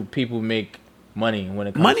 how do people make money when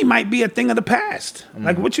it comes Money might be a thing of the past.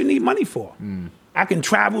 Like, what you need money for? I can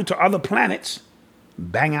travel to other planets,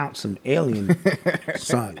 bang out some alien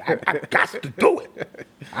son. I got to do it.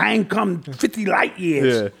 I ain't come 50 light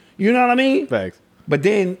years. Yeah. You know what I mean? Facts. But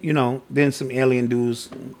then, then some alien dudes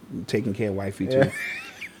taking care of wifey too.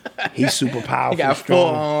 He's super powerful, he got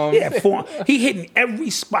strong. 4 arms. Yeah, 4 arms. He hitting every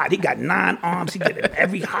spot. He got 9 arms. He get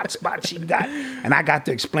every hot spot she got. And I got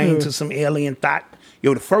to explain to some alien thought,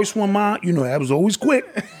 yo, the first one, Ma, that was always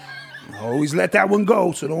quick. I always let that one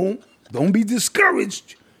go, so don't be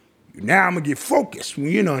discouraged. Now I'm gonna get focused.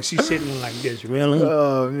 And she's sitting like this, really?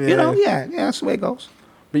 Oh, man. Yeah, that's the way it goes.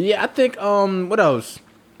 But yeah, I think what else?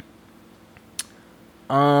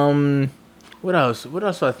 What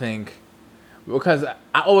else do I think? Because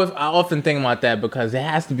I often think about that because there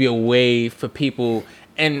has to be a way for people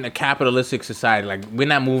in a capitalistic society. Like, we're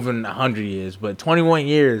not moving 100 years, but 21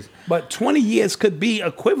 years. But 20 years could be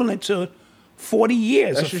equivalent to 40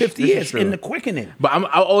 years or 50 years in the quickening. But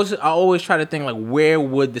I always try to think, like, where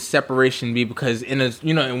would the separation be? Because in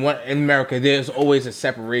America, there's always a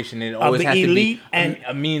separation, and it always has to be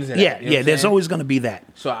a means. Of that, there's always going to be that.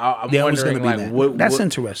 So I'm wondering, like, that's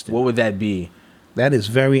interesting. What would that be? That is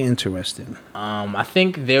very interesting. I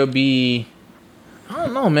think there'll be. I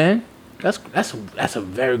don't know, man. That's a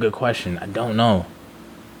very good question. I don't know.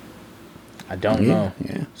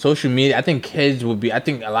 Yeah. Social media. I think kids will be. I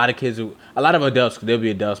think a lot of adults. They'll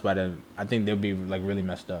be adults by then. I think they'll be like really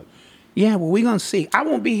messed up. Yeah, well, we're gonna see. I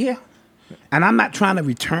won't be here, and I'm not trying to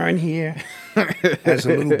return here as a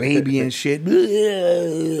little baby and shit,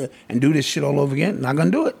 and do this shit all over again. Not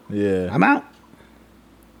gonna do it. Yeah, I'm out.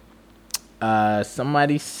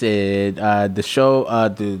 Somebody said the show,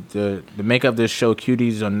 the makeup of this show,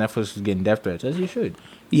 Cuties on Netflix, is getting death threats. As you should.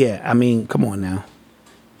 Yeah, I mean, come on now.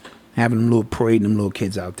 Having them little parading them little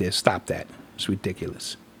kids out there. Stop that. It's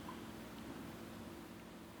ridiculous.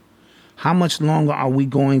 How much longer are we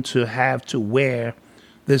going to have to wear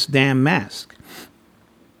this damn mask?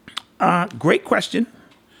 Great question.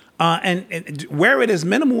 And wear it as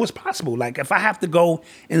minimal as possible. Like, if I have to go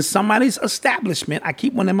in somebody's establishment, I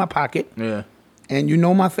keep one in my pocket. Yeah. And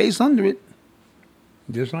my face under it.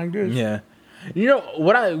 Just like this. Yeah.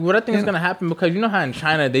 What I think is going to happen, because how in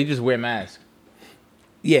China they just wear masks.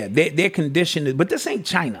 Yeah, they're conditioned, but this ain't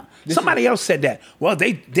China. Somebody else said that. Well,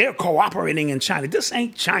 they're cooperating in China. This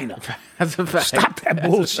ain't China. That's a fact. Stop that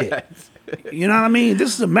bullshit. You know what I mean?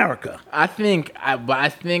 This is America. I think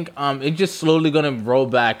it's just slowly gonna roll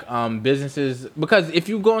back businesses, because if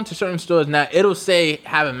you go into certain stores now, it'll say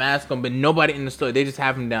have a mask on, but nobody in the store. They just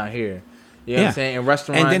have them down here. You know what I'm saying? In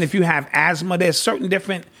restaurants. And then if you have asthma, there's certain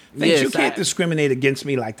different things. You can't discriminate against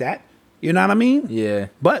me like that. You know what I mean? Yeah.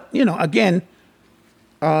 But again.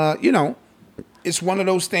 It's one of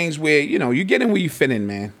those things where, you get in where you fit in,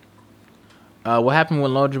 man. What happened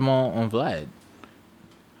with Lord Jamal on Vlad?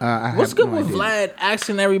 What's good with Vlad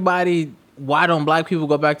asking everybody, why don't black people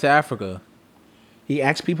go back to Africa? He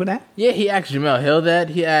asked people that? Yeah, he asked Jemele Hill that.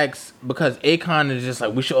 He asked, because Akon is just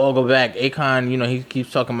like, we should all go back. Akon, you know, he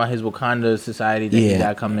keeps talking about his Wakanda society that he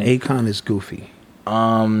got coming. Akon is goofy.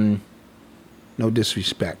 No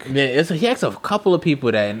disrespect. Yeah, he asked a couple of people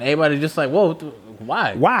that, and everybody just like, whoa,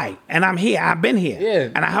 why? Why? And I'm here. I've been here.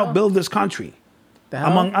 Yeah. And I helped build this country,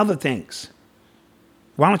 among other things.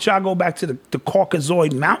 Why don't y'all go back to the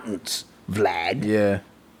Caucasoid Mountains, Vlad? Yeah.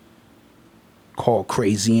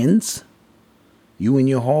 Caucasians. You and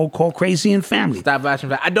your whole Caucasian family. Stop watching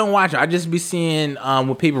that. I don't watch it. I just be seeing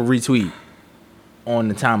what people retweet on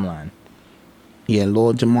the timeline. Yeah,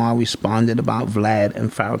 Lord Jamar responded about Vlad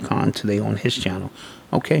and Farrakhan today on his channel.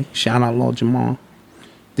 Okay, shout out Lord Jamar.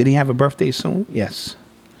 Did he have a birthday soon? Yes.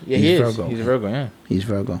 Yeah, he is. Virgo. He's a Virgo, yeah. He's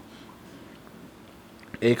Virgo.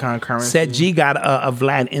 Akon Currency. Said G got a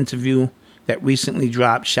Vlad interview that recently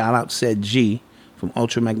dropped. Shout out Said G from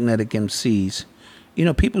Ultramagnetic MCs. You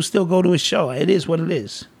know, people still go to his show. It is what it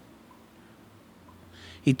is.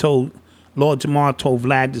 Lord Jamar told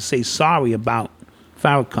Vlad to say sorry about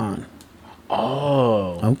Farrakhan.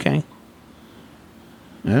 Oh. Okay.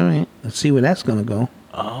 All right. Let's see where that's going to go.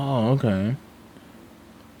 Oh, okay.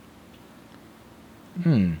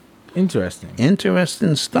 Interesting.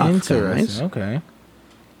 Interesting stuff, guys. Okay.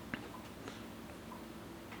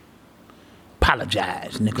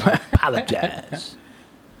 Apologize, nigga. Apologize.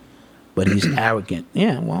 But he's arrogant.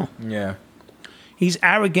 Yeah, well. Yeah. He's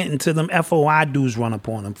arrogant until them FOI dudes run up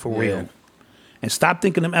on him, for real. And stop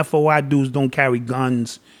thinking them FOI dudes don't carry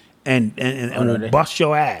guns and will bust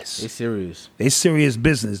your ass. They serious. They serious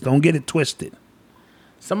business. Don't get it twisted.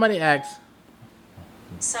 Somebody asked.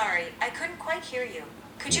 Sorry, I couldn't quite hear you.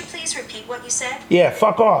 Could you please repeat what you said? Yeah,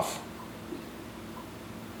 fuck off.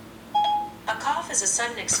 A cough is a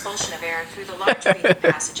sudden expulsion of air through the large breathing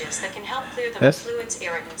passages that can help clear the fluids,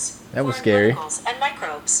 irritants, that was scary. And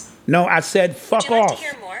microbes. No, I said fuck off. Would you like to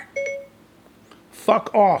hear more?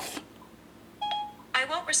 Fuck off. I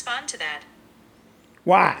won't respond to that.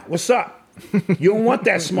 Why? What's up? You don't want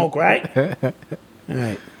that smoke, right? All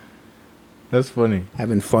right. That's funny.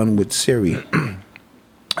 Having fun with Siri.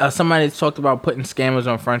 Somebody talked about putting scammers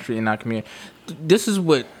on Front Street in our community. This is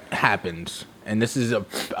what happens, and this is a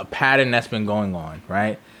pattern that's been going on,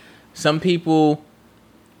 right? Some people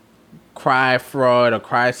cry fraud or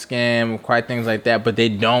cry scam or cry things like that, but they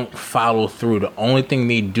don't follow through. The only thing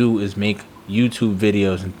they do is make YouTube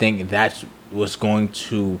videos and think that's what's going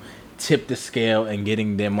to tip the scale and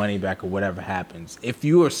getting their money back or whatever happens. If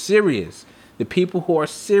you are serious, the people who are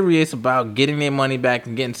serious about getting their money back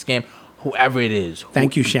and getting scammed, whoever it is.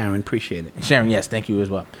 Thank you, Sharon. Appreciate it. Sharon, yes, thank you as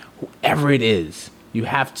well. Whoever it is, you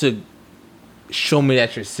have to show me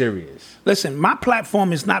that you're serious. Listen, my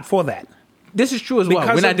platform is not for that. This is true as well.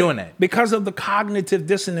 We're not doing that. Because of the cognitive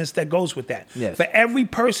dissonance that goes with that. Yes. For every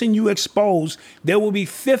person you expose, there will be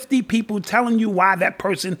 50 people telling you why that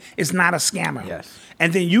person is not a scammer. Yes.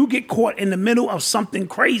 And then you get caught in the middle of something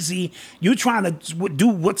crazy. You're trying to do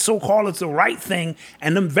what so-called is the right thing.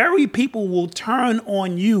 And them very people will turn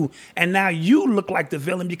on you. And now you look like the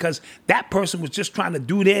villain because that person was just trying to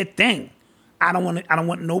do their thing. I don't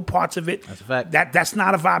want no parts of it. That's a fact. That's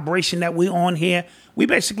not a vibration that we're on here. We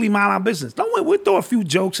basically mind our business. Don't worry, we'll throw a few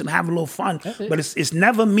jokes and have a little fun. But it's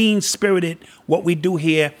never mean-spirited what we do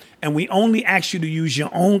here. And we only ask you to use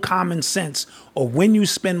your own common sense of when you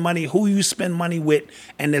spend money, who you spend money with.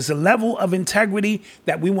 And there's a level of integrity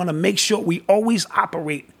that we want to make sure we always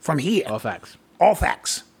operate from here. All facts. All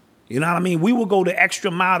facts. You know what I mean? We will go the extra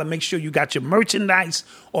mile to make sure you got your merchandise,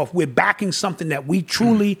 or if we're backing something that we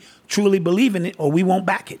truly believe in it, or we won't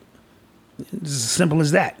back it. It's as simple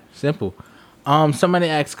as that. Simple. Somebody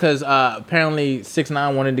asked, because apparently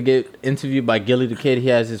 6ix9ine wanted to get interviewed by Gilly the Kid. He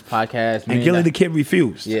has his podcast. And Gilly the Kid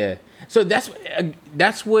refused. Yeah. So that's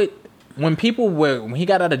what, when he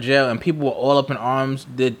got out of jail and people were all up in arms,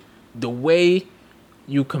 the way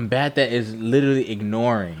you combat that is literally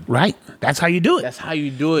ignoring. Right. That's how you do it. That's how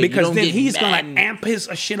you do it. Because then he's going to amp his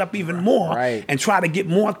shit up even more and try to get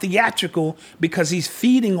more theatrical because he's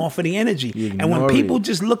feeding off of the energy. And when people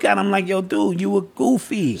just look at him like, yo, dude, you were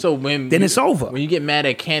goofy. So then it's over. When you get mad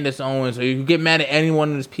at Candace Owens or you get mad at any one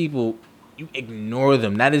of those people, you ignore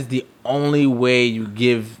them. That is the only way you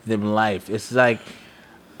give them life. It's like,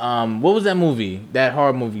 what was that movie? That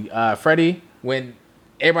horror movie? Freddy? When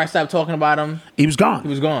everybody stopped talking about him. He was gone. He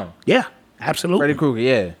was gone. Yeah, absolutely. Freddy Krueger,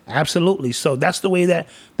 yeah. Absolutely. So that's the way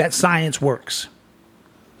that science works.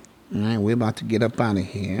 All right, we're about to get up out of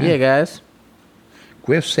here. Yeah, guys.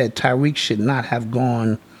 Griff said Tariq should not have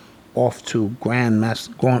gone off to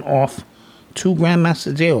Grandmaster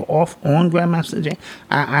Jay or off on Grandmaster Jay.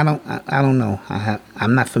 I don't know.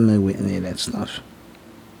 I'm not familiar with any of that stuff.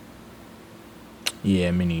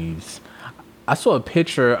 Yeah, minis. I saw a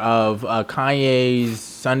picture of Kanye's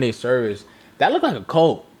Sunday service. That looked like a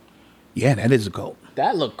cult. Yeah, that is a cult.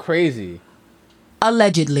 That looked crazy.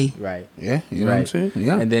 Allegedly. Right. Yeah, you know what I'm saying?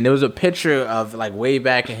 Yeah. And then there was a picture of like way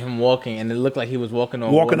back and him walking, and it looked like he was walking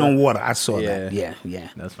on water. I saw that. Yeah, yeah.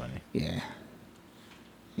 That's funny. Yeah.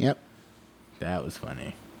 Yep. That was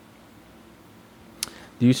funny.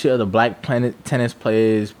 Do you see other black tennis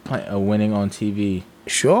players winning on TV?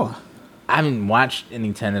 Sure. I haven't watched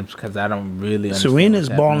any tennis because I don't really understand. Serena's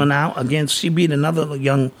balling out against. She beat another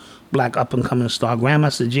young black up and coming star.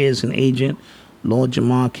 Grandmaster Jay is an agent. Lord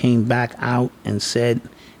Jamar came back out and said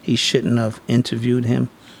he shouldn't have interviewed him.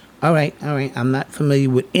 All right. I'm not familiar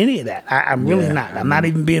with any of that. I'm really not. I'm not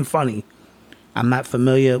even being funny. I'm not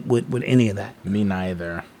familiar with any of that. Me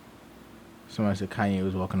neither. Somebody said Kanye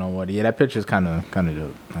was walking on water. Yeah, that picture's kind of dope. I'm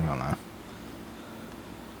not gonna lie.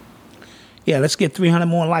 Yeah, let's get 300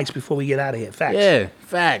 more likes before we get out of here. Facts. Yeah,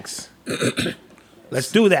 facts.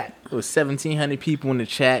 Let's do that. There was 1,700 people in the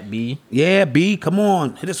chat, B. Yeah, B, come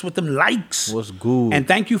on. Hit us with them likes. What's good? And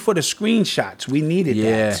thank you for the screenshots. We needed that.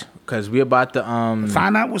 Yeah, because we about to...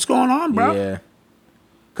 find out what's going on, bro. Yeah.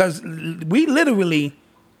 Because we literally...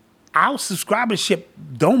 Our subscribership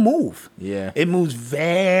don't move. Yeah. It moves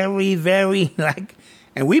very, very, like...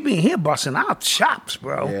 And we been here busting our chops,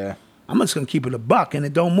 bro. Yeah. I'm just going to keep it a buck, and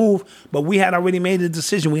it don't move. But we had already made a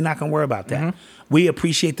decision. We're not going to worry about that. We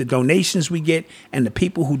appreciate the donations we get, and the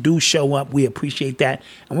people who do show up, we appreciate that.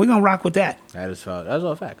 And we're going to rock with that. That's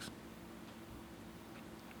all facts.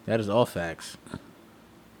 That is all facts.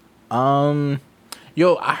 Yo,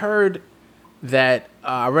 I heard that,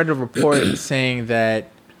 I read a report saying that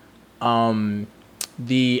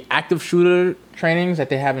the active shooter trainings that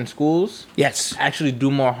they have in schools actually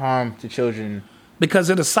do more harm to children.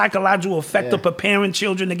 Because of the psychological effect of preparing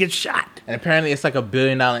children to get shot. And apparently it's like $1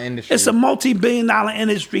 billion industry. It's a multi-billion-dollar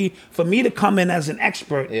industry for me to come in as an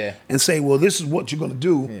expert and say, well, this is what you're going to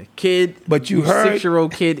do. Yeah. Kid, but you heard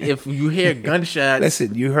 6-year-old kid, if you hear gunshots.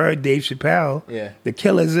 Listen, you heard Dave Chappelle. Yeah. The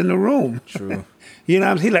killer's in the room. True. You know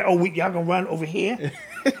what I'm saying? He's like, oh, y'all going to run over here?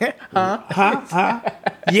 Huh?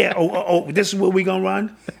 Yeah. Oh, this is where we going to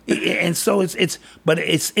run? And so but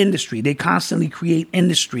it's industry. They constantly create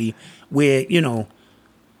industry where, you know,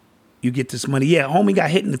 you get this money. Yeah, homie got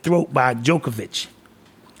hit in the throat by Djokovic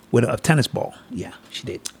with a tennis ball. Yeah, she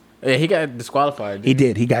did. Yeah, he got disqualified. He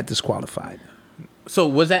did. He got disqualified. So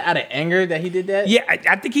was that out of anger that he did that? Yeah,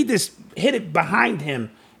 I think he just hit it behind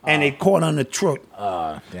him, and it caught on the throat.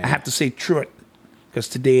 Damn. I have to say throat, because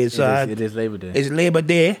today is... It is Labor Day. It's Labor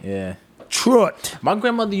Day. Yeah. Trot. My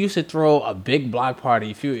grandmother used to throw a big block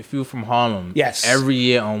party if you were from Harlem. Yes. Every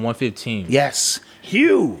year on 115. Yes.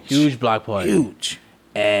 Huge block party. Huge.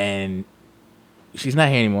 And she's not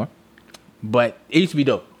here anymore. But it used to be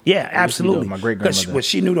dope. Yeah, absolutely. My great grandmother. Because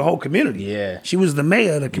she knew the whole community. Yeah. She was the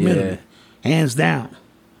mayor of the community. Yeah. Hands down.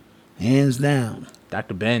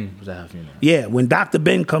 Dr. Ben was at her funeral. Yeah, when Dr.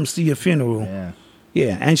 Ben comes to your funeral. Yeah.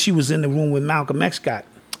 Yeah, and she was in the room with Malcolm X Scott.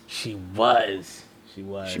 She was. She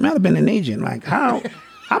might have been an agent. Like, how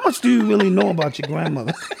much do you really know about your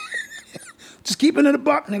grandmother? Just keep it in the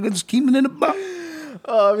buck, nigga. Just keep it in the buck.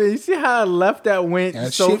 Oh, I mean, you see how left that went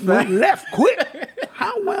so shit fast? Went left quick.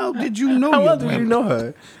 How well did you know How your well did you know grandmother?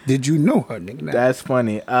 her? Did you know her, nigga? That's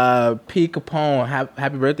funny. P. Capone,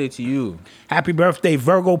 happy birthday to you. Happy birthday,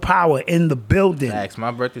 Virgo Power in the building. Facts. My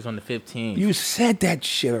birthday's on the 15th. You said that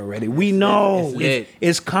shit already. We know.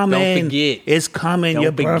 It's coming. Don't forget. It's coming. Don't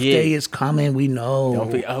Your forget. birthday is coming. We know. Don't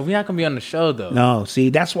forget. We're not going to be on the show, though. No. See,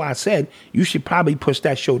 that's why I said you should probably push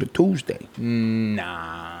that show to Tuesday.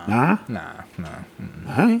 Nah. Nah? Nah.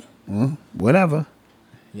 All right. Well, whatever.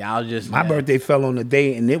 Y'all just... My birthday fell on the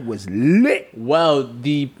day, and it was lit. Well,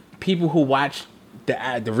 the people who watch the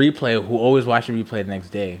replay, who always watch the replay the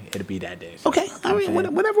next day, it'll be that day. So, okay. I mean,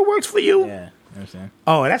 whatever works for you. Yeah. You understand?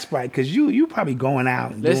 Oh, that's right, because you probably going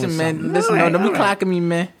out and Listen, doing man. something. Listen, All right, don't be all right. clocking me,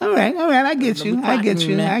 man. All right. I get Don't you. be I clocking get me,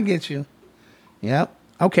 you. man. I get you. Yep.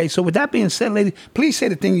 Okay, so with that being said, lady, please say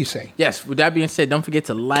the thing you say. Yes, with that being said, don't forget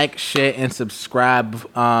to like, share, and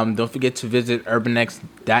subscribe. Don't forget to visit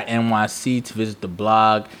urbanx.nyc to visit the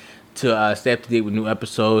blog, to stay up to date with new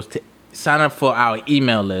episodes, to sign up for our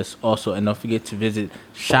email list also, and don't forget to visit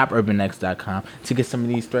shopurbanx.com to get some of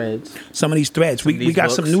these threads. We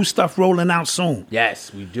got some new stuff rolling out soon.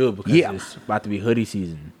 Yes, we do, because it's about to be hoodie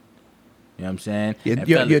season. You know what I'm saying?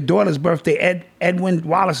 Your daughter's birthday, Edwin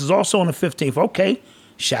Wallace, is also on the 15th. Okay.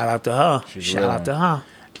 Shout out to her. Shout out to her.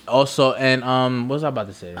 Also, and what was I about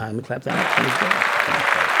to say? Let me clap that.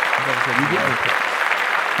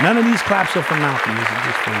 None of these claps are for Malcolm. This is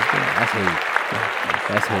just for his girl.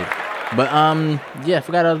 That's hate. But yeah, I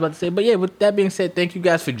forgot what I was about to say. But yeah, with that being said, thank you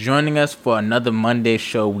guys for joining us for another Monday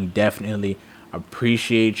show. We definitely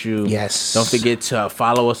appreciate you. Yes. Don't forget to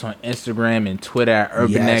follow us on Instagram and Twitter at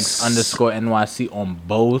UrbanX_NYC on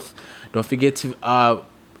both. Don't forget to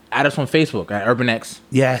add us on Facebook at UrbanX.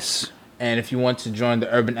 Yes. And if you want to join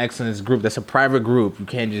the Urban Excellence group, that's a private group.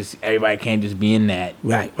 Everybody can't just be in that.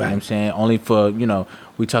 Right, You know what I'm saying? Only for,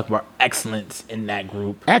 we talk about excellence in that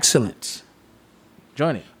group. Excellence.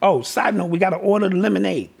 Join it. Oh, side note, we got to order the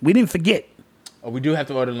lemonade. We didn't forget. Oh, we do have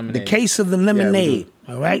to order lemonade. The case of the lemonade.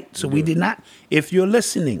 All right? So we did not, if you're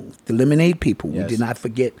listening, the lemonade people, we did not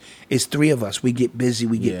forget. It's 3 of us. We get busy.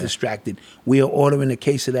 We get distracted. We are ordering a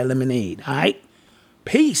case of that lemonade. All right?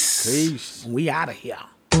 Peace. We out of here.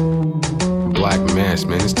 Black mass,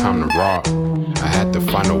 man, it's time to rock. I had to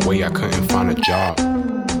find a way, I couldn't find a job.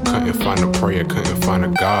 Couldn't find a prayer, couldn't find a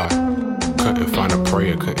God. Couldn't find a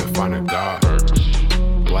prayer, couldn't find a God.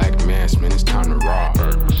 Black mass, man, it's time to rock.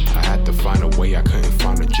 I had to find a way, I couldn't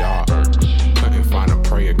find a job. Couldn't find a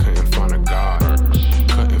prayer, couldn't find a God.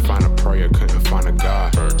 Couldn't find a prayer, couldn't find a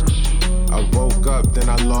God. I woke up, then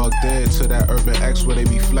I logged in to that Urban X where they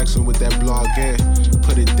be flexing with that blog in.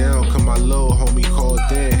 Put it down, cause my little homie called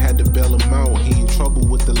in. Had to bail him out, he in trouble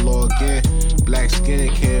with the law again. Black skin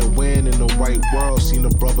can't win in the white world. Seen a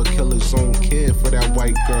brother kill his own kid for that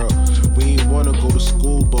white girl. We ain't wanna go to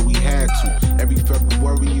school, but we had to. Every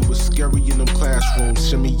February it was scary in them classrooms.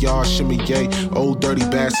 Shimmy y'all, shimmy yay. Old dirty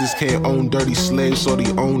bastards can't own dirty slaves, so they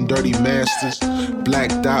own dirty masters. Black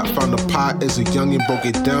Dot found a pot as a youngin', broke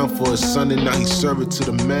it down for his son, and now he serve it to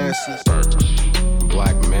the masses.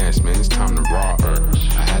 Black mass, man, it's time to rock.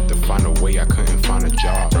 I had to find a way, I couldn't find a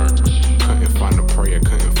job. Couldn't find a prayer,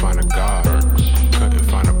 couldn't find a God. Couldn't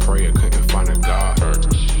find a prayer, couldn't find a God.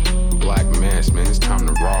 Black mass, man, it's time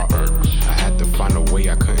to rock. I had to find a way,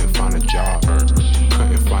 I couldn't find a job.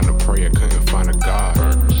 Couldn't find a prayer, couldn't find a God.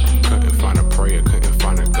 Couldn't find a prayer, couldn't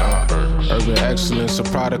find a God. Urban excellence, a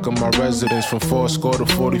product of my residence. From 4 to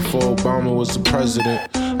 44, Obama was the president.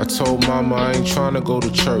 I told mama I ain't trying to go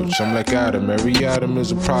to church. I'm like Adam, every Adam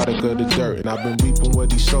is a product of the dirt. And I've been reaping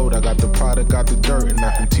what he sowed. I got the product, got the dirt. And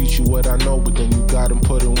I can teach you what I know, but then you gotta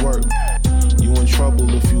put in work. You in trouble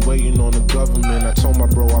if you waiting on the government. I told my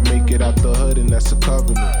bro I make it out the hood, and that's a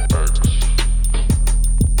covenant.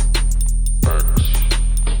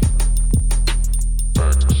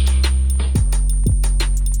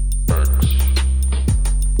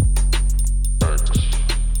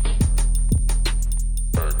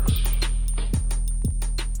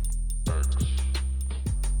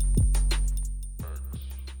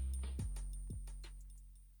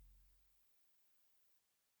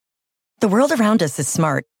 The world around us is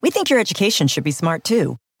smart. We think your education should be smart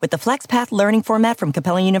too. With the FlexPath learning format from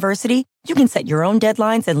Capella University, you can set your own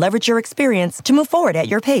deadlines and leverage your experience to move forward at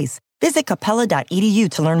your pace. Visit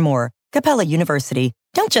capella.edu to learn more. Capella University.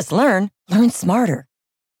 Don't just learn smarter.